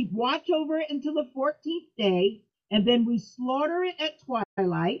 We keep watch over it until the 14th day, and then we slaughter it at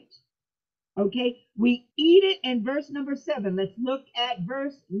twilight. Okay? We eat it in verse number 7. Let's look at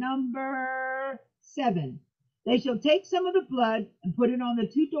verse number 7. They shall take some of the blood and put it on the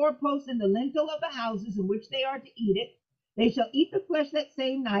 2 doorposts and the lintel of the houses in which they are to eat it. They shall eat the flesh that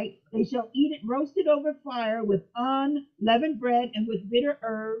same night. They shall eat it roasted over fire with unleavened bread and with bitter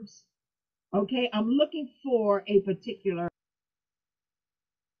herbs. Okay, I'm looking for a particular,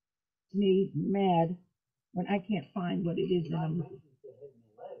 me mad when I can't find what it is that I'm looking for.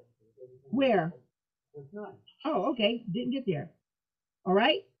 Where? Oh, okay, didn't get there. All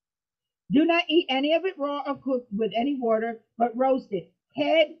right. Do not eat any of it raw or cooked with any water, but roast it.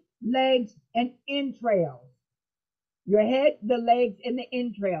 Head, legs, and entrails. Your head, the legs, and the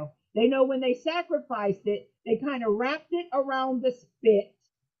entrails. They know when they sacrificed it, they kind of wrapped it around the spit,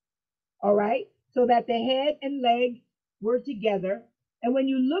 all right, so that the head and leg were together. And when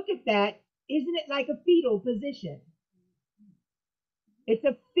you look at that, isn't it like a fetal position? It's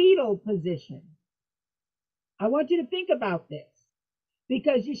a fetal position. I want you to think about this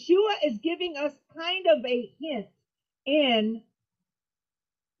because Yeshua is giving us kind of a hint in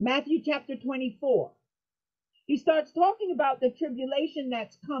Matthew chapter 24. He starts talking about the tribulation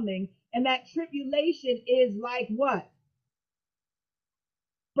that's coming, and that tribulation is like what?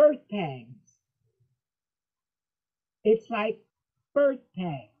 Birth pangs. It's like birth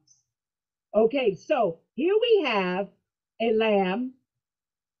pangs. Okay, so here we have a lamb,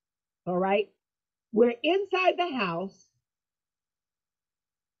 all right? We're inside the house.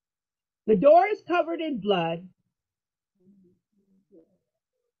 The door is covered in blood.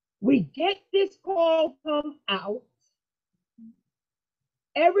 We get this call, come out.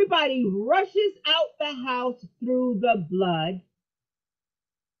 Everybody rushes out the house through the blood.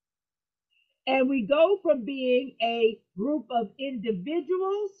 And we go from being a group of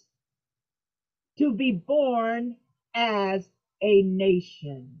individuals to be born as a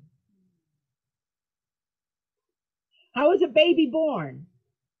nation. How is a baby born?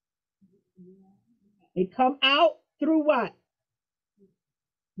 They come out through what?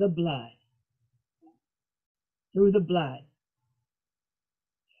 The blood. Through the blood.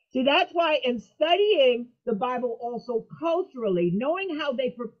 See, that's why in studying the Bible also culturally, knowing how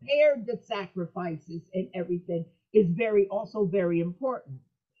they prepared the sacrifices and everything is also very important.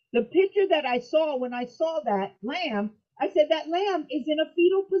 The picture that I saw when I saw that lamb, I said that lamb is in a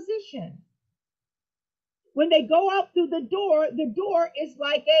fetal position. When they go out through the door is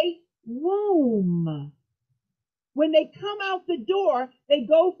like a womb. When they come out the door, they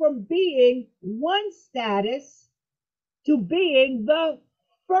go from being one status to being the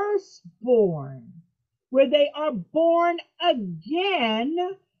firstborn, where they are born again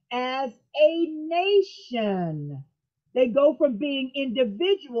as a nation. They go from being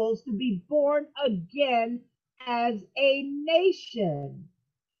individuals to be born again as a nation.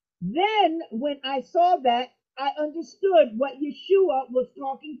 Then when I saw that, I understood what Yeshua was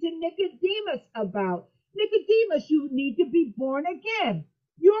talking to Nicodemus about. Nicodemus, you need to be born again.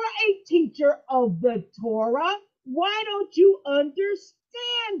 You're a teacher of the Torah. Why don't you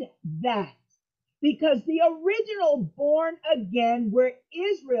understand that? Because the original born again, where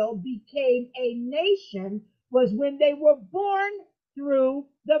Israel became a nation, was when they were born through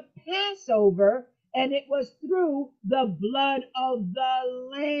the Passover, and it was through the blood of the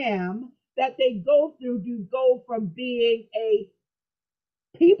Lamb that they go through to go from being a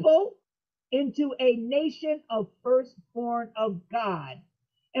people into a nation of firstborn of God.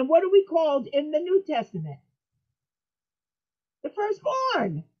 And what are we called in the New Testament? The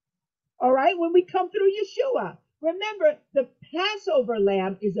firstborn. All right, when we come through Yeshua. Remember, the Passover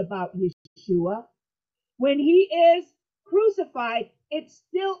lamb is about Yeshua. When he is crucified, it's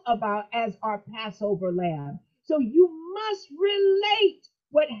still about as our Passover lamb. So you must relate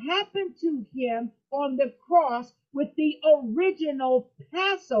what happened to him on the cross with the original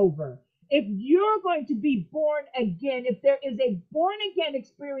Passover. If you're going to be born again, if there is a born again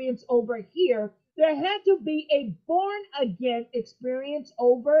experience over here, there had to be a born again experience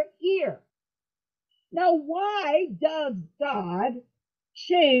over here. Now, why does God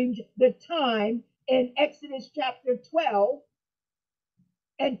change the time in Exodus chapter 12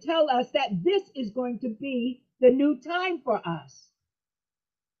 and tell us that this is going to be the new time for us?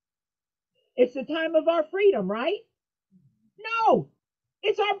 It's the time of our freedom, right? No,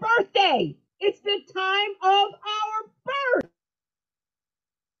 it's our birthday. It's the time of our birth.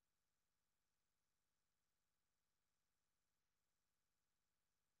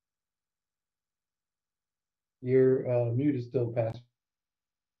 Your mute is still passed.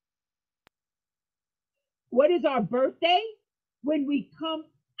 What is our birthday? When we come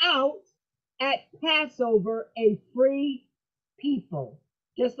out at Passover a free people.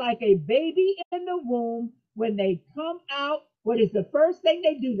 Just like a baby in the womb, when they come out, what is the first thing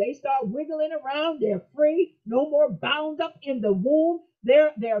they do? They start wiggling around. They're free, no more bound up in the womb.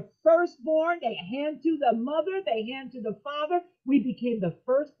 They're firstborn. They hand to the mother, they hand to the father. We became the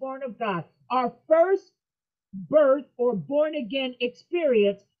firstborn of God. Our first birth or born again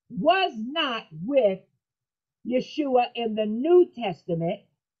experience was not with Yeshua in the New Testament.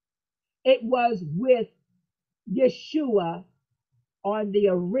 It was with Yeshua on the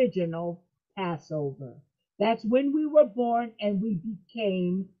original Passover. That's when we were born and we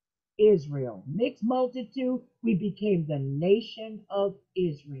became Israel. Mixed multitude, we became the nation of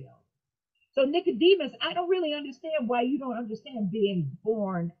Israel. So Nicodemus, I don't really understand why you don't understand being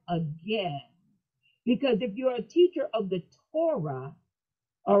born again. Because if you're a teacher of the Torah,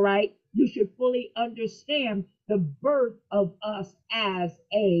 all right, you should fully understand the birth of us as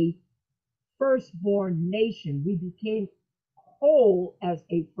a firstborn nation. We became whole as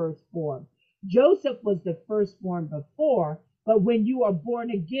a firstborn. Joseph was the firstborn before, but when you are born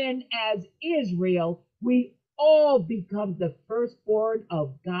again as Israel, we all become the firstborn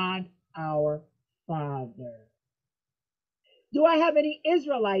of God our Father. Do I have any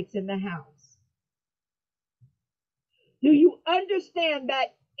Israelites in the house? Do you understand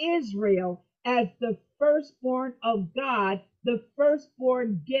that Israel, as the firstborn of God, the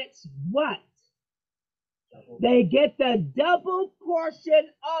firstborn gets what? They get the double portion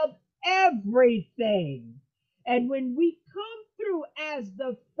of everything. And when we come through as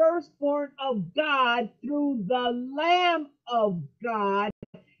the firstborn of God through the Lamb of God,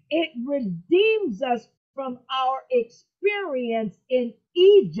 it redeems us from our experience in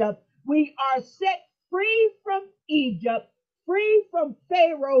Egypt. We are set free from Egypt, free from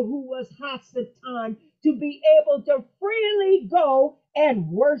Pharaoh, who was Hasatan, to be able to freely go and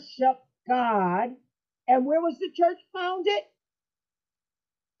worship God. And where was the church founded?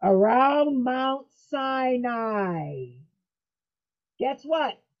 Around Mount Sinai. Guess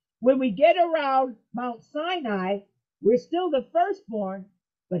what? When we get around Mount Sinai, we're still the firstborn,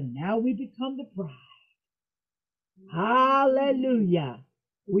 but now we become the bride. Hallelujah.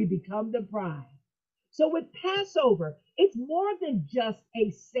 We become the bride. So with Passover, it's more than just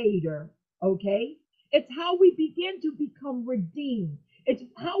a Seder, okay? It's how we begin to become redeemed. It's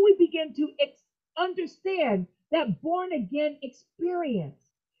how we begin to understand that born again experience.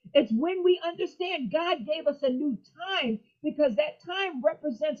 It's when we understand God gave us a new time, because that time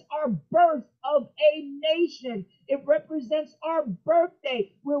represents our birth of a nation. It represents our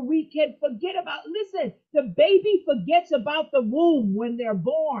birthday where we can forget about, listen, the baby forgets about the womb when they're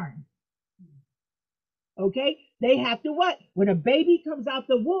born. Okay? They have to what? When a baby comes out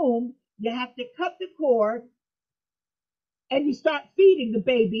the womb, you have to cut the cord and you start feeding the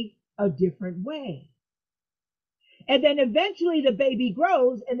baby a different way. And then eventually the baby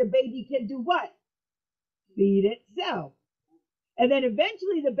grows and the baby can do what? Feed itself. And then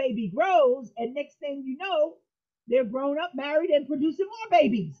eventually the baby grows, and next thing you know, they're grown up, married, and producing more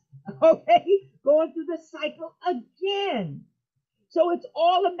babies. Okay? Going through the cycle again. So it's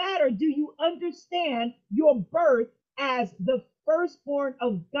all a matter. Do you understand your birth as the firstborn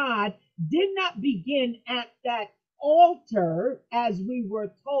of God did not begin at that altar as we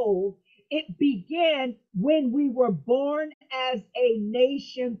were told. It began when we were born as a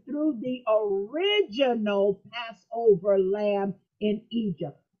nation through the original Passover lamb in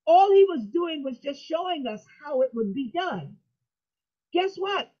Egypt. All he was doing was just showing us how it would be done. Guess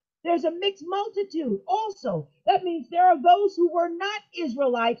what? There's a mixed multitude also. That means there are those who were not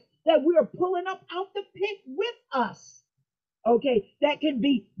Israelites that we are pulling up out the pit with us. Okay, that can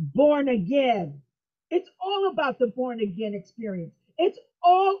be born again. It's all about the born again experience. It's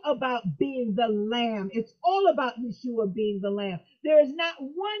all about being the lamb. It's all about Yeshua being the lamb. There is not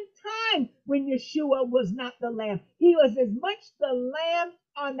one time when Yeshua was not the lamb. He was as much the lamb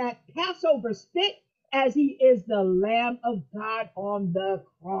on that Passover spit as he is the Lamb of God on the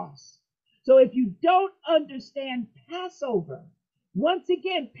cross. So if you don't understand Passover, once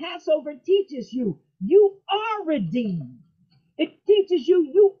again, Passover teaches you, you are redeemed. It teaches you,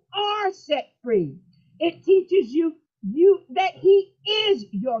 you are set free. It teaches you, that he is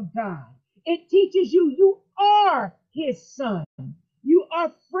your God. It teaches you, you are his son. You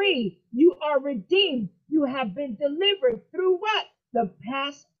are free. You are redeemed. You have been delivered through what? The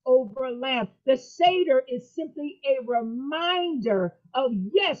Passover lamb. The Seder is simply a reminder of,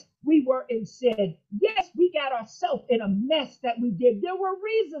 yes, we were in sin. Yes, we got ourselves in a mess that we did. There were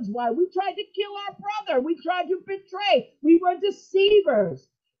reasons why. We tried to kill our brother. We tried to betray. We were deceivers.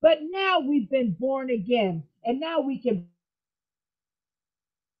 But now we've been born again. And now we can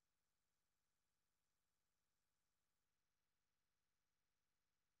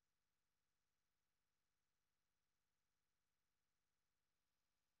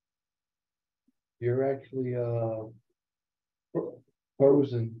You're actually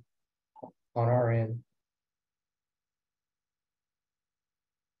frozen on our end.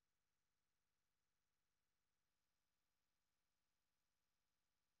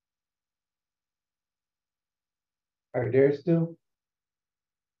 Are you there still?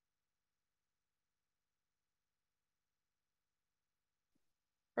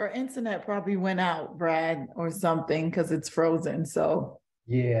 Her internet probably went out, Brad, or something, because it's frozen. So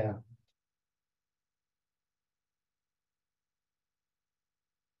Yeah.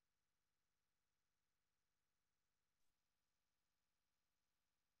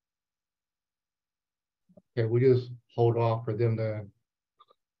 Okay, we just hold off for them to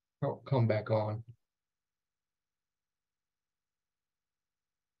come back on.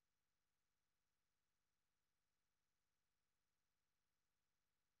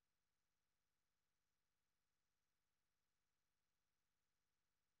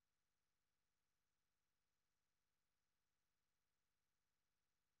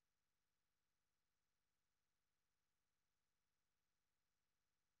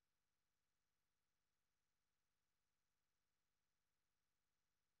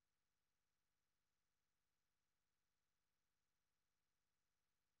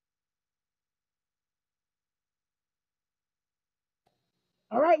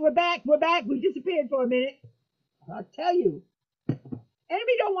 All right, we're back. We're back. We disappeared for a minute. I'll tell you.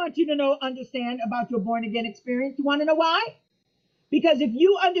 Enemy don't want you to understand about your born again experience. You want to know why? Because if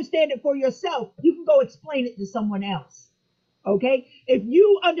you understand it for yourself, you can go explain it to someone else. Okay? If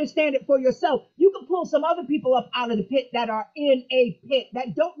you understand it for yourself, you can pull some other people up out of the pit that are in a pit,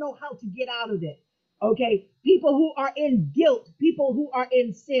 that don't know how to get out of it. Okay, people who are in guilt, people who are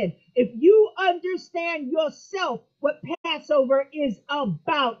in sin. If you understand yourself what Passover is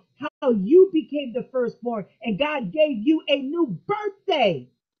about, how you became the firstborn and God gave you a new birthday.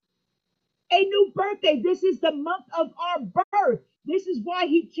 A new birthday. This is the month of our birth. This is why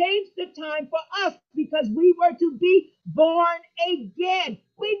he changed the time for us, because we were to be born again.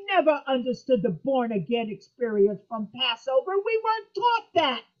 We never understood the born again experience from Passover. We weren't taught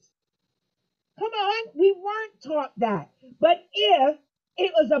that. Come on, we weren't taught that. But if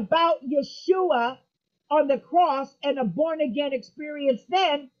it was about Yeshua on the cross and a born again experience,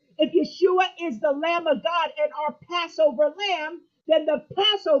 then if Yeshua is the Lamb of God and our Passover lamb, then the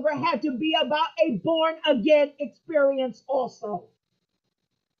Passover had to be about a born again experience also.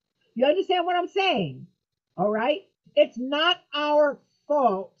 You understand what I'm saying? All right. It's not our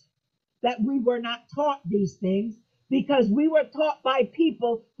fault that we were not taught these things, because we were taught by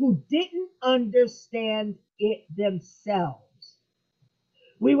people who didn't understand it themselves.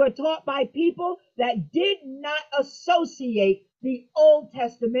 We were taught by people that did not associate the Old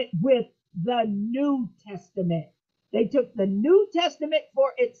Testament with the New Testament. They took the New Testament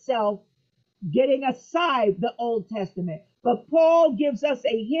for itself, getting aside the Old Testament. But Paul gives us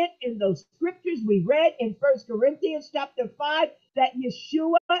a hint in those scriptures we read in 1 Corinthians chapter 5 that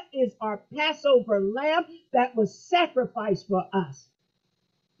Yeshua is our Passover lamb that was sacrificed for us.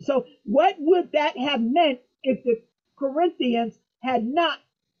 So what would that have meant if the Corinthians had not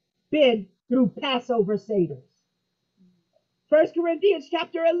been through Passover Seders? 1 Corinthians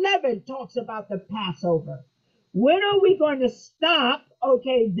chapter 11 talks about the Passover. When are we going to stop,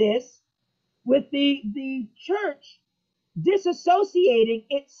 this, with the church disassociating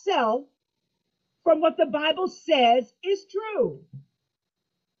itself from what the Bible says is true?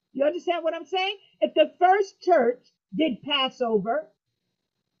 You understand what I'm saying? If the first church did Passover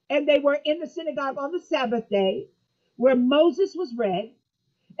and they were in the synagogue on the Sabbath day where Moses was read,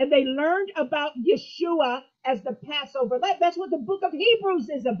 and they learned about Yeshua as the Passover, that's what the book of Hebrews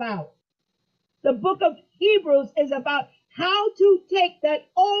is about. The book of Hebrews is about how to take that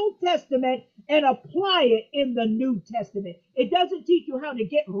Old Testament and apply it in the New Testament. It doesn't teach you how to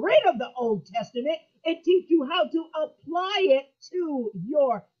get rid of the Old Testament. It teaches you how to apply it to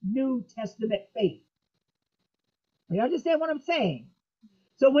your New Testament faith. You understand what I'm saying?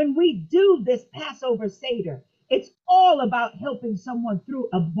 So when we do this Passover Seder, it's all about helping someone through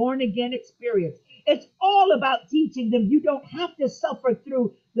a born again experience. It's all about teaching them you don't have to suffer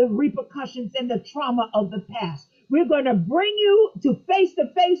through the repercussions and the trauma of the past. We're going to bring you to face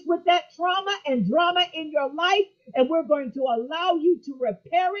with that trauma and drama in your life, and we're going to allow you to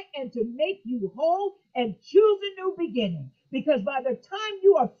repair it and to make you whole and choose a new beginning. Because by the time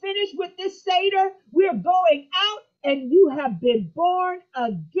you are finished with this Seder, we're going out and you have been born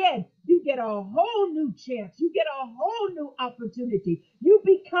again. You get a whole new chance. You get a whole new opportunity. You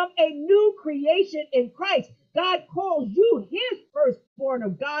become a new creation in Christ. God calls you his firstborn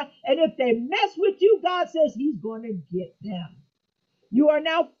of God. And if they mess with you, God says he's going to get them. You are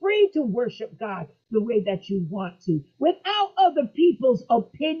now free to worship God the way that you want to, without other people's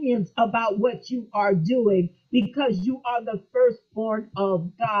opinions about what you are doing, because you are the firstborn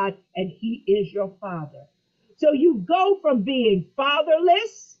of God and he is your father. So you go from being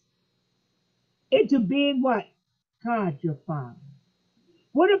fatherless into being what? God, your father.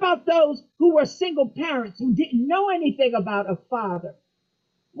 What about those who were single parents who didn't know anything about a father?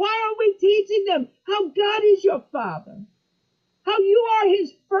 Why are we teaching them how God is your father? How you are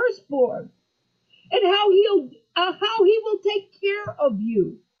his firstborn, and how he will take care of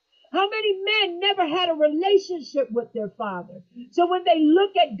you. How many men never had a relationship with their father? So when they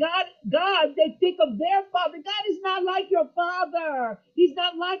look at God, they think of their father. God is not like your father. He's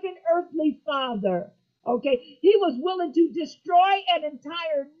not like an earthly father. Okay, he was willing to destroy an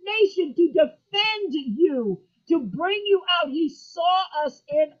entire nation to defend you, to bring you out. He saw us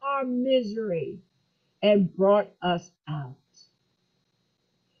in our misery and brought us out.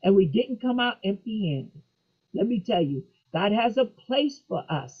 And we didn't come out empty-handed. Let me tell you, God has a place for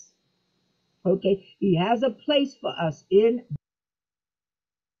us. Okay, he has a place for us in.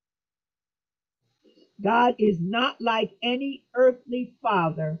 God is not like any earthly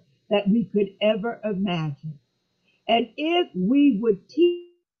father that we could ever imagine. And if we would teach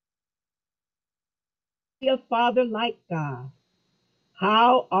a father like God,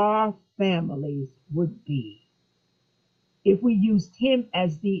 how our families would be if we used him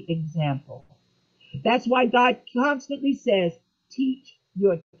as the example. That's why God constantly says, teach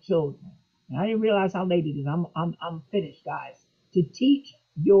your children. I didn't realize how late it is. I'm finished, guys. To teach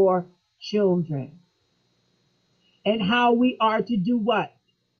your children. And how we are to do what?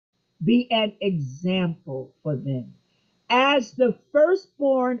 be an example for them. As the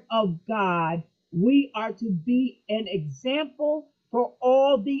firstborn of God, we are to be an example for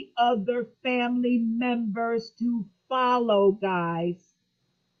all the other family members to follow, guys.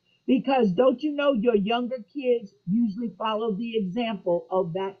 Because don't you know your younger kids usually follow the example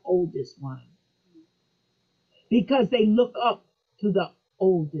of that oldest one? Because they look up to the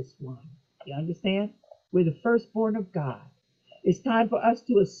oldest one. You understand? We're the firstborn of God. It's time for us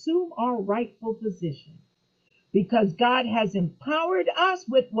to assume our rightful position. Because God has empowered us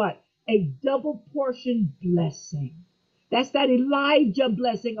with what? A double portion blessing. That's that Elijah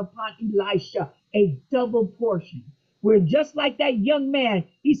blessing upon Elisha, a double portion. We're just like that young man.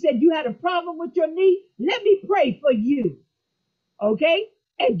 He said, you had a problem with your knee? Let me pray for you. Okay?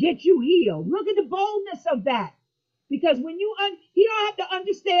 And get you healed. Look at the boldness of that. Because when he don't have to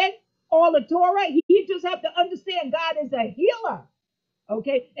understand all the Torah. He just have to understand God is a healer.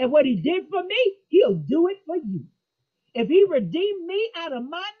 Okay? And what he did for me, he'll do it for you. If he redeemed me out of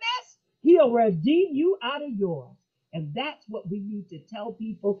my mess, he'll redeem you out of yours. And that's what we need to tell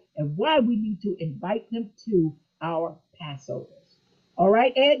people and why we need to invite them to our Passovers. All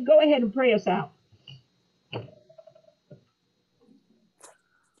right, Ed, go ahead and pray us out.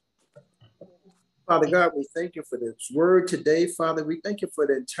 Father God, we thank you for this word today. Father, we thank you for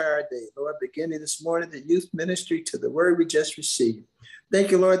the entire day. Lord, beginning this morning, the youth ministry to the word we just received. Thank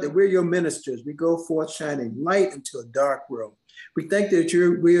you, Lord, that we're your ministers. We go forth shining light into a dark world. We thank you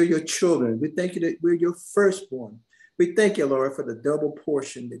that we are your children. We thank you that we're your firstborn. We thank you, Lord, for the double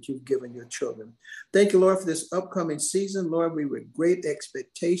portion that you've given your children. Thank you, Lord, for this upcoming season. Lord, we with great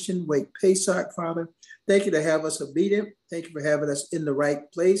expectation wait Pesach, Father. Thank you to have us obedient. Thank you for having us in the right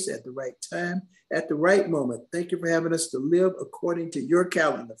place at the right time, at the right moment. Thank you for having us to live according to your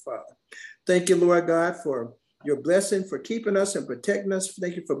calendar, Father. Thank you, Lord God, for your blessing, for keeping us and protecting us.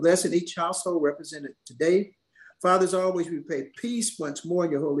 Thank you for blessing each household represented today. Father, as always, we pray peace once more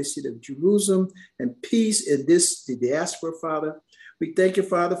in your holy city of Jerusalem and peace in the diaspora, Father. We thank you,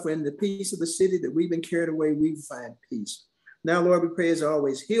 Father, for in the peace of the city that we've been carried away, we find peace. Now, Lord, we pray as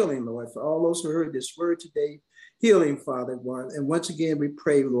always healing, Lord, for all those who heard this word today, healing, Father. And once again, we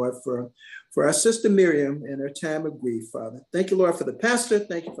pray, Lord, for our sister Miriam and her time of grief, Father. Thank you, Lord, for the pastor.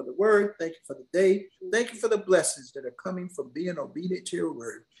 Thank you for the word. Thank you for the day. Thank you for the blessings that are coming from being obedient to your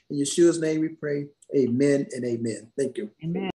word. In Yeshua's name we pray, amen and amen. Thank you. Amen.